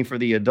funny for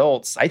the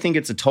adults. I think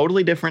it's a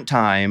totally different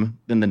time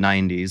than the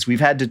 90s. We've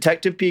had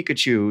Detective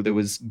Pikachu that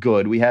was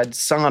good. We had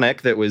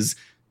Sonic that was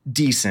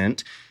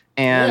decent.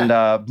 And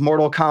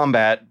Mortal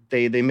Kombat,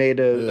 they made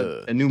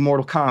a new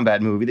Mortal Kombat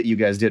movie that you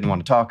guys didn't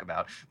want to talk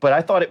about. But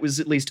I thought it was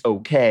at least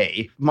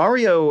okay.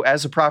 Mario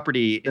as a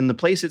property in the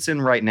place it's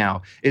in right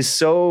now is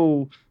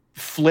so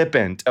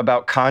flippant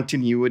about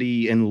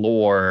continuity and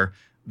lore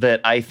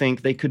that I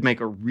think they could make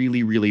a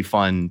really, really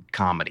fun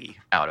comedy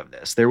out of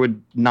this. There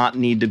would not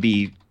need to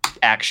be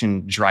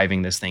action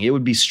driving this thing. It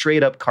would be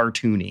straight up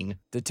cartooning.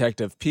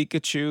 Detective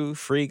Pikachu,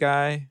 Free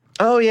Guy.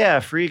 Oh, yeah,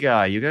 Free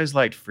Guy. You guys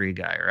liked Free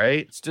Guy,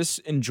 right? It's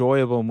just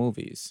enjoyable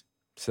movies.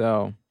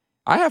 So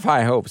I have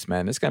high hopes,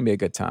 man. It's going to be a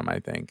good time, I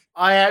think.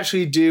 I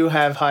actually do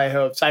have high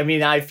hopes. I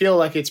mean, I feel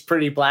like it's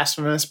pretty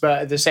blasphemous, but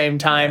at the same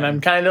time, I'm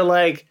kind of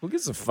like, who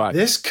gives a fuck?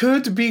 This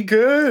could be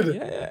good.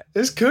 Yeah.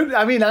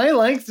 I mean, I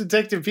liked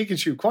Detective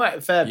Pikachu quite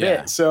a fair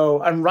bit.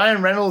 So, and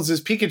Ryan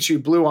Reynolds'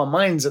 Pikachu blew our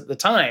minds at the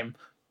time,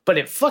 but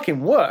it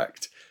fucking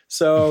worked.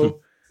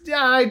 So,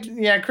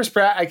 Chris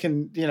Pratt, I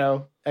can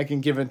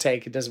give and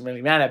take. It doesn't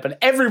really matter. But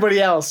everybody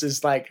else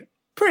is like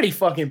pretty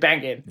fucking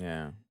banging.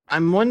 Yeah.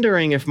 I'm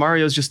wondering if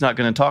Mario's just not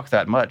going to talk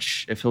that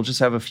much. If he'll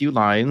just have a few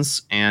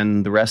lines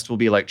and the rest will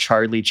be like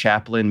Charlie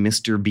Chaplin,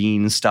 Mr.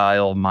 Bean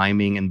style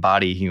miming and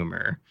body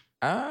humor.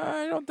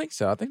 I don't think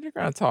so. I think they're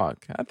going to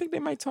talk. I think they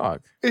might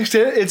talk.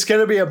 It's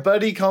going to be a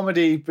buddy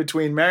comedy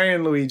between Mario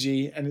and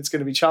Luigi, and it's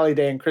going to be Charlie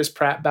Day and Chris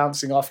Pratt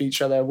bouncing off each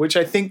other, which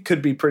I think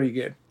could be pretty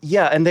good.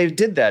 Yeah, and they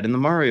did that in the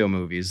Mario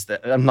movies.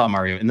 In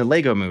the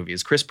Lego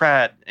movies. Chris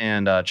Pratt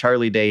and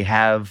Charlie Day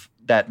have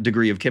that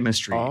degree of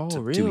chemistry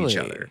to each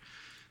other.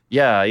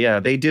 Yeah,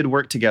 they did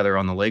work together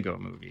on the Lego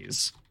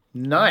movies.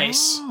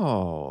 Nice.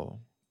 Oh,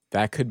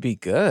 that could be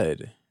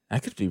good.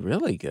 That could be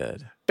really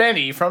good.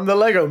 Benny from the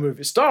Lego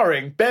Movies,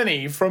 starring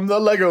Benny from the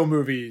Lego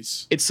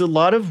Movies. It's a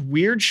lot of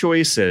weird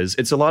choices.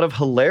 It's a lot of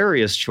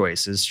hilarious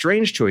choices,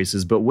 strange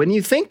choices. But when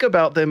you think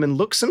about them and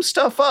look some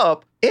stuff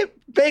up, it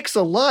makes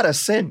a lot of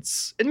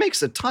sense. It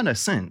makes a ton of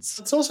sense.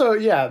 It's also,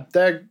 there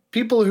are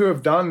people who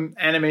have done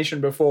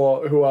animation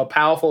before who are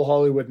powerful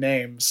Hollywood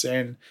names.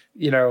 And,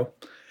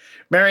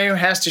 Mario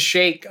has to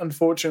shake,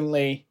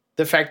 unfortunately,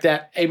 the fact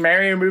that a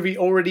Mario movie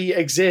already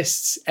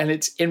exists and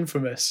it's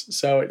infamous.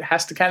 So it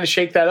has to kind of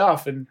shake that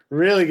off and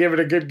really give it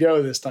a good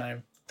go this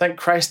time. Thank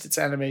Christ it's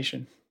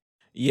animation.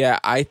 Yeah,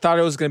 I thought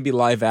it was going to be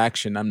live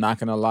action. I'm not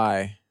going to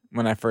lie.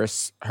 When I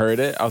first heard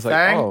it, I was like,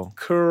 Thank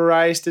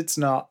Christ it's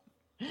not.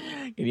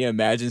 Can you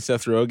imagine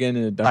Seth Rogen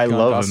in a Donkey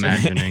Kong costume?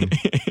 Imagining.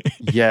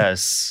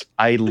 Yes,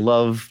 I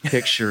love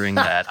picturing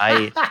that.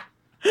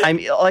 I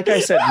mean, like I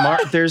said,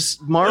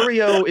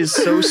 Mario is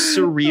so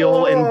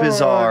surreal and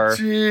bizarre,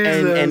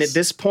 and at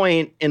this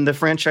point in the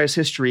franchise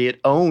history, it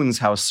owns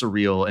how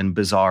surreal and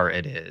bizarre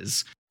it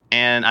is.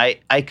 And I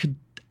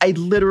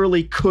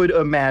literally could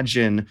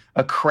imagine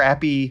I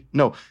couldn't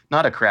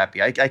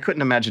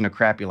imagine a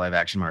crappy live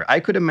action Mario. I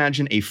could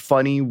imagine a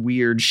funny,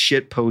 weird,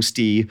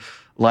 shitposty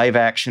live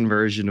action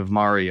version of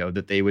Mario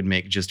that they would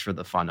make just for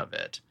the fun of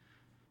it,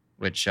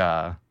 which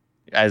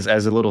as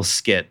a little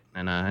skit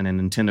and a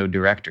Nintendo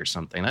Direct or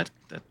something. That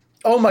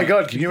oh my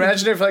god! Can you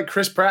imagine if like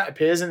Chris Pratt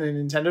appears in a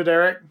Nintendo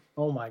Direct?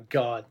 Oh my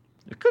god!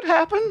 It could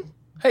happen.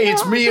 Hey,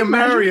 it's me and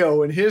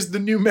Mario, and here's the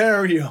new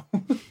Mario.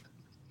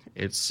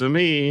 It's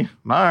me,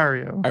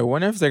 Mario. I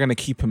wonder if they're gonna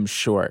keep him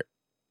short.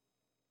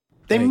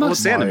 They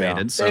must. It's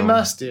animated. So, they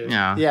must do.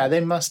 Yeah,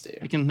 they must do.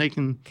 They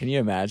can. Can you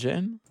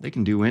imagine? They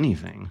can do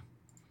anything.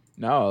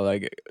 No,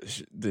 like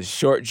the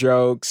short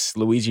jokes,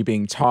 Luigi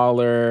being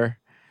taller.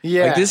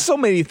 Yeah, like there's so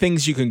many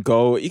things you can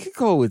go. You could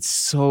go with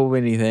so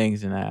many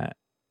things in that.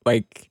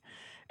 Like,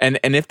 and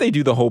if they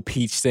do the whole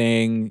Peach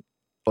thing,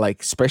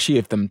 like especially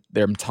if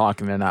they're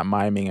talking, they're not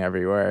miming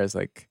everywhere. It's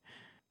like,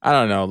 I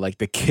don't know, like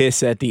the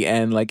kiss at the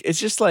end. Like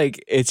they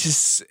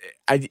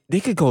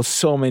could go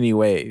so many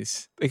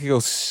ways. They could go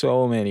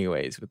so many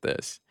ways with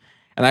this,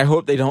 and I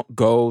hope they don't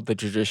go the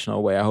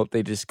traditional way. I hope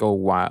they just go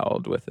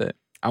wild with it.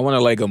 I want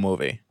a Lego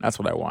movie. That's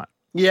what I want.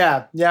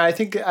 Yeah. I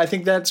think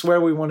that's where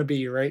we want to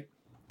be, right?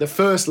 The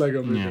first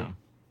Lego movie.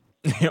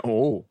 Yeah.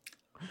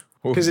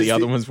 Because the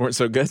other ones weren't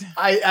so good.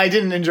 I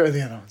didn't enjoy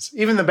the other ones.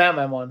 Even the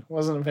Batman one,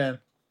 wasn't a fan.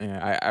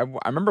 Yeah, I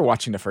remember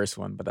watching the first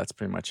one, but that's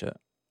pretty much it.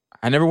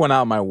 I never went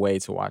out of my way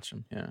to watch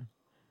them.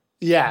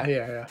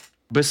 Yeah.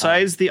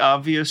 Besides the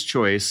obvious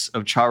choice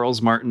of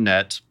Charles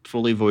Martinet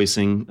fully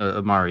voicing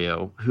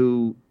Mario,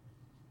 who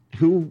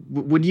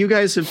would you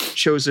guys have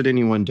chosen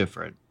anyone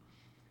different?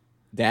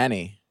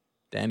 Danny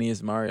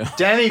is Mario.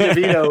 Danny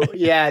DeVito.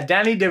 Yeah,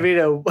 Danny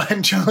DeVito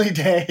and Charlie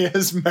Day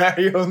as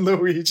Mario and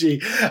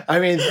Luigi. I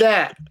mean,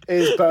 that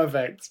is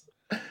perfect.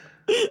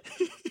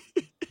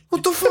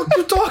 What the fuck are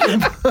you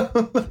talking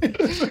about?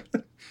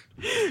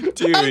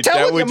 Dude, I'm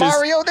telling you,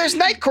 Mario, there's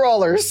night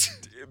crawlers.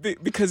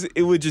 Because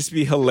it would just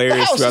be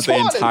hilarious throughout the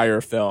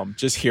entire film,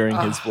 just hearing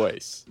his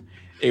voice.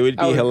 It would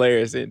be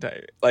hilarious the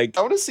entire. Like,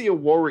 I want to see a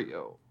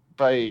Wario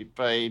by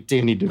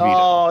Danny DeVito.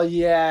 Oh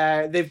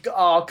yeah,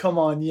 come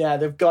on, yeah,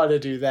 they've got to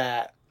do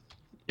that.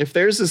 If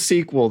there's a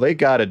sequel, they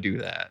got to do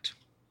that.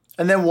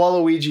 And then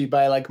Waluigi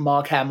by like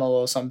Mark Hamill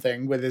or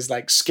something with his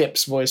like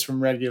Skip's voice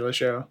from regular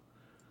show.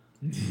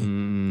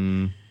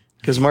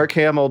 Because Mark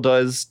Hamill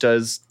does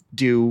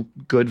do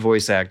good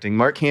voice acting.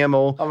 Mark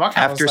Hamill,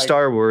 after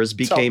Star Wars,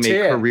 became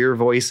a career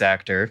voice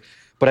actor.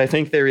 But I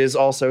think there is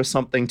also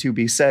something to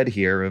be said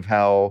here of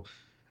how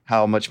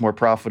much more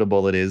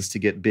profitable it is to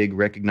get big,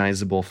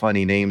 recognizable,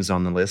 funny names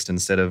on the list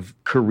instead of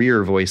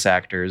career voice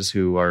actors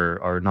who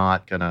are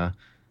not gonna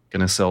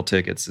sell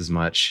tickets as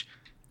much.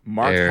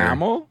 Mark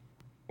Hamill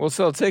will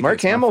sell tickets. Mark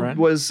Hamill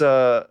was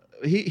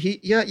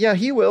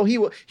he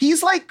will.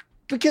 He's like,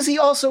 because he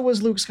also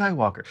was Luke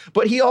Skywalker,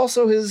 but he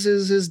also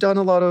has done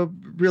a lot of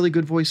really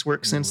good voice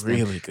work since then.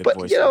 Really good, but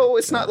voice work,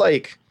 it's not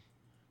like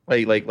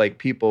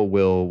people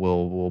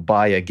will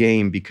buy a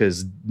game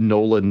because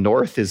Nolan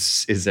North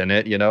is in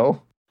it.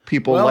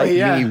 People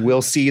me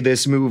will see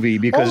this movie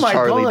because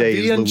Charlie Day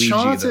is Luigi.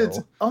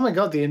 Though. Oh my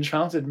god, the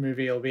Enchanted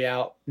movie will be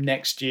out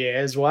next year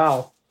as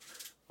well.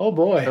 Oh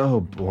boy.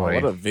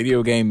 What a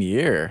video game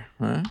year,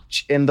 huh?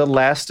 And the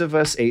Last of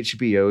Us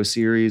HBO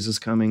series is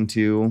coming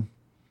too.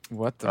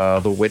 What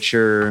the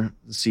Witcher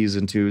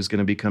season 2 is going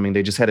to be coming.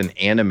 They just had an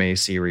anime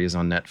series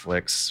on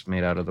Netflix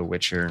made out of The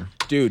Witcher.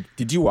 Dude,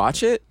 did you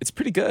watch it? It's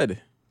pretty good.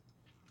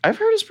 I've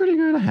heard it's pretty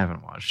good. I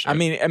haven't watched it. I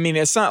mean,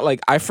 it's not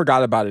like I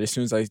forgot about it as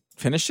soon as I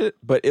finished it,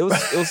 but it was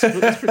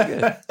pretty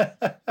good.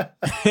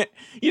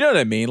 You know what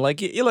I mean?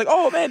 Like you're like,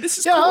 oh man, this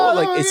is cool.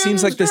 Like it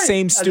seems like the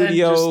same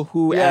studio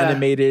who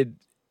animated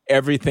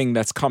everything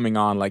that's coming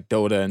on, like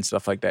Dota and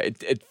stuff like that.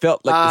 It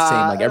felt like the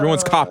same. Like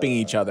everyone's copying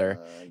each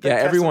other. Yeah,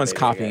 everyone's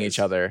copying each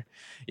other.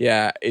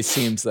 Yeah, it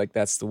seems like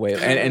that's the way.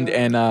 And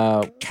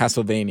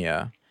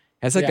Castlevania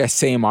has like that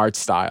same art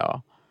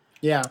style.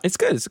 Yeah, it's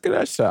good. It's a good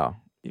art style.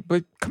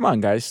 But come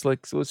on, guys!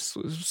 Like, let's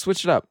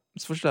switch it up.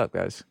 Switch it up,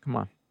 guys. Come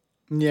on.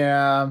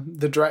 Yeah,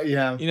 You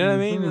know what I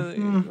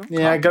mean?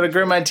 Yeah, I gotta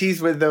grit my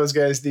teeth with those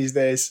guys these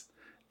days.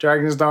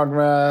 Dragon's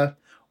Dogma.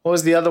 What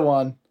was the other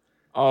one?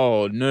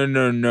 Oh no!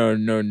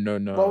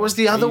 What was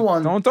the other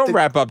one? Don't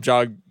wrap up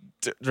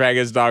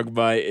Dragon's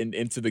Dogma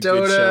into the Dota,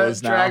 good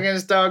shows now.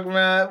 Dragon's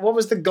Dogma. What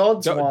was the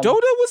Gods one?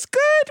 Dota was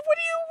good. What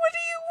do you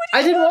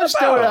I didn't watch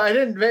Dota. I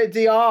didn't.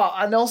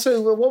 And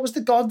also, what was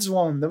the Gods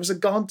one? There was a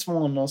Gods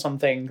one or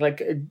something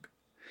like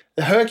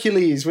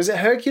Hercules. Was it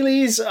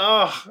Hercules?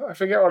 Oh, I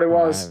forget what it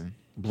was.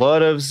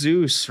 Blood of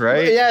Zeus,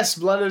 right? Yes,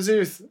 Blood of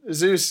Zeus.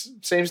 Zeus,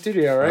 same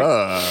studio,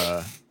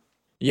 right?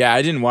 Yeah,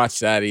 I didn't watch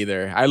that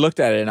either. I looked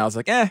at it and I was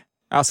like,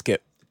 I'll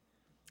skip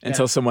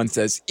until someone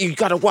says, you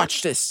got to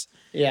watch this.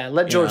 Yeah,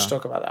 let George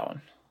talk about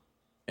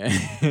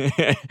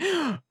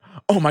that one.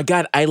 Oh my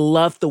God, I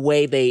love the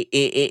way they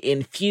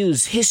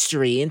infuse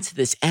history into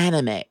this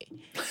anime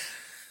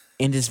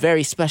in this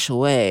very special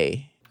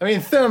way. I mean,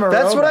 Thermaroma.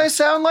 That's what I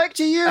sound like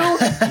to you?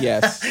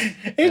 Yes.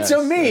 It's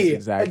a me,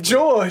 exactly.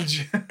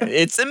 George.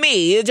 It's a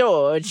me,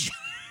 George.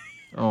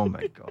 Oh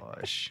my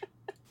gosh.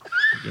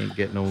 You ain't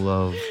getting no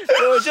love.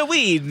 George a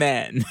weed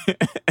man.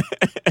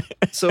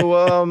 So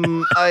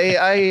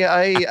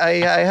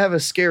I have a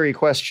scary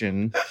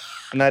question,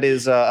 and that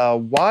is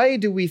why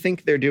do we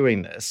think they're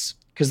doing this?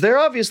 Because they're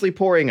obviously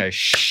pouring a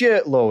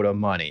shitload of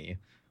money.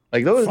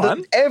 Like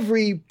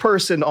every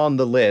person on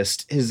the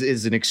list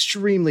is an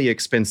extremely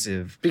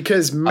expensive.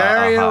 Because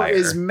Mario hire.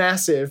 is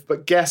massive,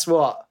 but guess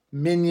what?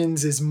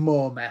 Minions is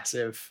more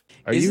massive.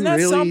 Are Isn't you that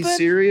really something?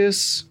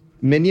 serious?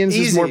 Minions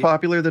is Easy. more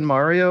popular than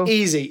Mario?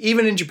 Easy,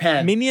 even in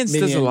Japan. Minions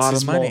does a lot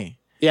is of more- money.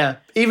 Yeah,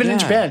 even in Yeah.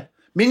 Japan.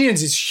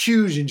 Minions is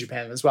huge in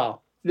Japan as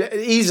well.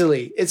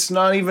 Easily. It's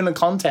not even a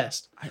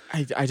contest.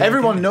 I don't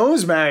Everyone get it.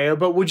 knows Mario,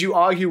 but would you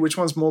argue which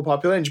one's more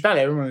popular in Japan?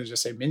 Everyone would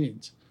just say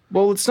Minions.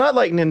 Well, it's not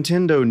like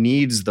Nintendo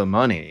needs the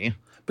money.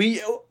 But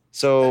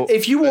So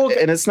if you walk,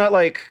 and it's not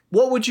like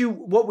what would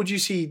you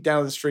see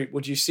down the street?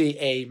 Would you see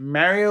a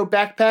Mario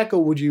backpack,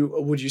 or would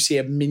you see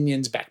a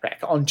Minions backpack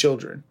on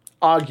children?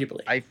 Arguably.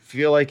 I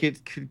feel like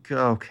it could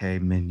go, okay,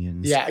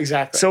 Minions. Yeah,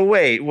 exactly. So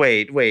wait.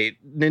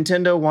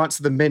 Nintendo wants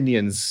the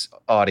Minions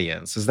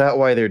audience. Is that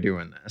why they're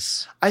doing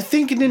this? I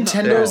think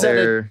Nintendo's at a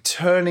They're-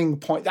 turning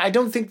point. I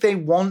don't think they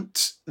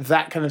want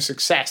that kind of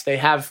success. They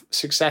have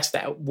success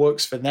that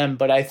works for them,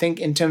 but I think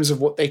in terms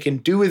of what they can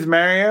do with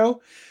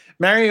Mario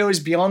is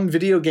beyond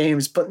video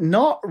games, but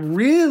not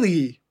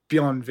really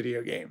beyond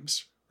video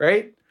games,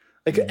 right?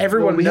 Like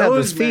everyone we have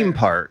knows this theme Mario.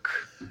 park.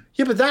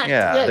 Yeah, but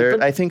that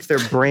but I think they're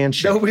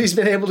branching. nobody's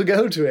been able to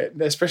go to it,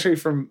 especially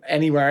from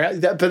anywhere else.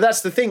 But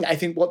that's the thing. I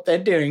think what they're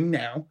doing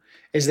now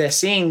is they're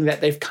seeing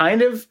that they've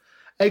kind of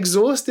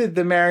exhausted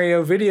the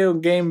Mario video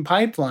game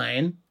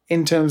pipeline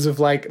in terms of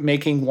like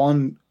making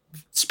one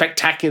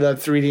spectacular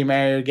 3D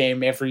Mario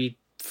game every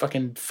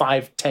fucking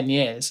 5-10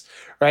 years,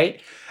 right?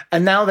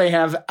 And now they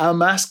have a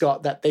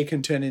mascot that they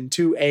can turn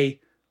into a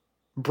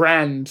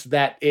brand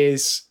that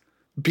is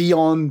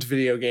beyond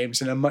video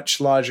games in a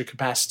much larger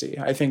capacity.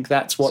 I think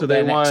that's what So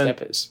their they next want-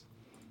 step is.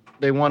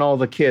 They want all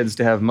the kids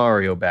to have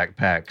Mario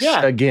backpacks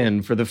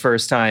again for the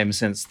first time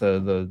since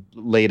the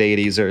late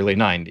 80s, early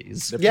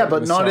 90s. Yeah,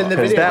 but not in the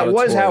Because video. that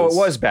was how it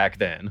was back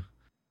then.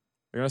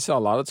 They're gonna sell a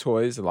lot of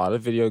toys, a lot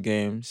of video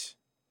games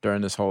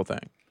during this whole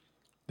thing.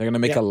 They're gonna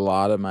make a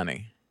lot of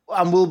money.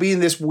 And we'll be in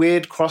this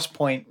weird cross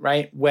point,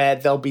 right, where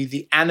there'll be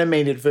the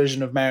animated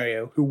version of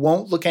Mario who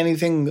won't look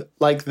anything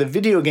like the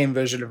video game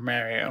version of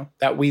Mario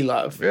that we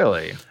love.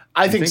 Really?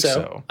 I think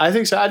so. I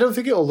think so. I don't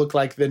think it'll look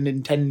like the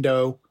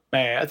Nintendo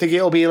Mario. I think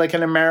it'll be like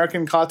an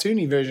American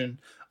cartoony version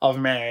of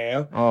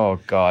Mario. Oh,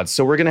 God.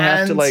 So we're going to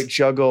have to And- like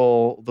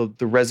juggle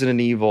the Resident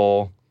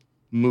Evil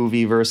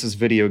movie versus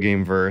video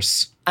game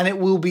verse. And it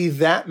will be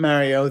that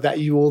Mario that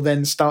you will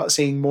then start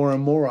seeing more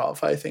and more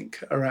of, I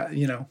think, around,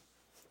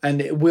 and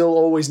it will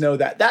always know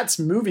that that's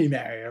movie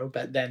Mario,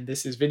 but then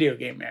this is video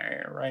game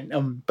Mario, right?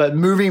 But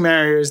movie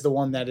Mario is the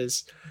one that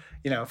is,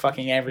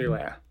 fucking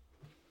everywhere.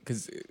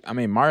 Because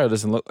Mario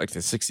doesn't look like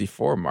the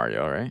 64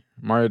 Mario, right?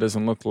 Mario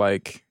doesn't look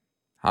like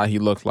how he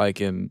looked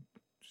like in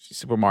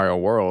Super Mario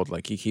World.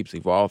 Like he keeps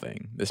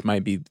evolving. This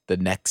might be the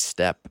next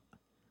step.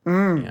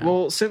 Yeah.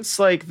 Well, since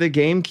like the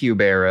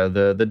GameCube era,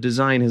 the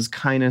design has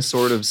kind of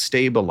sort of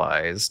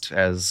stabilized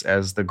as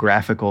the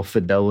graphical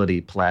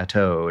fidelity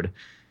plateaued.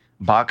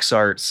 Box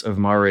arts of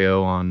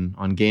Mario on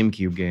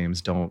GameCube games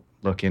don't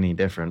look any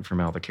different from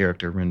how the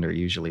character render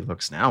usually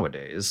looks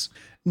nowadays.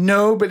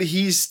 No, but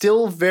he's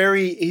still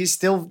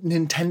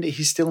Nintendo.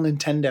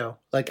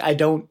 Like I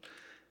don't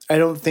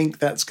think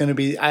that's going to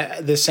be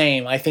the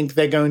same. I think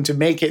they're going to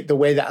make it the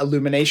way that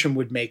Illumination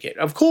would make it.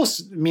 Of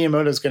course,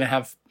 Miyamoto's going to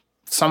have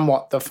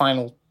somewhat the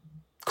final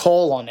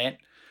call on it,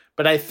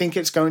 but I think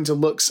it's going to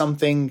look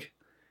something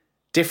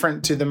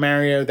different to the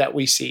Mario that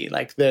we see,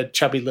 like the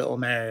chubby little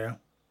Mario.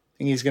 I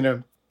think he's going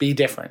to be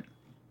different.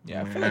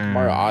 Yeah, I feel like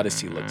Mario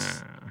Odyssey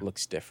looks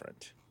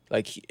different.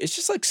 Like it's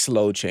just like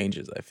slow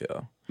changes, I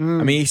feel. I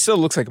mean, he still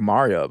looks like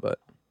Mario, but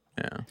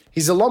yeah.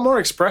 He's a lot more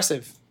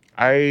expressive.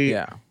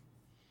 I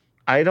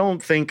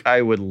don't think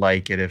I would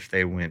like it if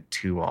they went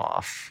too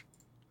off.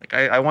 Like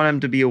I want him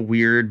to be a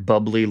weird,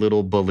 bubbly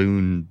little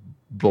balloon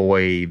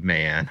boy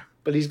man.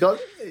 But he's got.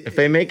 If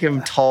they make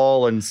him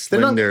tall and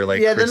slender,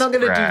 they're Chris not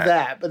going to do Pratt.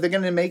 that. But they're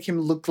going to make him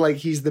look like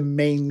he's the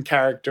main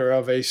character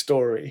of a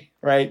story,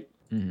 right?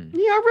 Mm-hmm.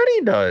 He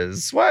already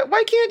does. Why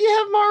can't you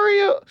have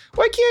Mario?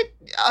 Why can't?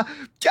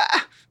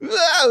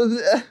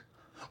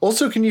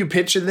 Also, can you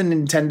picture the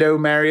Nintendo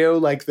Mario,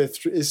 like the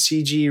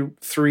CG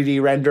 3D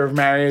render of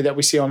Mario that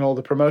we see on all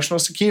the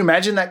promotionals? Can you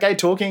imagine that guy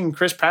talking in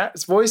Chris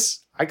Pratt's voice?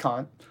 I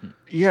can't.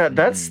 Yeah,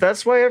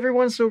 that's why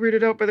everyone's so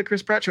weirded out by the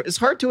Chris Pratt show. It's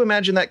hard to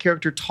imagine that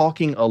character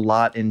talking a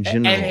lot in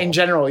general. And in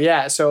general,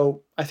 yeah.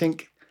 So I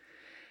think.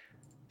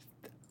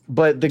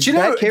 But that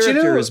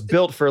character is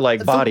built for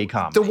like body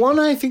comedy. The one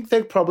I think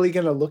they're probably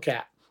going to look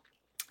at.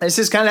 This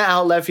is kind of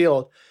out left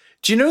field.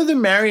 Do you know the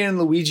Mario and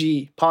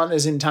Luigi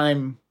Partners in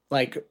Time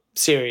like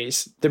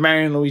series? The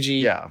Mario and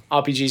Luigi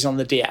RPGs on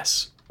the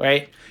DS,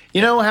 right?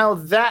 You know how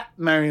that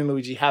Mario and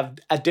Luigi have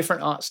a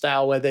different art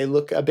style where they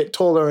look a bit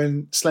taller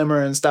and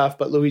slimmer and stuff,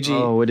 but Luigi...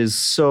 Oh, it is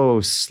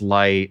so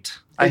slight.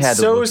 I had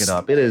to look it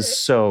up. It is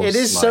so It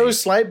is so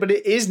slight, but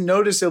it is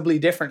noticeably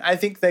different. I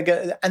think they're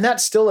going to... And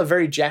that's still a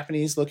very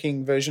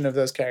Japanese-looking version of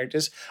those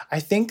characters. I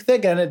think they're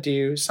going to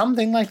do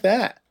something like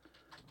that.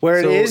 Where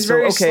it is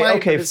very slight.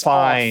 Okay,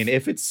 fine. Off.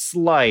 If it's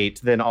slight,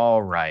 then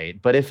all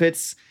right. But if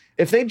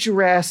they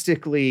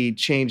drastically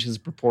change his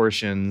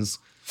proportions...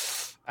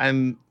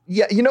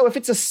 if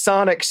it's a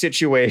Sonic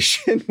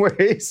situation where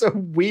he's a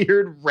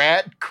weird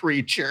rat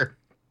creature,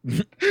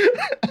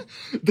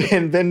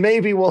 then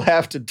maybe we'll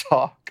have to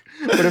talk.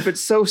 But if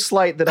it's so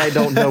slight that I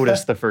don't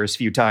notice the first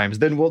few times,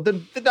 then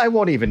I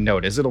won't even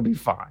notice. It'll be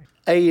fine.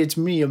 Hey, it's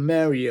me,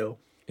 Mario.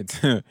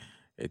 It's a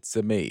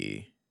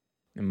me,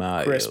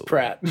 Mario. Chris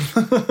Pratt.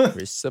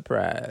 Chris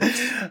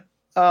Pratt.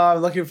 I'm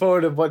looking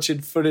forward to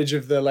watching footage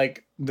of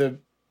the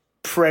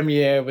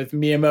premiere with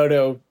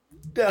Miyamoto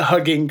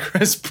hugging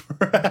Chris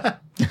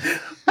Pratt.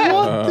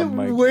 What the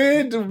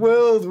weird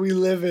world we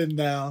live in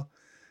now.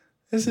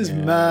 This is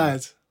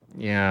mad.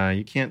 Yeah,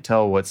 you can't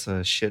tell what's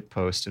a shit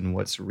post and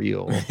what's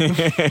real. I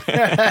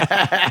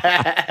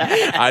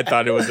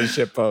thought it was a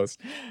shit post.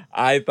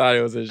 I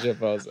thought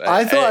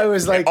it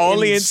was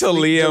only until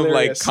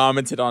Liam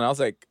commented on it. I was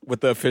like,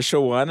 with the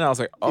official one, and I was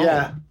like,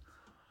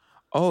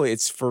 oh,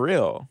 it's for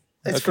real.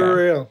 It's for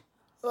real.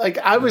 Like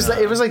it was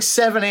like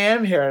 7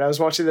 a.m. here, and I was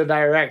watching the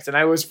direct, and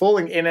I was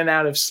falling in and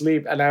out of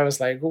sleep, and I was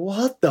like,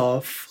 "What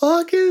the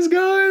fuck is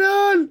going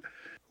on?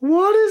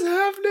 What is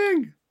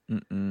happening?"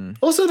 Mm-mm.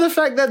 Also, the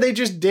fact that they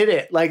just did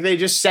it, like they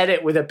just said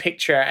it with a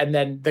picture and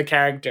then the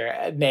character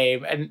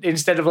name, and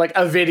instead of like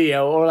a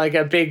video or like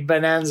a big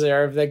bonanza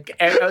of the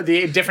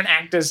different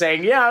actors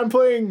saying, "Yeah, I'm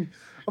playing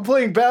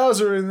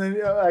Bowser," and then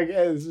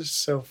it's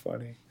just so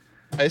funny.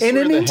 I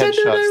swear the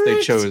headshots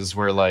they chose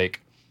were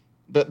like.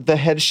 The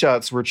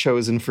headshots were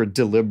chosen for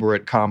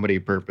deliberate comedy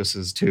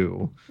purposes,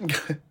 too.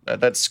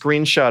 That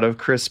screenshot of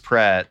Chris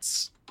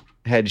Pratt's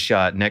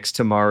headshot next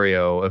to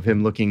Mario of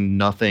him looking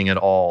nothing at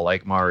all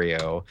like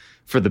Mario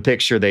for the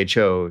picture they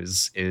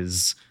chose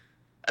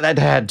that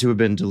had to have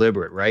been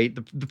deliberate, right?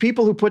 The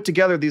people who put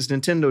together these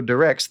Nintendo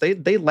Directs,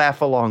 they laugh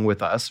along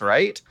with us,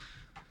 right?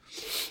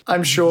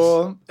 I'm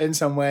sure in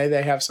some way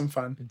they have some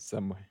fun. In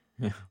some way.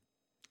 Yeah.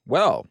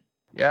 Well.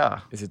 Yeah.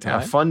 Is it time?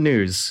 Yeah, fun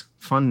news.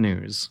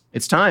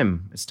 It's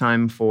time. It's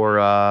time for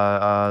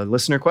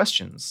listener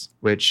questions,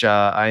 which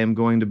I am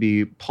going to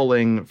be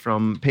pulling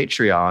from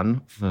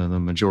Patreon, the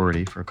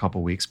majority, for a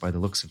couple weeks by the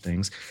looks of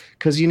things,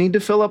 because you need to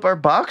fill up our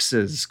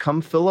boxes. Come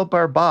fill up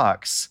our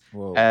box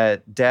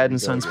at Dad and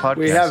Sons Podcast.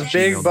 We have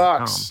big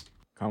box.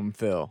 Come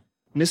fill.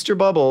 Mr.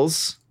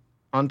 Bubbles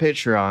on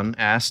Patreon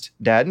asked,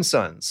 Dad and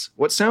Sons,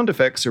 what sound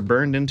effects are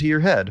burned into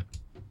your head?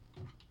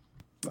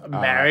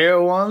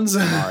 Mario ones?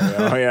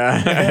 Mario,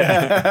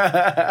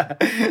 yeah.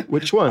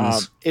 Which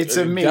ones? It's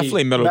a me.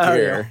 Definitely Metal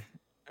Gear.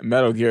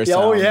 Metal Gear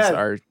sounds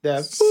are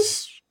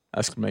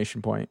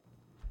exclamation point.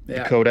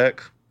 Yeah. The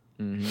codec.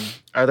 Mm-hmm.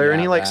 Are there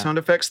any sound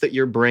effects that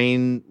your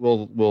brain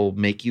will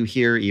make you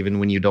hear even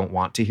when you don't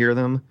want to hear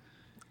them?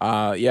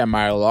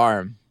 My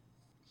alarm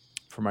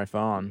for my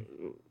phone.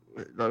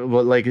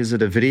 Well, is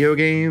it a video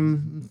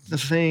game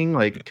thing?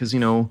 Because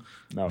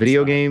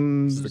video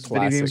games are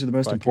the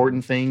most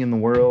important thing in the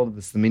world.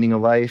 It's the meaning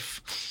of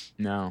life.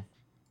 No,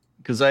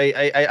 because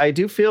I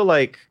do feel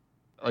like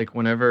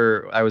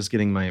whenever I was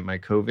getting my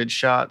COVID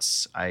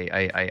shots,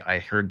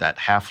 I heard that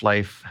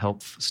Half-Life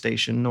health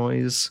station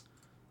noise.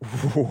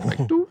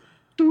 Like, doo,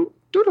 doo,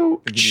 doo,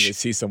 doo. You need to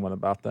see someone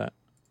about that.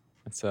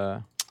 It's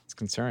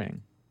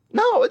concerning.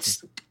 No,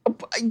 it's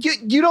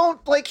you don't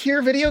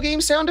hear video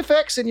game sound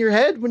effects in your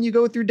head when you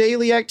go through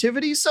daily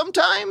activities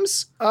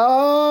sometimes?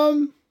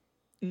 No.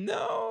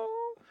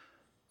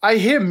 I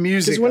hear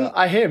music.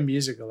 I hear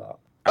music a lot.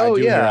 I do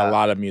hear a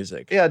lot of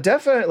music. Yeah,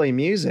 definitely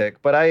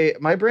music,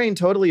 but my brain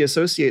totally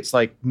associates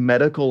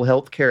medical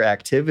healthcare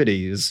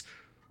activities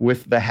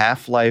with the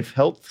Half-Life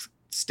health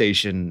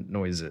station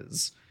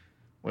noises.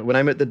 When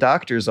I'm at the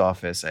doctor's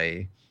office,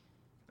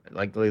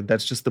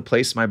 that's just the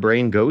place my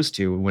brain goes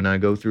to when I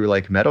go through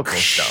medical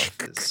stuff.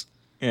 It's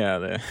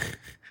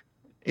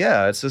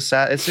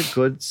a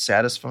good,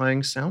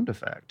 satisfying sound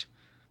effect.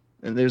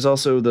 And there's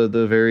also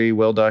the very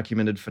well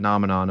documented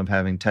phenomenon of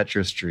having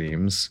Tetris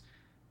dreams.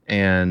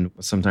 And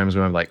sometimes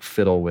when I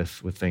fiddle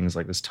with things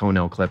like this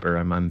toenail clipper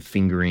I'm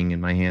fingering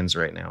in my hands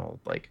right now,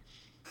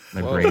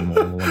 my brain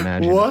will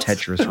imagine a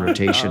Tetris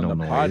rotational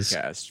noise.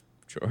 Podcast.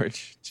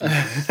 George.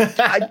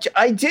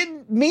 I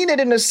didn't mean it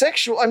in a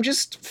sexual. I'm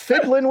just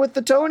fiddling with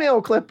the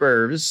toenail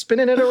clipper, just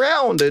spinning it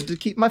around to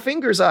keep my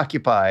fingers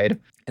occupied.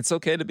 It's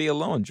okay to be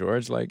alone,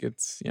 George.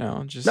 It's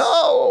just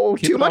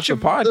too much of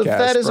podcast,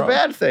 that is a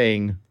bad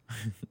thing.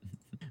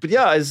 But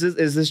yeah, is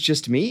this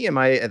just me?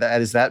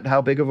 Is that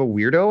how big of a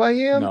weirdo I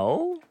am?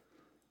 No,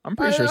 I'm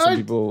pretty sure some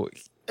people.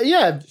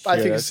 Yeah, I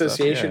think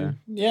association.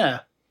 Yeah.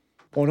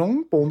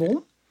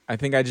 I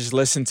think I just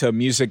listen to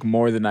music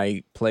more than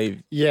I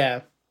play.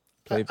 Yeah.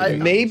 Play video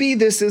games. Maybe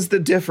this is the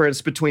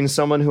difference between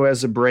someone who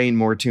has a brain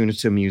more tuned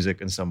to music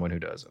and someone who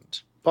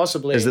doesn't.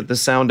 Possibly. Is that the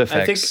sound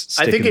effects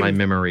stick in my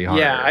memory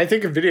harder? Yeah, I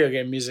think of video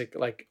game music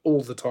like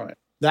all the time.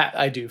 That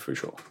I do for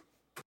sure.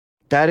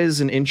 That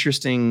is an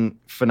interesting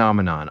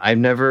phenomenon. I've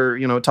never,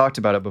 talked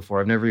about it before.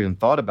 I've never even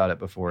thought about it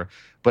before.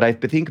 But I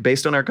think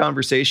based on our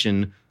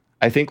conversation,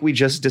 I think we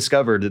just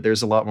discovered that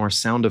there's a lot more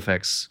sound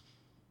effects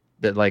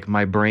that like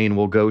my brain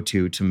will go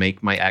to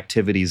make my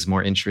activities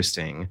more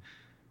interesting.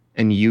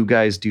 And you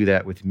guys do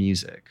that with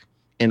music.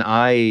 And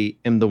I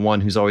am the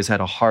one who's always had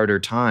a harder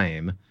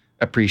time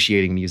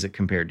appreciating music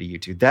compared to you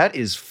two. That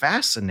is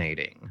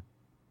fascinating.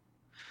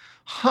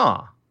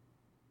 Huh.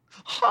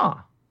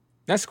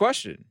 Next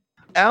question.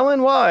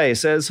 Alan Y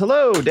says,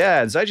 hello,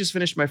 dads. I just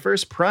finished my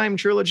first Prime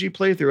Trilogy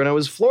playthrough, and I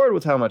was floored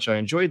with how much I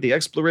enjoyed the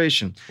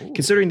exploration. Ooh.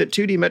 Considering that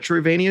 2D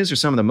Metroidvanias are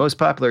some of the most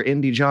popular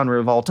indie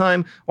genre of all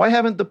time, why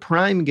haven't the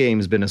Prime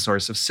games been a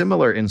source of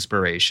similar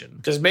inspiration?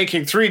 Because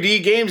making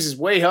 3D games is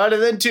way harder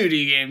than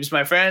 2D games,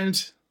 my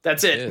friend.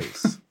 That's it.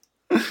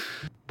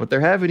 But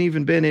there haven't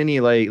even been any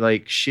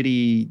like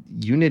shitty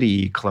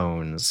Unity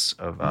clones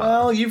of.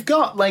 Well, you've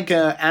got like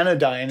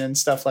Anodyne and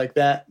stuff like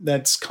that.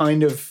 That's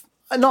kind of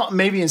not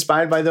maybe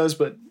inspired by those,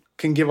 but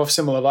can give off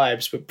similar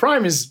vibes. But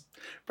Prime's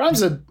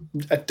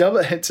a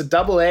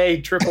double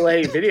A, triple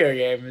A video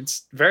game.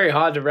 It's very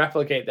hard to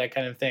replicate that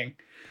kind of thing.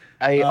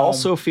 I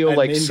also feel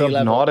like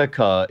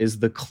Subnautica is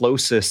the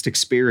closest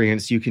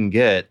experience you can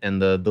get in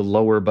the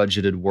lower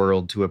budgeted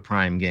world to a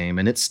Prime game,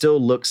 and it still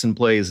looks and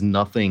plays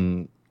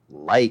nothing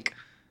like.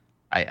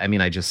 I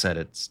mean, I just said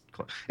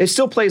it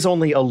still plays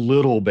only a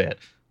little bit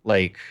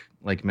like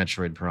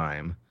Metroid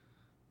Prime.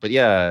 But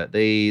yeah,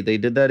 they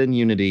did that in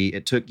Unity.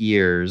 It took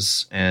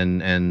years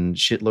and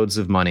shitloads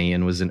of money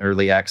and was in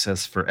early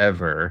access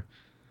forever.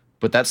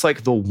 But that's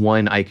like the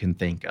one I can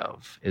think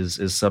of is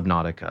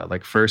Subnautica,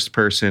 like first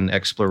person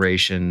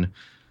exploration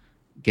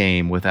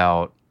game where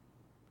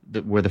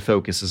the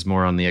focus is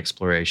more on the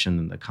exploration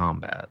than the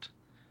combat.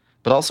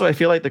 But also, I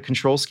feel like the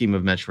control scheme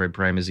of Metroid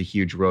Prime is a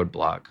huge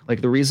roadblock.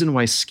 Like, the reason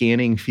why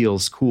scanning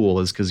feels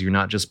cool is because you're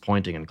not just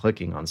pointing and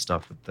clicking on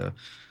stuff with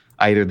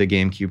either the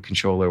GameCube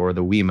controller or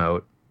the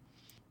Wiimote.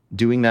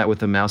 Doing that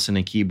with a mouse and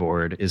a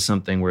keyboard is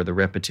something where the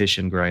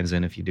repetition grinds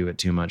in if you do it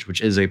too much,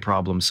 which is a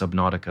problem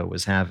Subnautica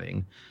was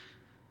having.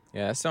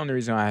 Yeah, that's the only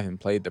reason why I haven't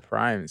played the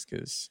Primes,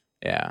 because,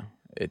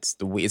 it's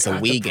a Wii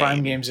game. The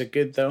Prime games are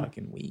good, though.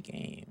 Fucking Wii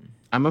game.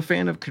 I'm a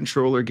fan of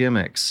controller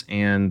gimmicks,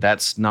 and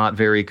that's not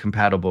very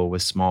compatible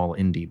with small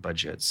indie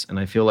budgets. And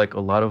I feel like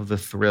a lot of the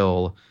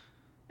thrill,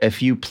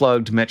 if you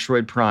plugged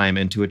Metroid Prime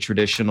into a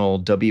traditional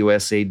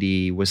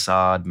WSAD,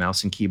 WASD,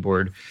 mouse and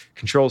keyboard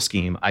control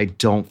scheme, I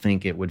don't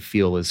think it would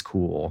feel as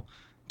cool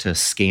to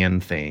scan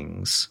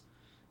things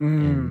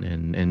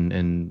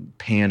and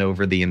pan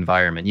over the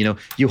environment.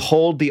 You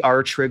hold the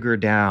R trigger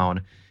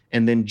down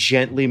and then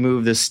gently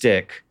move the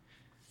stick,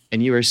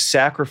 and you are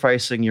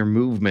sacrificing your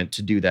movement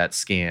to do that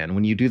scan.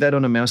 When you do that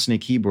on a mouse and a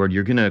keyboard,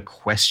 you're going to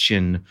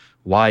question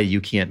why you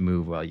can't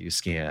move while you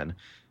scan.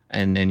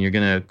 And you're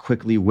going to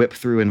quickly whip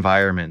through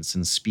environments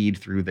and speed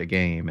through the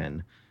game.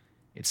 And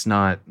it's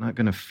not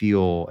going to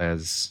feel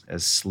as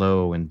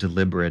slow and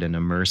deliberate and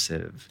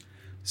immersive.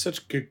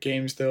 Such good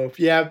games, though.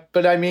 Yeah,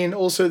 but I mean,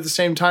 also at the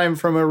same time,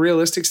 from a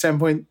realistic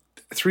standpoint,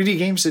 3D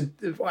games,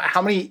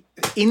 how many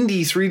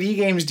indie 3D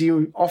games do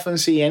you often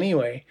see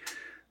anyway?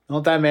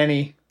 Not that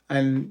many.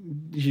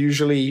 And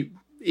usually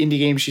indie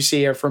games you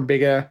see are from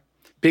bigger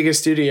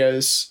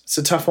studios. It's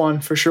a tough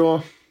one for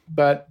sure,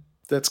 but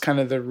that's kind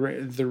of the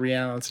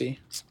reality.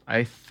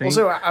 I think.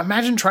 Also,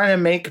 imagine trying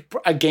to make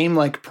a game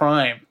like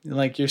Prime.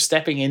 Like, you're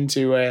stepping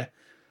into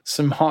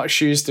some hot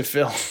shoes to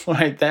fill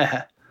right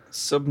there.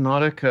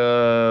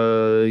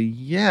 Subnautica,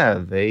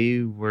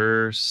 they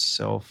were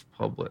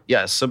self-published.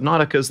 Yeah,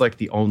 Subnautica is like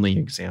the only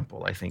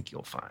example I think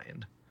you'll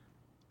find.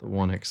 The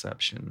one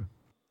exception.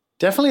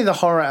 Definitely the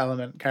horror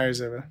element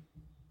carries over.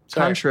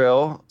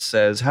 Contrail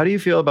says, how do you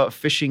feel about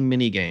fishing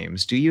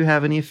minigames? Do you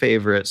have any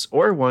favorites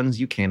or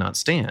ones you cannot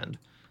stand?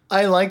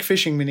 I like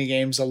fishing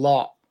minigames a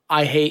lot.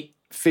 I hate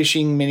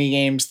fishing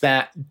minigames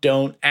that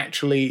don't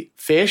actually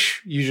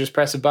fish. You just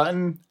press a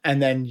button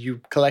and then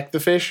you collect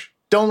the fish.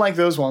 Don't like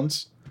those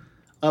ones.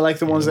 I like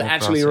the ones that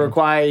actually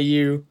require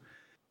you.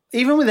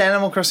 Even with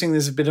Animal Crossing,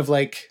 there's a bit of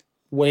like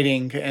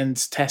waiting and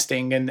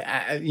testing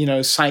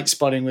and sight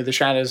spotting with the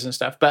shadows and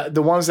stuff, but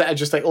the ones that are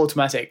just like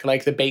automatic,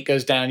 like the bait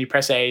goes down, you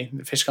press A,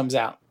 the fish comes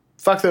out,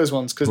 fuck those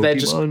ones, because they're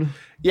just the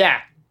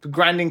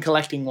grinding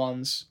collecting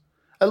ones.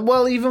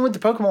 Well, even with the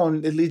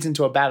Pokemon, it leads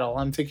into a battle.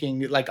 I'm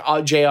thinking like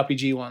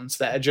JRPG ones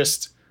that are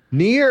just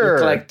Nier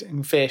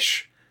collecting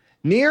fish.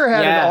 Nier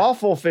had an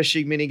awful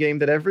fishing minigame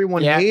that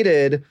everyone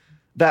hated.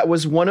 That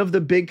was one of the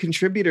big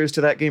contributors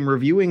to that game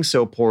reviewing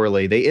so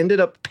poorly. They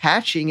ended up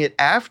patching it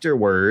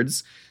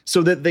afterwards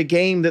so that the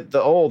game that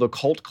the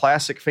cult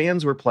classic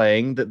fans were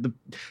playing, that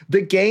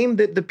the game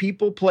that the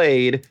people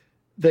played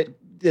that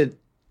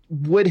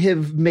would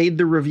have made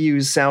the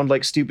reviews sound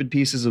like stupid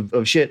pieces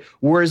of shit,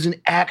 was an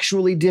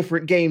actually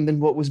different game than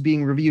what was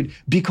being reviewed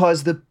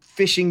because the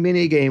fishing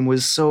minigame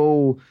was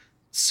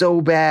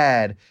so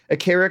bad.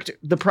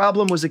 The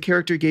problem was a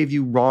character gave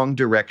you wrong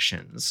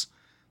directions.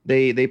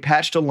 They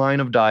patched a line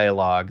of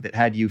dialogue that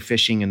had you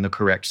fishing in the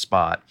correct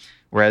spot,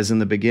 whereas in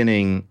the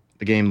beginning,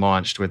 the game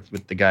launched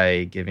with the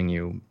guy giving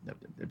you,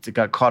 it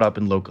got caught up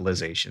in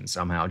localization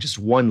somehow, just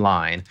one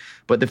line.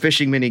 But the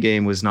fishing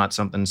minigame was not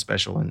something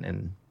special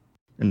in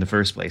the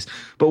first place.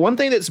 But one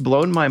thing that's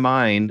blown my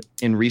mind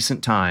in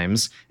recent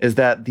times is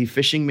that the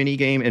fishing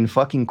minigame in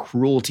fucking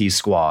Cruelty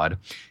Squad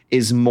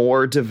is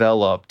more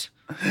developed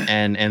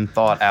and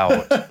thought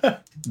out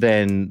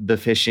than the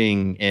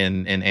fishing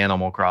in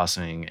Animal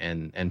Crossing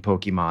and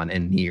Pokemon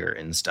and Nier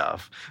and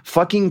stuff.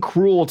 Fucking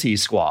Cruelty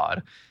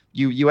Squad.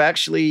 You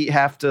actually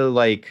have to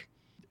like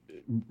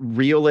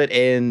reel it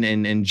in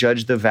and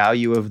judge the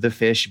value of the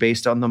fish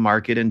based on the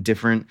market, and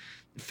different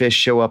fish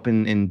show up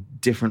in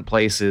different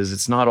places.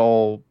 It's not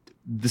all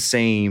the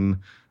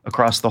same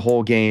across the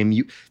whole game.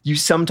 You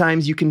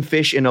sometimes you can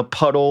fish in a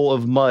puddle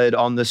of mud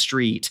on the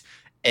street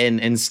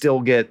and still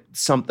get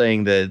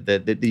something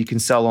that you can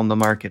sell on the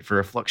market for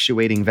a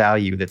fluctuating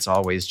value that's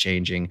always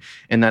changing.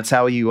 And that's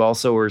how you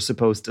also are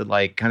supposed to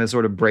like kind of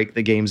sort of break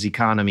the game's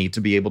economy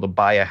to be able to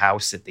buy a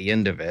house at the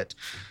end of it.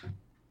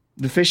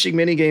 The fishing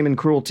minigame in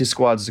Cruelty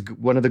Squad is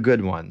one of the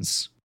good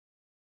ones.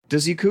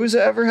 Does Yakuza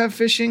ever have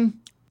fishing?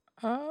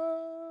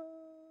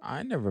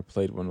 I never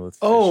played one with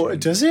fishing. Oh,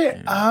 does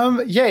it?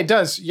 Yeah, it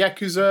does.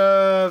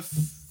 Yakuza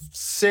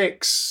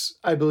 6,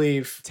 I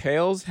believe.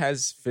 Tales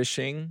has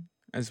fishing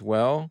as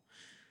well,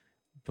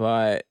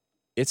 but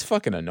it's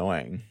fucking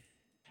annoying.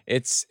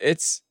 It's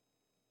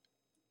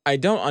I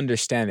don't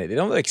understand it. They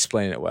don't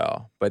explain it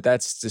well, but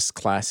that's just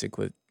classic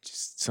with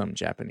just some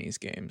Japanese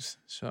games.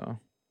 So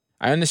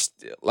I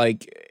understand,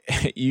 like,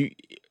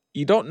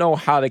 you don't know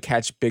how to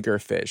catch bigger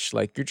fish.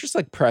 Like, you're just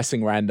like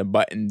pressing random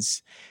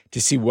buttons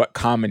to see what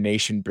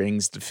combination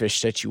brings the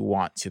fish that you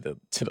want to the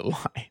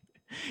line.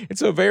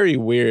 It's a very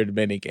weird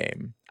mini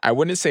game. I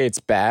wouldn't say it's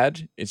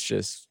bad. It's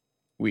just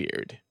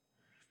weird.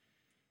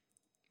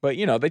 But,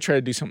 you know, they try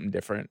to do something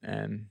different,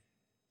 and,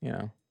 you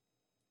know,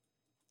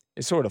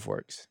 it sort of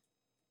works.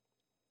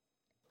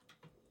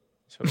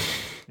 So,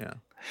 yeah.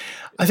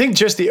 I think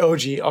just the OG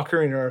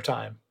Ocarina of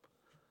Time.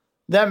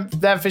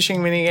 That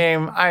fishing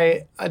minigame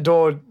I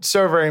adored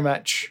so very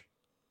much.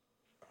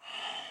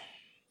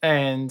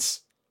 And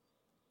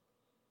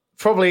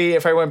probably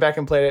if I went back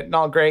and played it,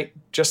 not great,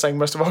 just like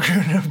most of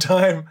Ocarina of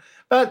Time.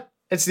 But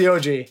it's the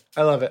OG.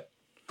 I love it.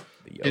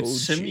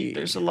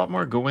 There's a lot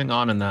more going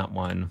on in that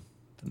one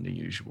than the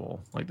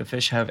usual. Like, the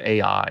fish have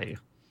AI.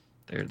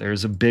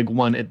 There's a big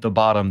one at the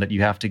bottom that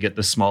you have to get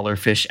the smaller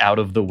fish out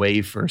of the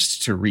way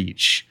first to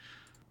reach.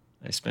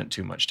 I spent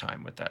too much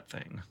time with that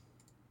thing.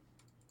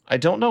 I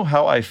don't know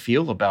how I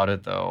feel about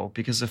it, though,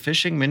 because a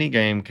fishing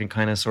minigame can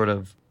kind of sort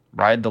of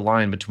ride the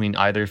line between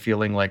either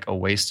feeling like a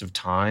waste of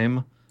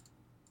time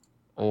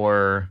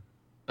or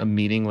a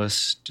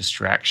meaningless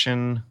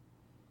distraction.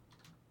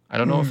 I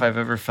don't know if I've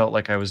ever felt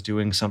like I was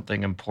doing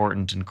something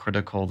important and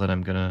critical that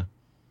I'm going to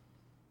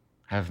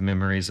have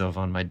memories of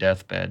on my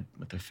deathbed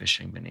with a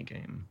fishing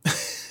minigame.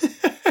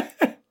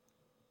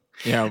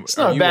 Yeah, it's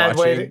not a bad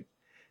way to...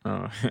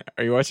 Oh,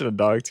 are you watching a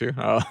dog too?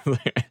 Oh, I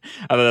thought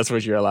that's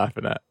what you were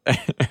laughing at.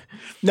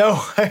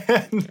 No.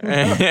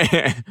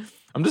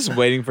 I'm just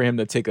waiting for him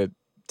to take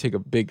a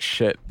big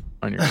shit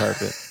on your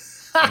carpet.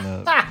 On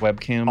the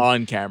webcam?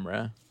 On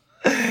camera.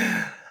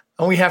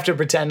 And we have to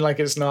pretend like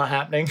it's not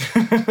happening.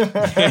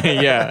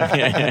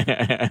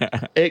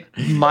 Yeah. It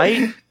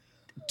might,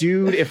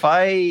 dude, if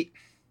I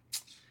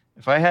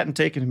hadn't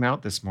taken him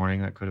out this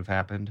morning, that could have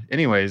happened.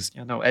 Anyways,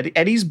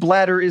 Eddie's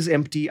bladder is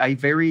empty. I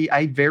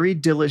very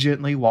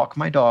diligently walk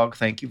my dog.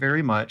 Thank you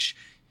very much.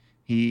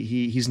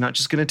 He's not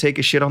just going to take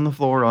a shit on the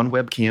floor on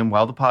webcam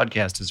while the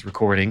podcast is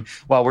recording,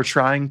 while we're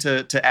trying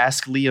to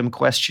ask Liam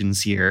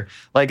questions here,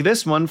 like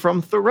this one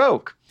from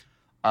Thoreau.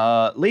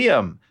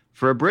 Liam,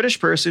 for a British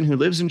person who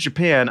lives in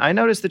Japan, I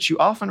noticed that you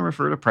often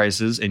refer to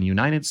prices in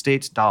United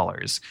States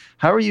dollars.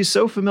 How are you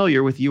so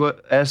familiar with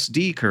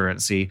USD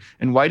currency,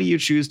 and why do you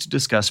choose to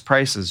discuss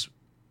prices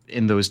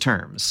in those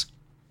terms?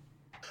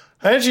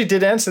 I actually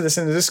did answer this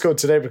in the Discord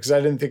today because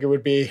I didn't think it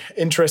would be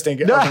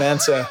interesting of an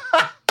answer.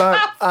 But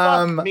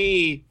Fuck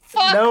me.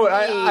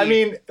 I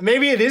mean,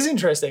 maybe it is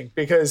interesting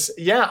because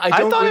I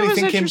don't thought really it was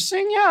think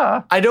interesting.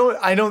 Yeah, I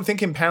don't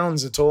think in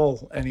pounds at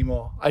all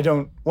anymore. I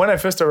don't. When I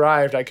first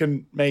arrived, I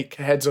couldn't make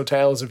heads or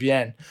tails of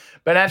yen.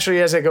 But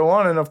actually, as I go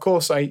on, and of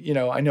course, I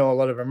know a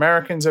lot of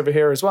Americans over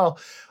here as well.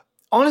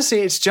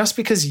 Honestly, it's just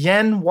because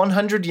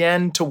 100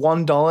 yen to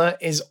 $1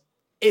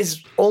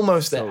 is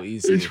almost there. So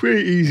easy. it's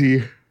pretty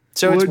easy.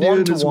 So it's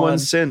 1 to 1. 1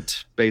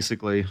 cent,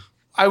 basically.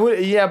 I would,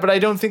 but I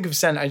don't think of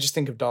cent. I just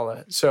think of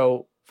dollar.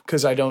 So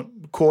because I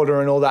don't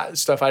quarter and all that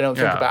stuff, I don't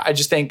think about. I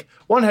just think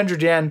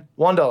 100 yen,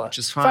 $1.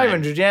 Just fine.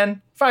 500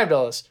 yen, $5.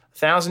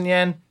 1,000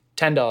 yen,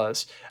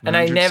 $10. And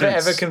I never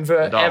ever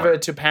convert ever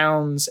to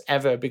pounds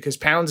ever because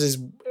pounds is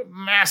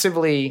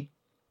massively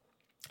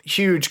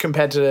huge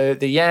compared to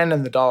the yen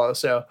and the dollar.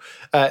 So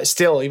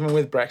still, even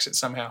with Brexit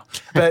somehow.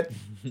 But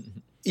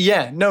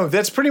yeah, no,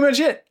 that's pretty much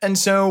it. And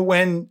so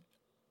when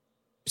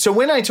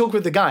I talk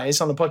with the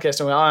guys on the podcast,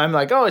 I'm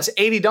like, oh, it's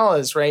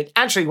 $80, right?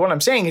 Actually, what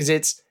I'm saying is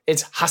it's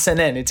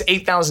hasanen. It's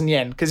 8,000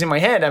 yen. Because in my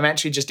head, I'm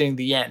actually just doing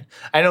the yen.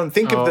 I don't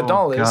think of the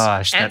dollars.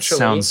 Gosh, that actually,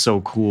 sounds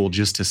so cool.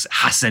 Just to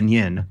hasen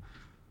yen.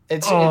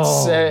 It's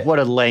what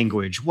a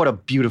language. What a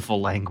beautiful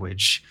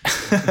language.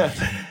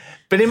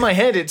 But in my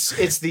head,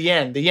 it's the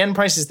yen. The yen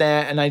price is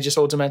there, and I just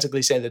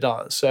automatically say the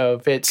dollars. So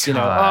if it's, oh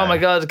my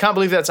God, I can't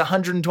believe that's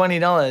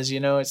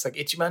 $120, it's like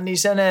Ichimani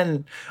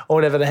senen or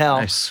whatever the hell.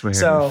 I swear.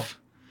 So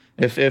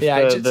if it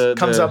just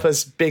comes up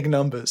as big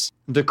numbers.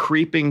 The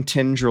creeping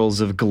tendrils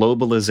of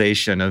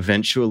globalization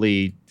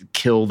eventually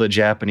kill the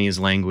Japanese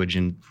language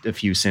in a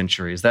few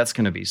centuries. That's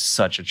going to be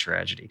such a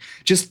tragedy.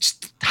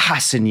 Just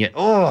hasen.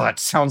 Oh, it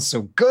sounds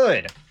so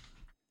good.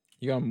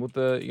 You gonna move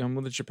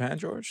the Japan,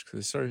 George? Because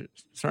it's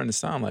starting to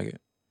sound like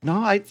it. No,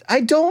 I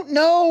don't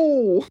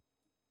know.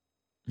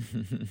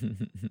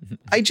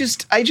 I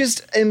just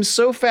am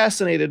so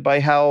fascinated by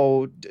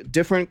how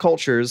different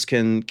cultures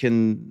can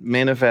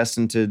manifest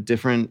into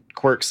different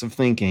quirks of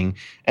thinking,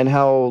 and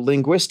how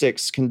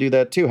linguistics can do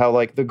that too. How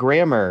like the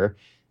grammar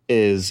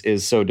is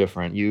so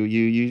different.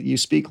 You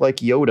speak like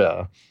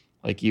Yoda,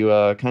 like you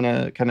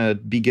kind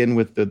of begin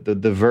with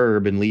the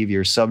verb and leave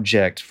your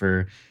subject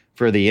for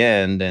the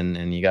end,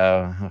 and you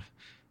go.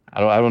 I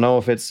don't know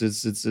if it's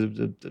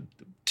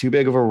too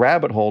big of a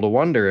rabbit hole to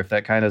wonder if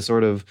that kind of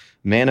sort of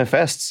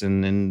manifests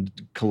in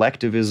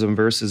collectivism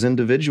versus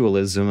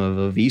individualism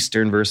of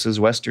Eastern versus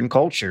Western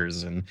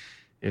cultures, and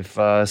if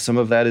some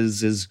of that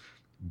is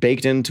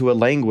baked into a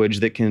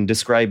language that can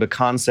describe a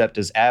concept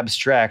as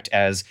abstract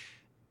as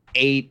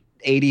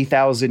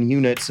 80,000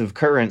 units of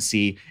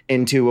currency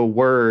into a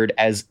word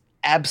as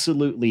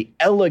absolutely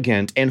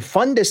elegant and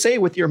fun to say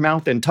with your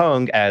mouth and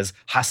tongue as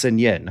hasen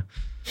yen.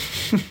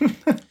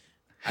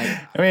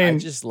 I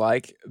just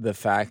like the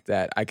fact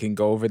that I can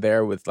go over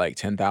there with like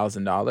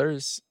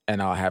 $10,000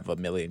 and I'll have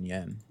 1,000,000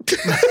 yen.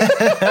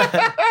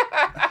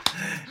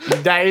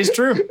 That is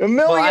true. A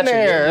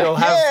millionaire.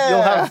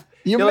 Well,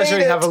 you'll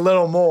actually have a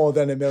little more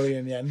than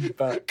 1,000,000 yen.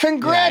 But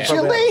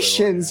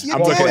congratulations,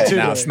 I'm looking at it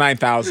now. It's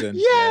 9,000.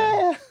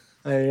 Yeah.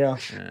 There you go.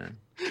 Yeah.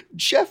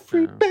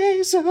 Jeffrey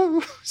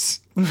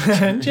Bezos.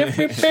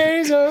 Jeffrey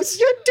Bezos.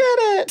 You did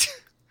it.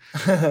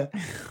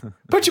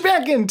 Put you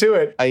back into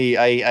it.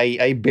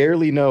 I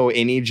barely know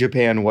any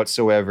Japan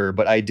whatsoever,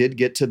 but I did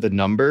get to the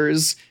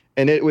numbers,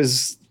 and it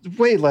was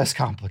way less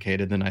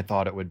complicated than I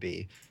thought it would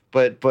be.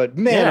 But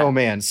man, oh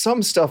man,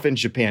 some stuff in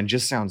Japan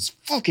just sounds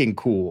fucking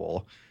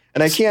cool.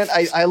 And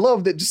I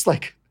love that just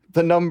like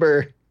the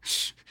number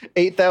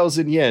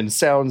 8,000 yen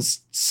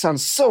sounds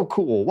so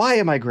cool. Why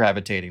am I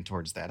gravitating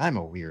towards that? I'm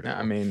a weirdo.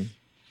 I mean,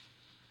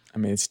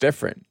 it's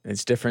different.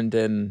 It's different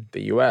than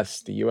the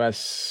U.S. The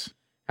U.S.,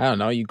 I don't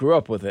know. You grew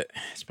up with it.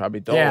 It's probably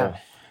dull.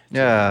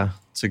 Yeah.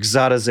 It's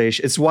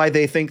exotization. It's why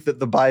they think that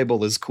the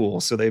Bible is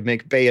cool, so they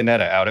make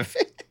Bayonetta out of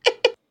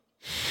it.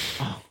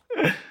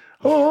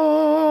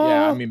 Oh.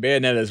 Yeah, I mean,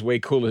 Bayonetta is way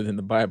cooler than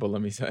the Bible,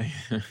 let me say.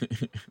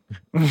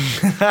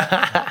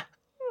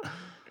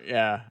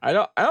 Yeah, I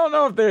don't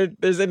know if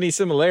there's any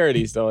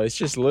similarities though. It's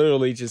just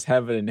literally just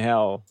heaven and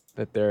hell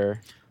that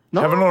they're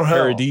heaven or hell.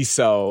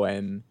 Paradiso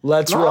and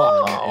let's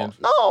rock.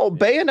 No,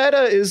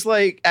 Bayonetta is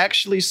like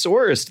actually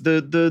sourced.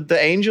 The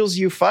angels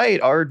you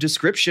fight are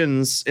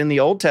descriptions in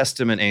the Old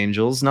Testament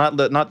angels, not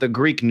the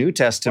Greek New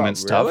Testament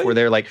stuff really? where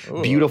they're like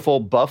beautiful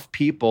buff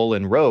people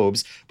in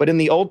robes. But in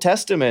the Old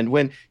Testament,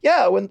 when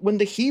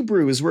the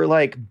Hebrews were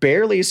like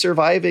barely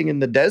surviving in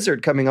the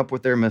desert, coming up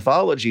with their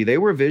mythology, they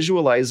were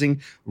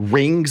visualizing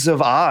rings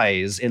of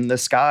eyes in the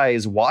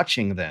skies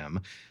watching them.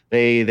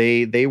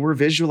 They were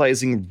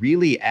visualizing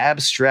really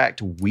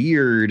abstract,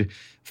 weird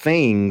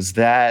things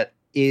that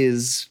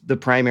is the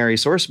primary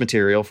source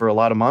material for a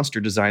lot of monster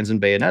designs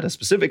in Bayonetta,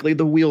 specifically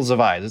the wheels of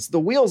eyes. It's the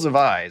wheels of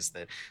eyes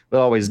that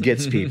always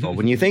gets people.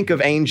 When you think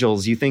of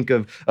angels, you think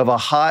of a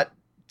hot,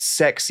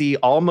 sexy,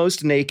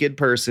 almost naked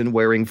person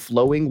wearing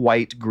flowing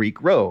white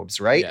Greek robes,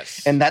 right?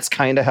 Yes. And that's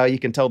kind of how you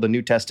can tell the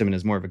New Testament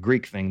is more of a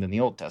Greek thing than the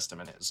Old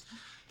Testament is.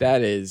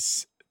 That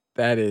is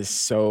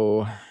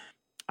so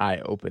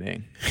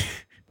eye-opening.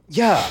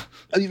 Yeah,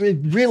 I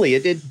mean, really,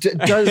 it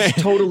does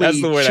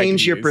totally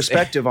change your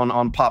perspective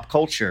on pop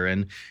culture,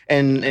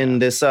 and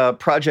this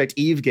Project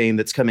Eve game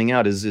that's coming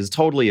out is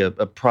totally a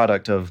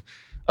product of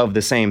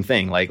the same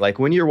thing. Like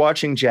when you're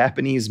watching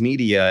Japanese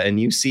media and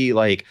you see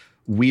like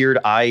weird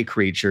eye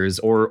creatures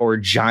or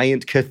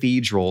giant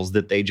cathedrals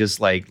that they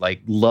just like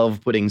love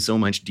putting so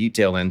much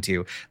detail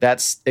into,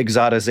 that's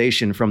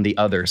exotization from the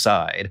other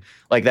side.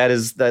 Like that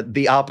is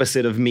the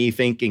opposite of me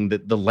thinking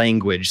that the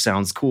language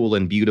sounds cool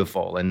and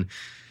beautiful and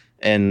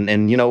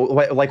you know,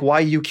 like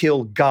why you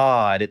kill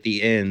God at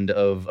the end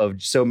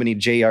of so many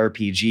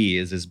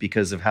JRPGs is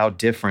because of how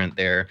different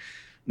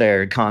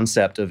their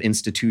concept of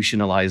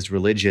institutionalized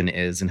religion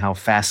is, and how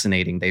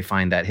fascinating they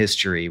find that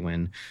history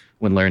when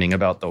when learning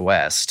about the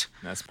West.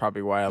 That's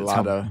probably why That's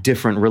how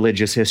different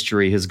religious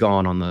history has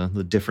gone on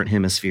the different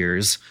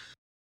hemispheres.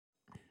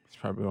 It's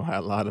probably why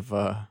a lot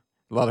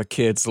of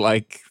kids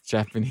like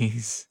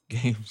Japanese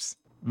games.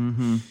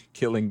 Mm-hmm.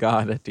 Killing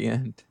God at the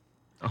end.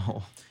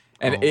 Oh,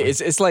 and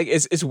it's like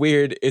it's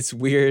weird. It's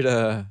weird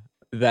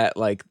that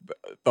like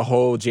the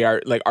whole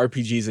like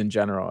RPGs in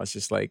general. It's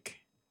just like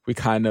we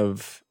kind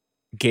of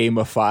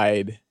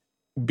gamified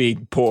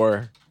being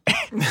poor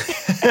and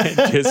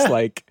just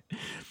like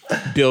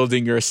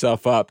building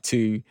yourself up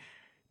to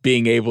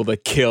being able to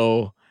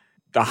kill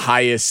the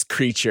highest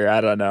creature.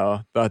 I don't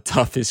know, the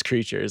toughest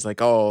creature. It's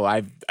like, oh,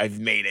 I've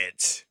made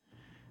it.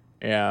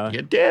 Yeah,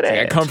 you did it. Like,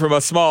 I come from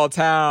a small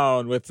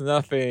town with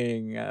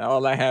nothing.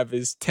 All I have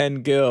is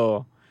 10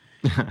 gil,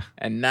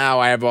 and now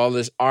I have all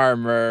this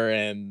armor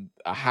and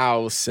a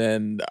house,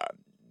 and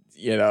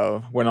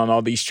went on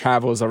all these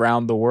travels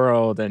around the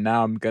world, and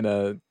now I'm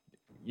gonna,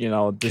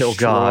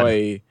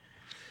 destroy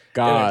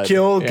God.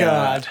 Kill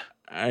God.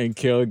 And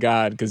kill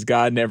God because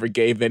God never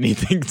gave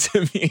anything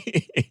to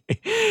me.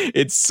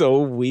 It's so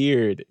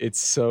weird. It's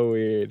so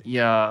weird.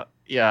 Yeah.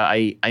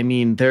 I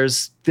mean,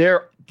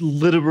 there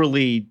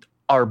literally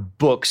are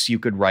books you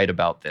could write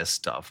about this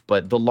stuff,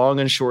 but the long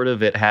and short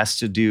of it has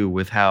to do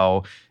with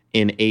how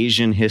in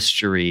Asian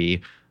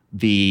history,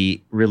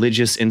 the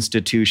religious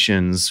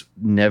institutions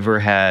never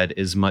had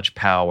as much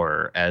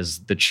power as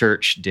the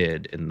church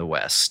did in the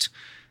West.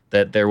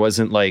 That there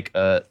wasn't like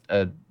a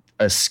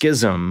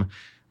schism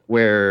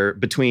where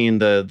between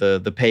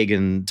the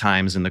pagan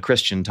times and the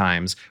Christian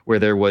times, where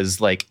there was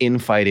like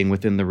infighting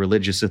within the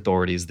religious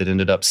authorities that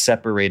ended up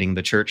separating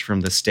the church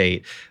from the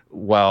state,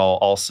 while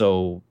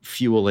also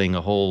fueling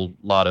a whole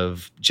lot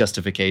of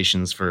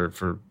justifications for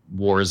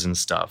wars and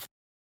stuff.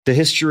 The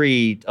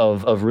history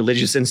of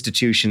religious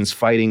institutions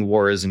fighting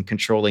wars and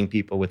controlling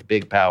people with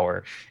big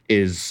power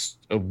is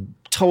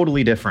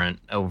totally different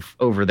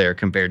over there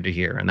compared to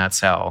here. And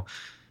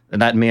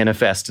that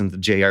manifests in the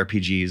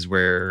JRPGs,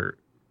 where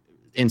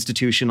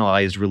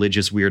institutionalized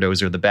religious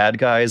weirdos are the bad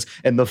guys,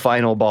 and the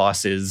final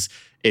boss is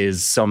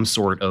some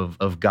sort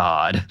of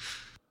god.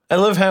 I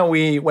love how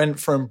we went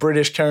from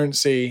British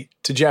currency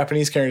to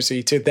Japanese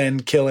currency to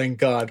then killing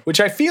God,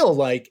 which I feel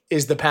like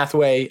is the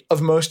pathway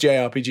of most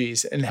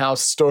JRPGs and how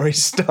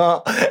stories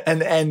start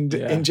and end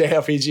in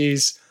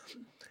JRPGs.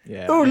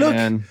 Yeah. Oh,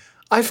 look,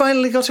 I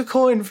finally got a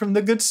coin from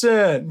the good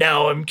sir.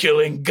 Now I'm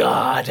killing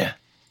God.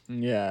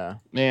 Yeah.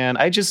 Man,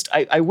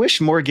 I wish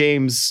more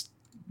games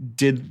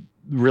did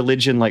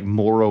religion like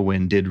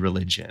Morrowind did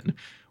religion,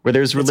 where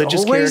there's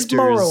religious characters. It's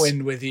always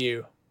Morrowind with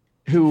you.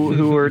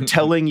 Who are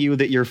telling you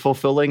that you're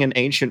fulfilling an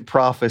ancient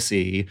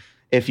prophecy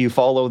if you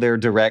follow their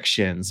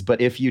directions,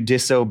 but if you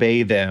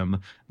disobey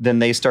them, then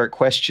they start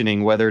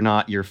questioning whether or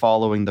not you're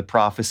following the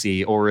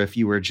prophecy or if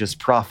you were just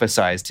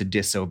prophesized to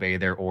disobey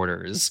their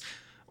orders.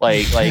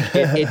 Like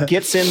it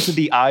gets into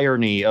the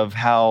irony of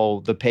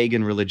how the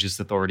pagan religious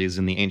authorities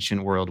in the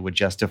ancient world would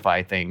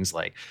justify things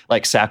like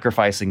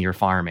sacrificing your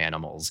farm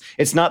animals.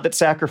 It's not that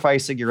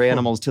sacrificing your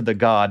animals to the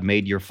god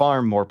made your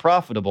farm more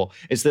profitable.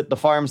 It's that the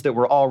farms that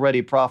were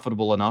already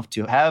profitable enough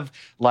to have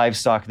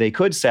livestock they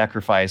could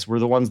sacrifice were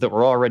the ones that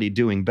were already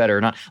doing better.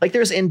 Not like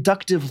there's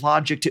inductive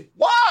logic to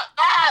what?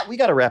 We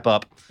got to wrap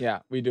up. Yeah,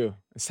 we do.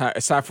 It's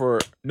time for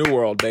New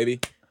World,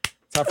 baby.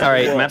 All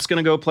right, Matt's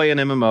going to go play an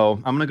MMO.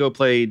 I'm going to go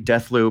play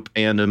Deathloop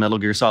and a Metal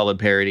Gear Solid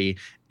parody.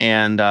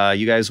 And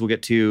you guys will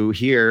get to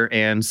hear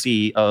and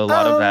see a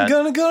lot of that. I'm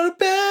going to go to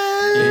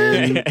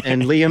bed.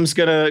 And Liam's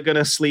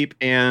gonna sleep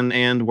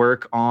and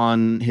work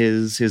on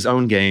his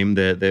own game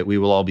that we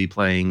will all be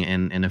playing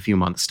in a few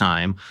months'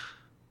 time.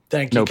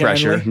 Thank you, No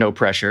pressure. Canley. No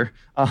pressure.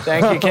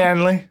 Thank you,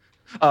 Canley.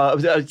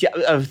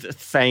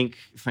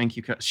 Thank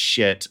you.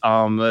 Shit.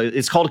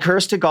 It's called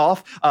Curse to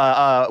Golf.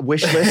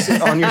 Wish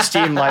list on your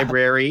Steam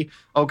library.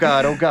 Oh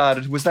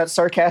God. Was that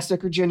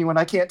sarcastic or genuine?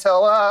 I can't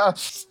tell.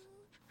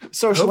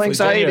 Social Hopefully,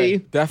 anxiety.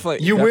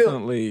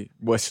 Definitely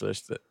wish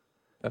list it.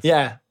 Definitely.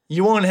 Yeah,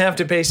 you won't have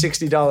to pay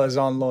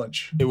 $60 on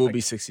launch. It will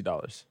be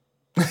 $60.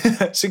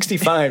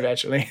 65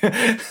 actually.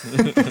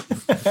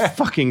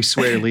 Fucking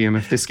swear, Liam,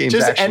 if this game's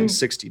actually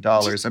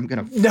 $60, I'm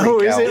gonna freak No,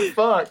 is out. it?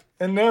 Fuck.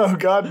 No,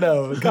 God,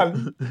 no.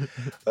 God.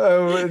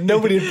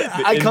 Nobody.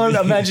 I can't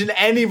imagine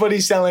anybody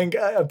selling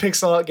a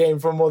pixel art game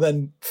for more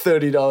than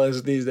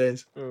 $30 these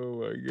days. Oh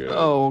my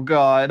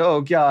God.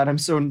 Oh God. I'm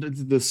so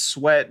the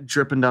sweat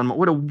dripping down.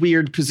 What a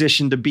weird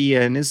position to be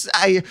in. Is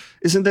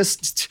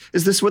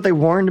this what they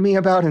warned me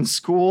about in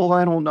school?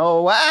 I don't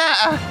know.